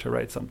inspired to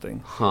write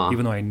something,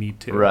 even though I need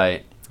to.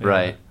 Right.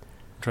 I'm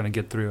trying to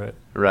get through it.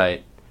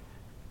 Right.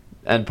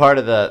 And part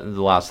of the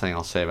last thing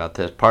I'll say about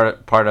this,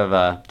 part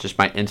of just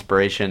my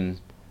inspiration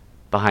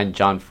behind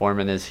John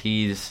Foreman is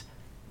he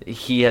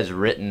has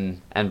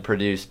written and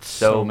produced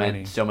so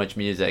much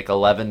music,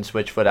 11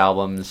 Switchfoot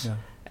albums,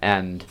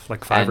 and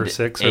like 5 or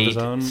 6 of his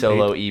own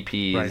solo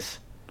EPs. Right.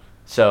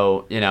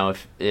 So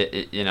if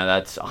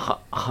that's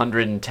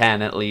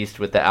 110 at least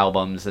with the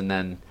albums, and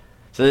then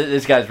so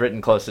this guy's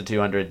written close to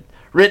 200,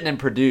 written and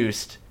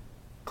produced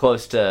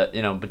close to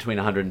between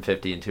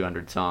 150 and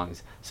 200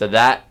 songs. So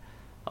that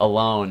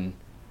alone,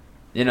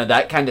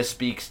 that kind of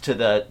speaks to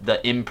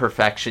the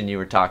imperfection you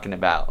were talking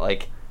about.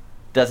 Like,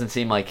 doesn't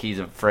seem like he's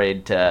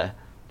afraid to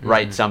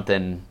write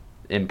something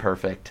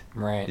imperfect.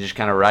 Right. He just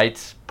kind of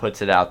writes,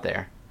 puts it out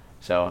there.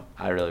 So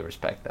I really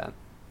respect that.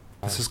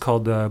 This is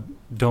called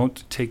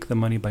Don't Take the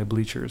Money by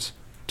Bleachers.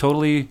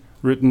 Totally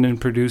written and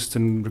produced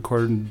and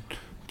recorded and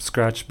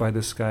scratched by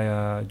this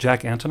guy,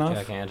 Jack Antonoff.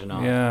 Jack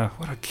Antonoff. Yeah,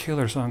 what a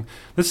killer song.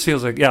 This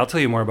feels like, I'll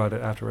tell you more about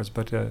it afterwards.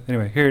 But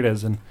anyway, here it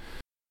is. And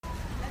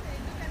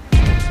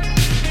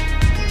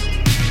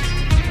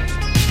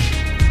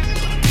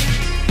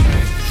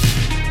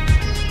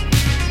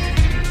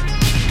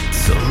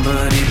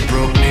somebody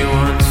broke me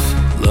once.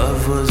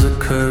 Love was a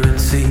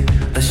currency,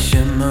 a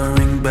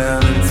shimmering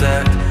balance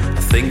act.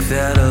 I think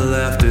that I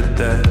laughed at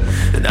that.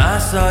 And I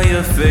saw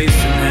your face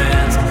and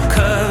hands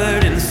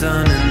covered in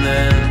sun, and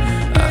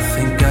then I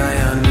think I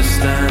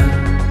understand.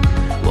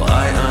 Well,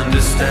 I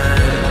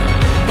understand.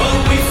 But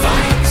we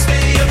fight,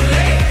 stay up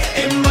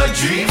late in my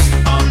dreams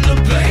on the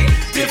blade.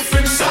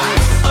 Different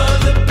sides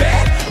of the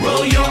bed.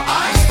 Roll your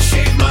eyes,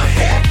 shake my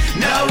head.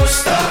 Now we're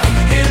stuck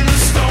in the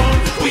storm.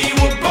 We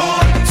were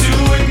born to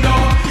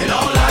ignore, and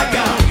all I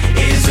got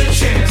is a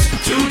chance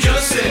to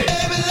just say,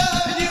 baby,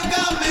 love, you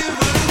got me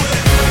running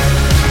away.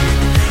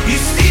 You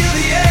steal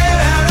the air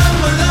out of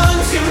my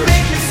lungs, you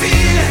make me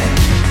feel it.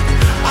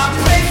 I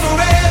pray for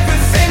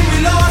everything we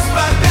lost,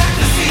 but back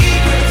to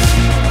secrets.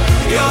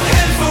 Your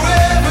hand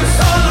forever's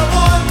all I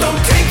want.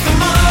 Don't take the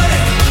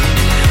money,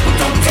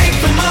 don't take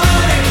the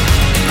money.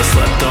 I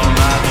slept all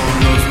night on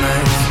those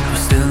nights. I'm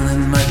still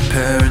in my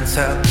parents'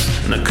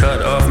 house, and I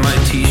cut off my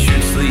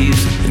t-shirt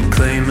sleeves and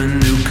claim a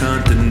new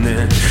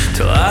continent.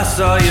 Till I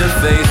saw your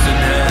face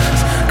and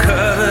hands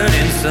covered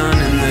in sun,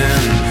 and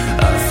then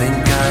I think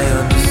I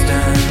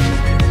understand.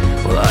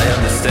 Well, I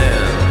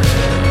understand.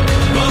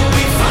 But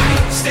we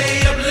fight,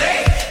 stay up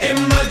late in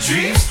my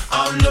dreams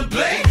on the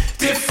blade.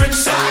 Different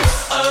sides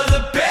of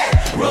the bed.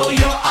 Roll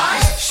your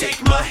eyes,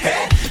 shake my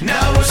head.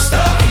 Now we're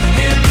stuck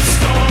in the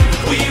storm.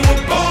 We were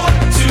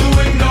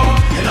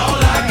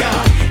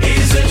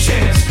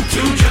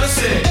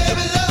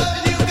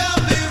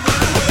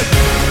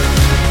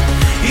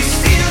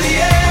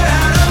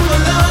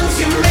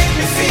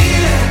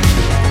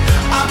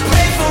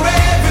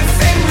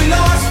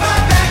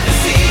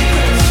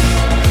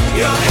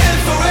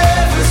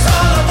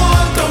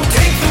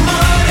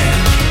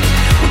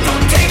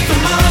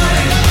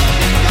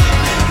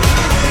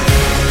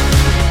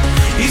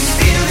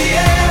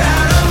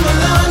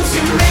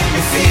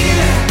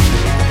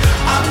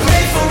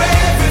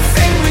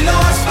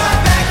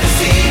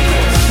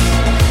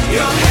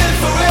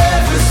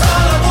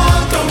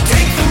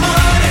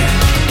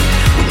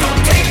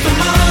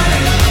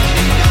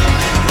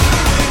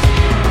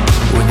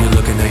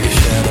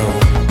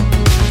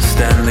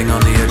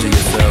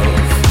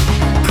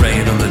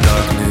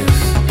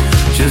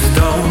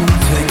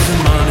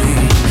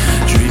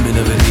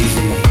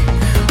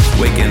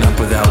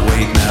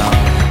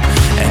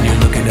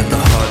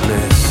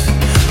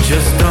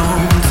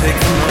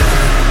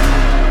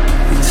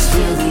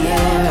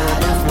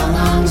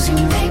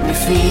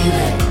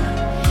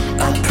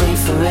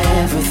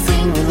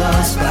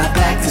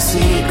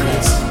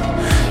secrets.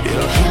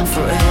 Your hand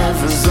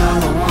forever's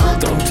all I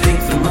want. Don't take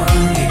the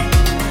money.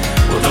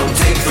 Well, don't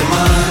take the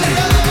money.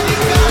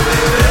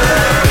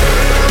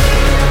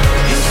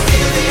 You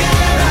steal the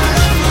air out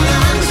of my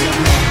lungs. You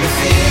make me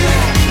feel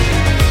it.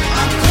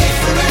 I pray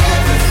for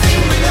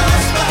everything with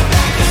us, but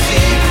back a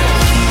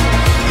secret.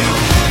 Your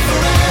hand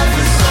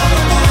forever's all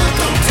I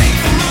want. Don't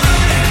take the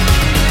money.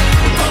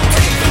 Don't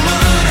take the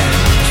money.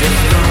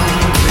 Just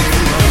don't take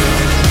the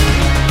money.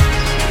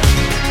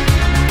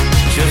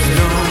 Just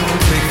don't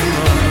take the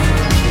money.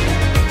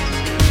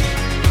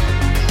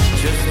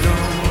 Just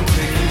don't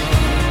take the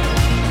money.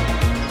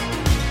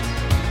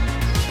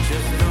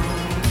 Just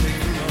don't take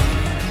the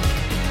money.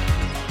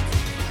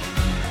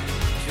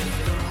 Just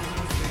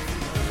don't take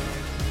the money.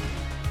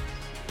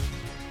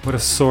 What a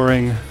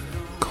soaring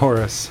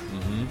chorus.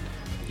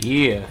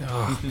 Yeah.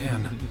 Oh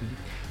man.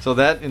 So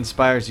that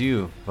inspires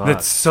you. Voss.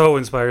 That so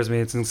inspires me.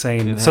 It's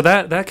insane. Yeah. So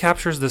that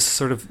captures this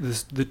sort of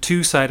the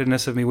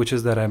two-sidedness of me, which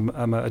is that I'm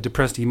a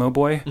depressed emo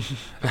boy,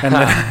 and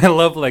that I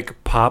love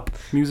like pop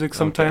music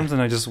sometimes,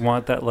 and I just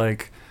want that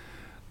like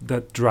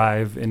that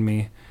drive in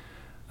me.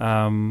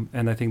 And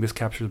I think this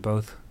captures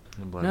both.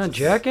 No,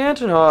 Jack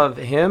Antonoff,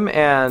 him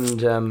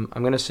and I'm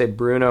going to say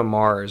Bruno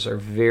Mars are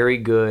very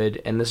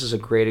good, and this is a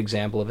great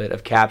example of it,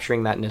 of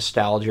capturing that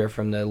nostalgia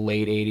from the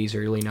late 80s,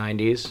 early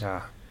 90s.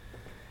 Yeah.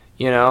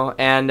 You know,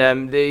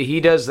 and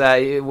he does that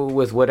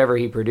with whatever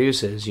he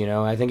produces, you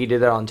know. I think he did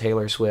that on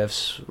Taylor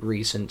Swift's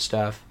recent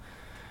stuff.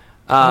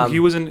 He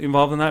was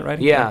involved in that, right?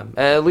 Yeah,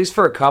 at least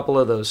for a couple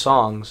of those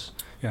songs.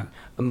 Yeah.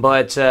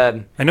 But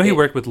I know he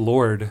worked with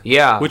Lorde.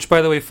 Yeah. Which,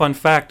 by the way, fun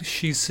fact,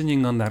 she's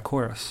singing on that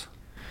chorus.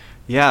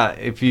 Yeah,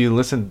 if you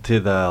listen to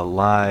the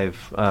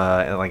live,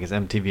 like his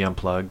MTV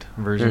Unplugged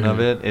version of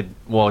it, it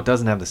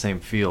doesn't have the same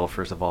feel.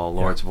 First of all,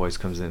 Lord's voice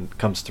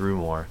comes through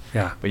more.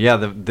 Yeah. But yeah,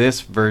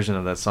 this version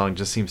of that song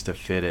just seems to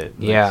fit it.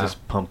 Yeah. It's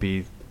just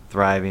pumpy,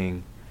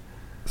 thriving.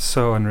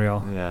 So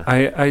unreal. Yeah.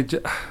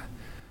 it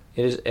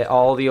is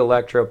all the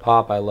electro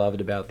pop I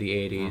loved about the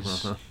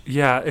 80s.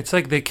 Yeah, it's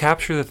like they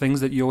capture the things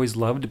that you always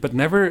loved, but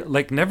never in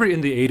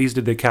the 80s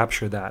did they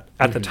capture that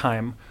at the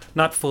time.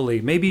 Not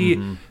fully.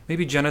 Maybe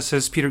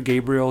Genesis, Peter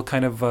Gabriel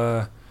kind of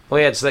Well,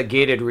 yeah, it's that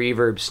gated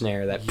reverb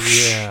snare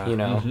that you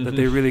know. that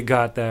they really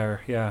got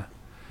there. Yeah.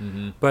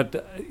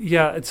 But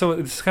so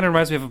this kind of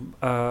reminds me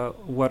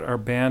of what our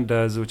band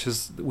does, which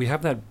is we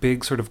have that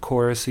big sort of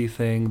chorusy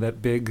thing,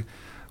 that big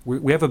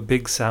we have a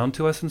big sound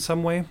to us in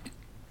some way.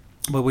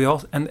 But we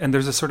also and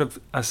there's a sort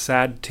of a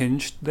sad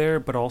tinge there,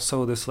 but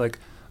also this like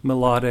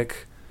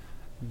melodic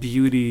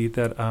beauty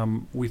that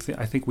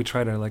I think we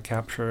try to like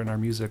capture in our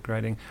music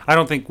writing. I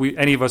don't think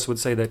any of us would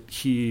say that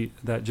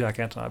Jack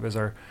Antonoff is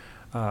our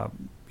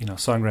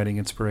songwriting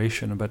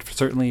inspiration, but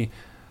certainly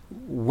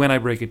when I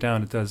break it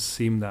down, it does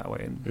seem that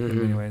way in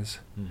many ways.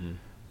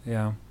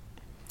 Yeah,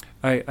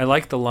 I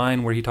like the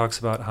line where he talks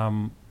about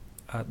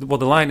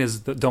the line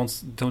is that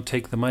don't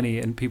take the money,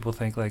 and people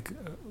think like,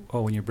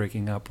 oh, when you're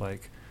breaking up,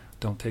 like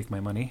don't take my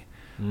money.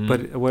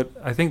 But what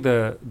I think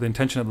the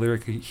intention of the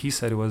lyric he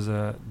said was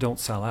don't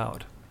sell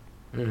out.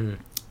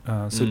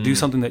 So do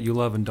something that you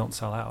love and don't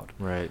sell out.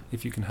 Right.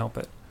 If you can help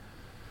it.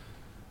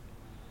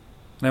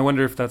 And I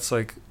wonder if that's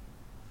like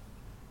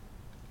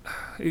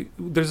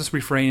there's this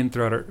refrain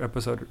throughout our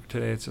episode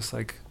today. It's just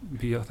like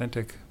be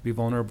authentic, be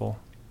vulnerable,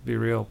 be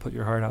real, put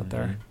your heart out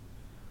there.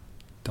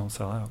 Don't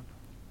sell out.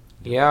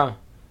 Yeah.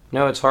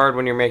 No, it's hard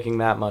when you're making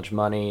that much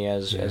money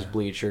as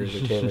Bleachers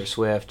or Taylor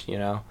Swift, you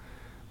know.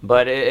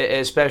 But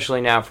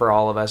especially now for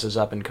all of us as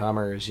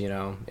up-and-comers, you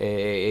know,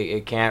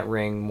 it can't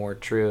ring more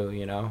true,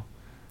 you know.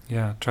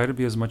 Yeah, try to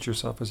be as much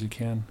yourself as you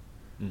can.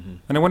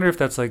 And I wonder if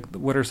that's like,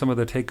 what are some of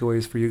the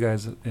takeaways for you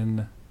guys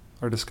in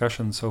our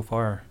discussion so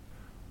far?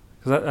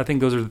 Because I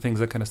think those are the things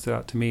that kind of stood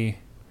out to me.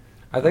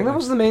 I think that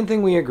was the main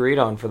thing we agreed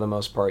on for the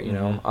most part, you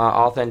know,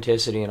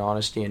 authenticity and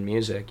honesty in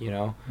music, you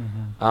know.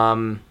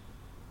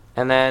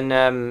 And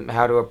then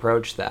how to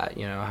approach that,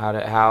 you know,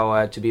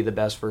 how to be the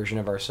best version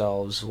of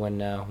ourselves when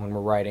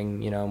we're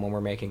writing, you know, when we're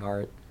making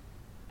art.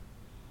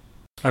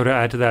 I would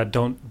add to that,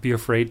 don't be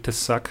afraid to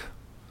suck.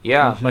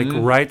 Yeah. Like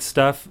write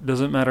stuff,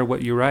 doesn't matter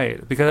what you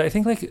write. Because I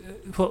think like,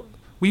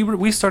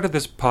 we started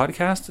this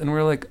podcast and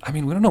we're like, I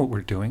mean, we don't know what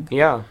we're doing.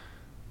 Yeah.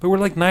 But we're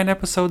like 9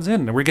 episodes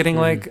in and we're getting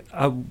like,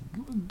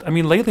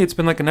 lately it's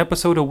been like an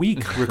episode a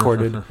week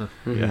recorded.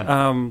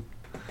 And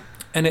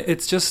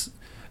it's just,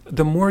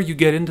 the more you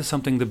get into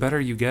something, the better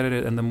you get at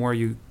it, and the more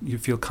you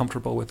feel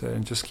comfortable with it,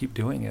 and just keep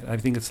doing it. I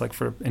think it's like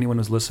for anyone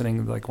who's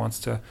listening, like wants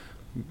to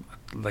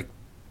like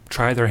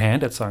try their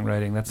hand at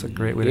songwriting, that's a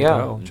great way to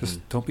go.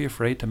 Just don't be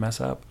afraid to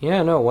mess up.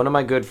 Yeah, no, one of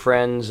my good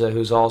friends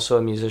who's also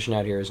a musician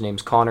out here, his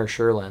name's Connor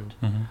Sherland.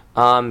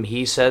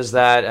 He says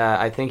that,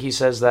 I think he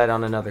says that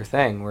on Another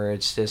Thing, where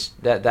it's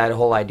just that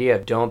whole idea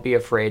of don't be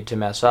afraid to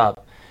mess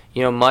up.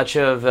 You know, much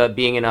of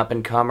being an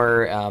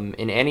up-and-comer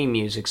in any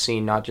music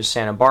scene, not just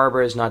Santa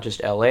Barbara's, not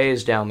just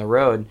LA's down the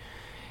road,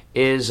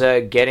 is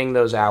getting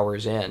those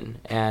hours in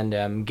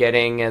and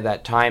getting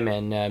that time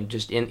in,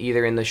 just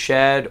either in the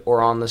shed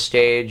or on the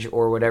stage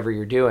or whatever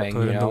you're doing.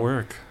 Put in the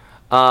work.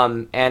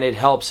 And it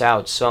helps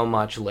out so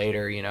much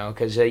later, you know,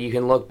 because you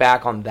can look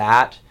back on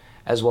that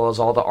as well as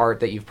all the art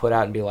that you've put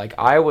out and be like,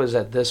 I was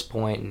at this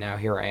point and now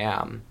here I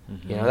am.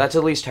 You know, that's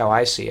at least how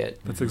I see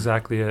it. That's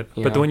exactly it.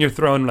 You But know? when you're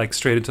thrown like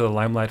straight into the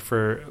limelight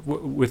for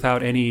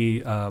without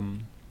any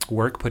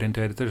work put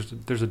into it,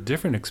 there's a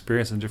different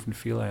experience and different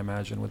feel, I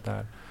imagine, with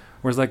that.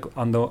 Whereas like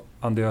on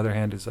the other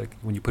hand, it's like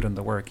when you put in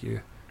the work,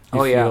 you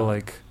Oh, yeah. feel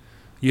like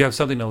you have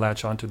something to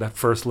latch onto, that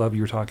first love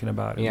you were talking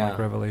about, and Yeah. like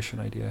revelation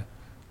idea.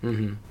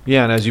 Mm-hmm.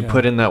 Yeah, and as you Yeah.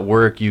 put in that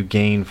work, you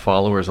gain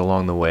followers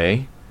along the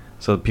way.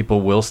 So people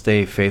will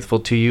stay faithful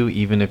to you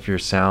even if your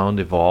sound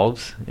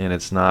evolves and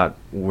it's not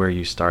where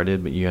you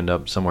started, but you end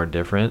up somewhere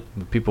different.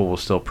 But people will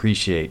still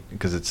appreciate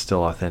because it's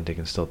still authentic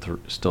and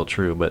still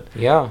true. But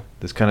Yeah.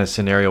 this kind of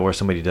scenario where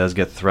somebody does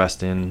get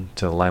thrust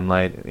into the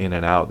limelight, in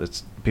and out,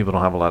 it's people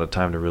don't have a lot of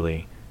time to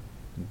really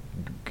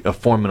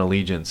form an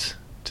allegiance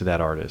to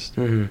that artist.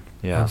 Mm-hmm.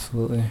 Yeah.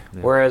 Absolutely.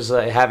 Yeah. Whereas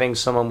having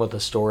someone with a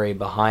story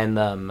behind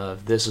them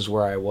of this is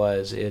where I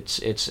was, it's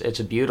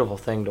a beautiful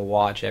thing to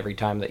watch every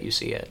time that you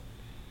see it.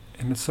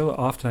 And it's so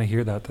often I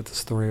hear that the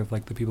story of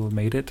like the people who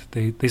made it,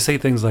 they say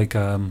things like,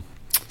 man,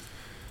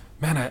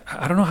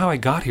 I don't know how I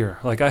got here.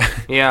 Like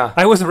Yeah.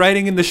 I was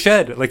writing in the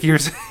shed. Like you're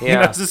saying, you know,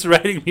 Yeah. I was just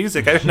writing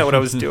music. I didn't know what I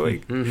was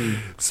doing. Mm-hmm.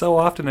 So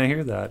often I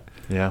hear that.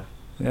 Yeah.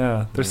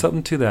 Yeah, there's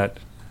something to that,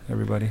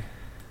 everybody.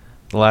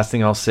 The last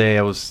thing I'll say,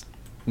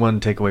 one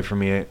takeaway for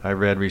me, I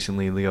read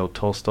recently Leo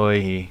Tolstoy.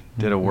 He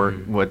did a work.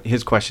 What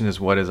his question is,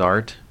 what is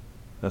art?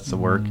 That's the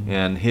work,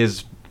 and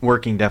his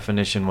working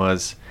definition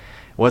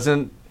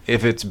wasn't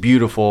if it's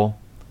beautiful,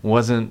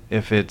 wasn't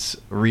if it's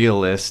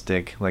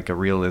realistic, like a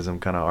realism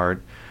kind of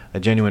art.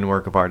 A genuine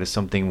work of art is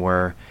something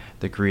where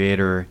the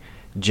creator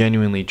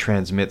genuinely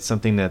transmits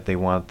something that they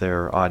want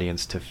their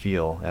audience to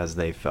feel as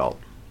they felt.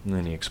 And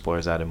then he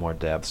explores that in more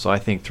depth. So I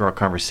think through our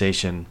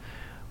conversation,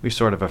 we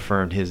sort of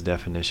affirmed his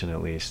definition,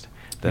 at least,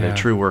 that Yeah. a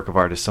true work of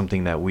art is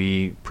something that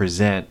we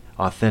present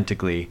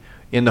authentically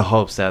in the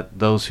hopes that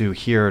those who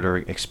hear it or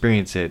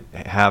experience it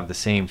have the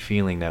same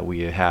feeling that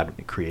we had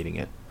creating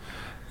it.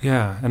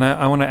 Yeah, and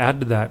I want to add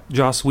to that.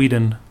 Joss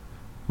Whedon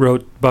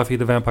wrote Buffy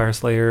the Vampire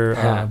Slayer,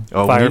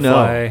 Firefly. We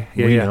know.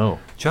 Yeah, we yeah. know.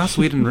 Joss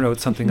Whedon wrote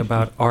something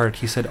about art.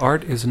 He said,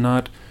 art is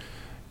not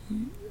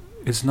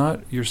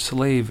your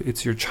slave,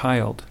 it's your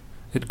child.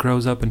 It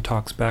grows up and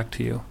talks back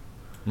to you.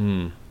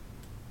 Mm.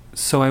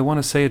 So I want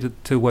to say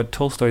to what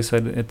Tolstoy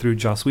said through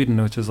Joss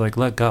Whedon, which is like,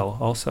 let go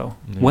also.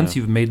 Yeah. Once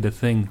you've made the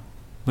thing,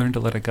 learn to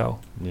let it go.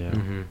 Yeah.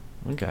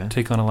 Mm-hmm. Okay.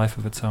 Take on a life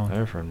of its I own.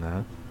 affirm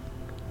that.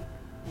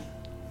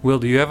 Will,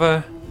 do you have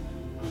a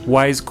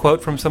wise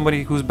quote from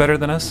somebody who's better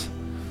than us?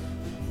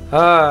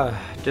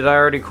 Did I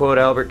already quote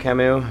Albert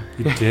Camus?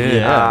 You did.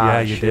 Yeah.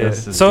 You Shit. did.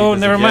 That's as So deep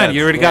as never it mind. gets.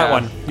 You already got Yeah.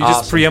 one. You just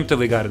Awesome.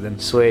 preemptively got it in.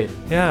 Sweet.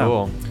 Yeah.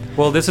 Cool.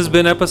 Well, this has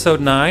been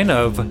episode 9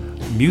 of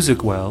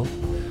Music Well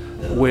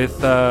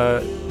with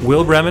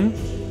Will Bremen,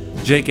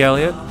 Jake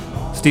Elliott,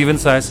 Steven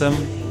Sisam,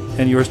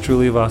 and yours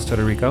truly, Voss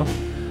Todorico,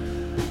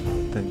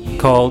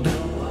 called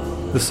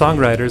The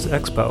Songwriters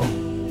Expo.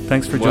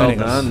 Thanks for joining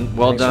us.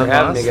 Well Thanks done, for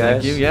having Voss. me, guys.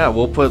 Thank you. Yeah,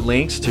 we'll put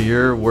links to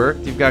your work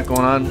you've got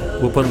going on.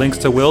 We'll put links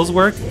to Will's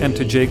work and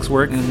to Jake's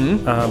work.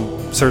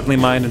 Mhm. Certainly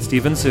mine and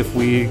Steven's if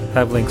we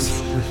have links.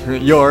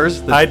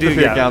 Yours, the I do,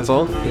 Creative yeah.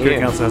 Council.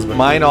 Good Council has been.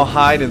 Mine I'll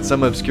hide in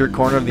some obscure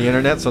corner of the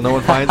internet so no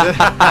one finds it.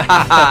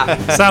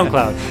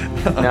 SoundCloud.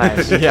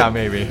 Nice. Yeah,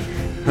 maybe.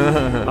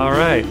 All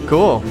right.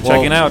 Cool.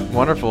 Checking out.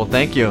 Wonderful.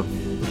 Thank you.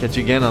 Catch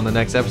you again on the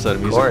next episode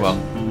of Music course. Well.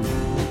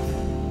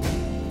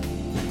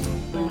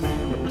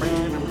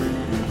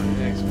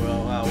 Thanks,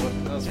 Will. Wow,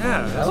 that was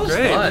Yeah, That was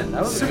great. fun.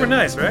 That was super good.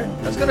 nice, right?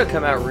 That's gonna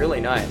come out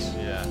really nice.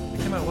 Yeah. It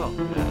came out well.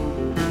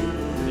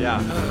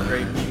 Yeah.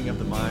 Great meeting of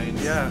the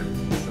minds. Yeah.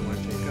 Similar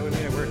to That would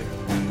make it work.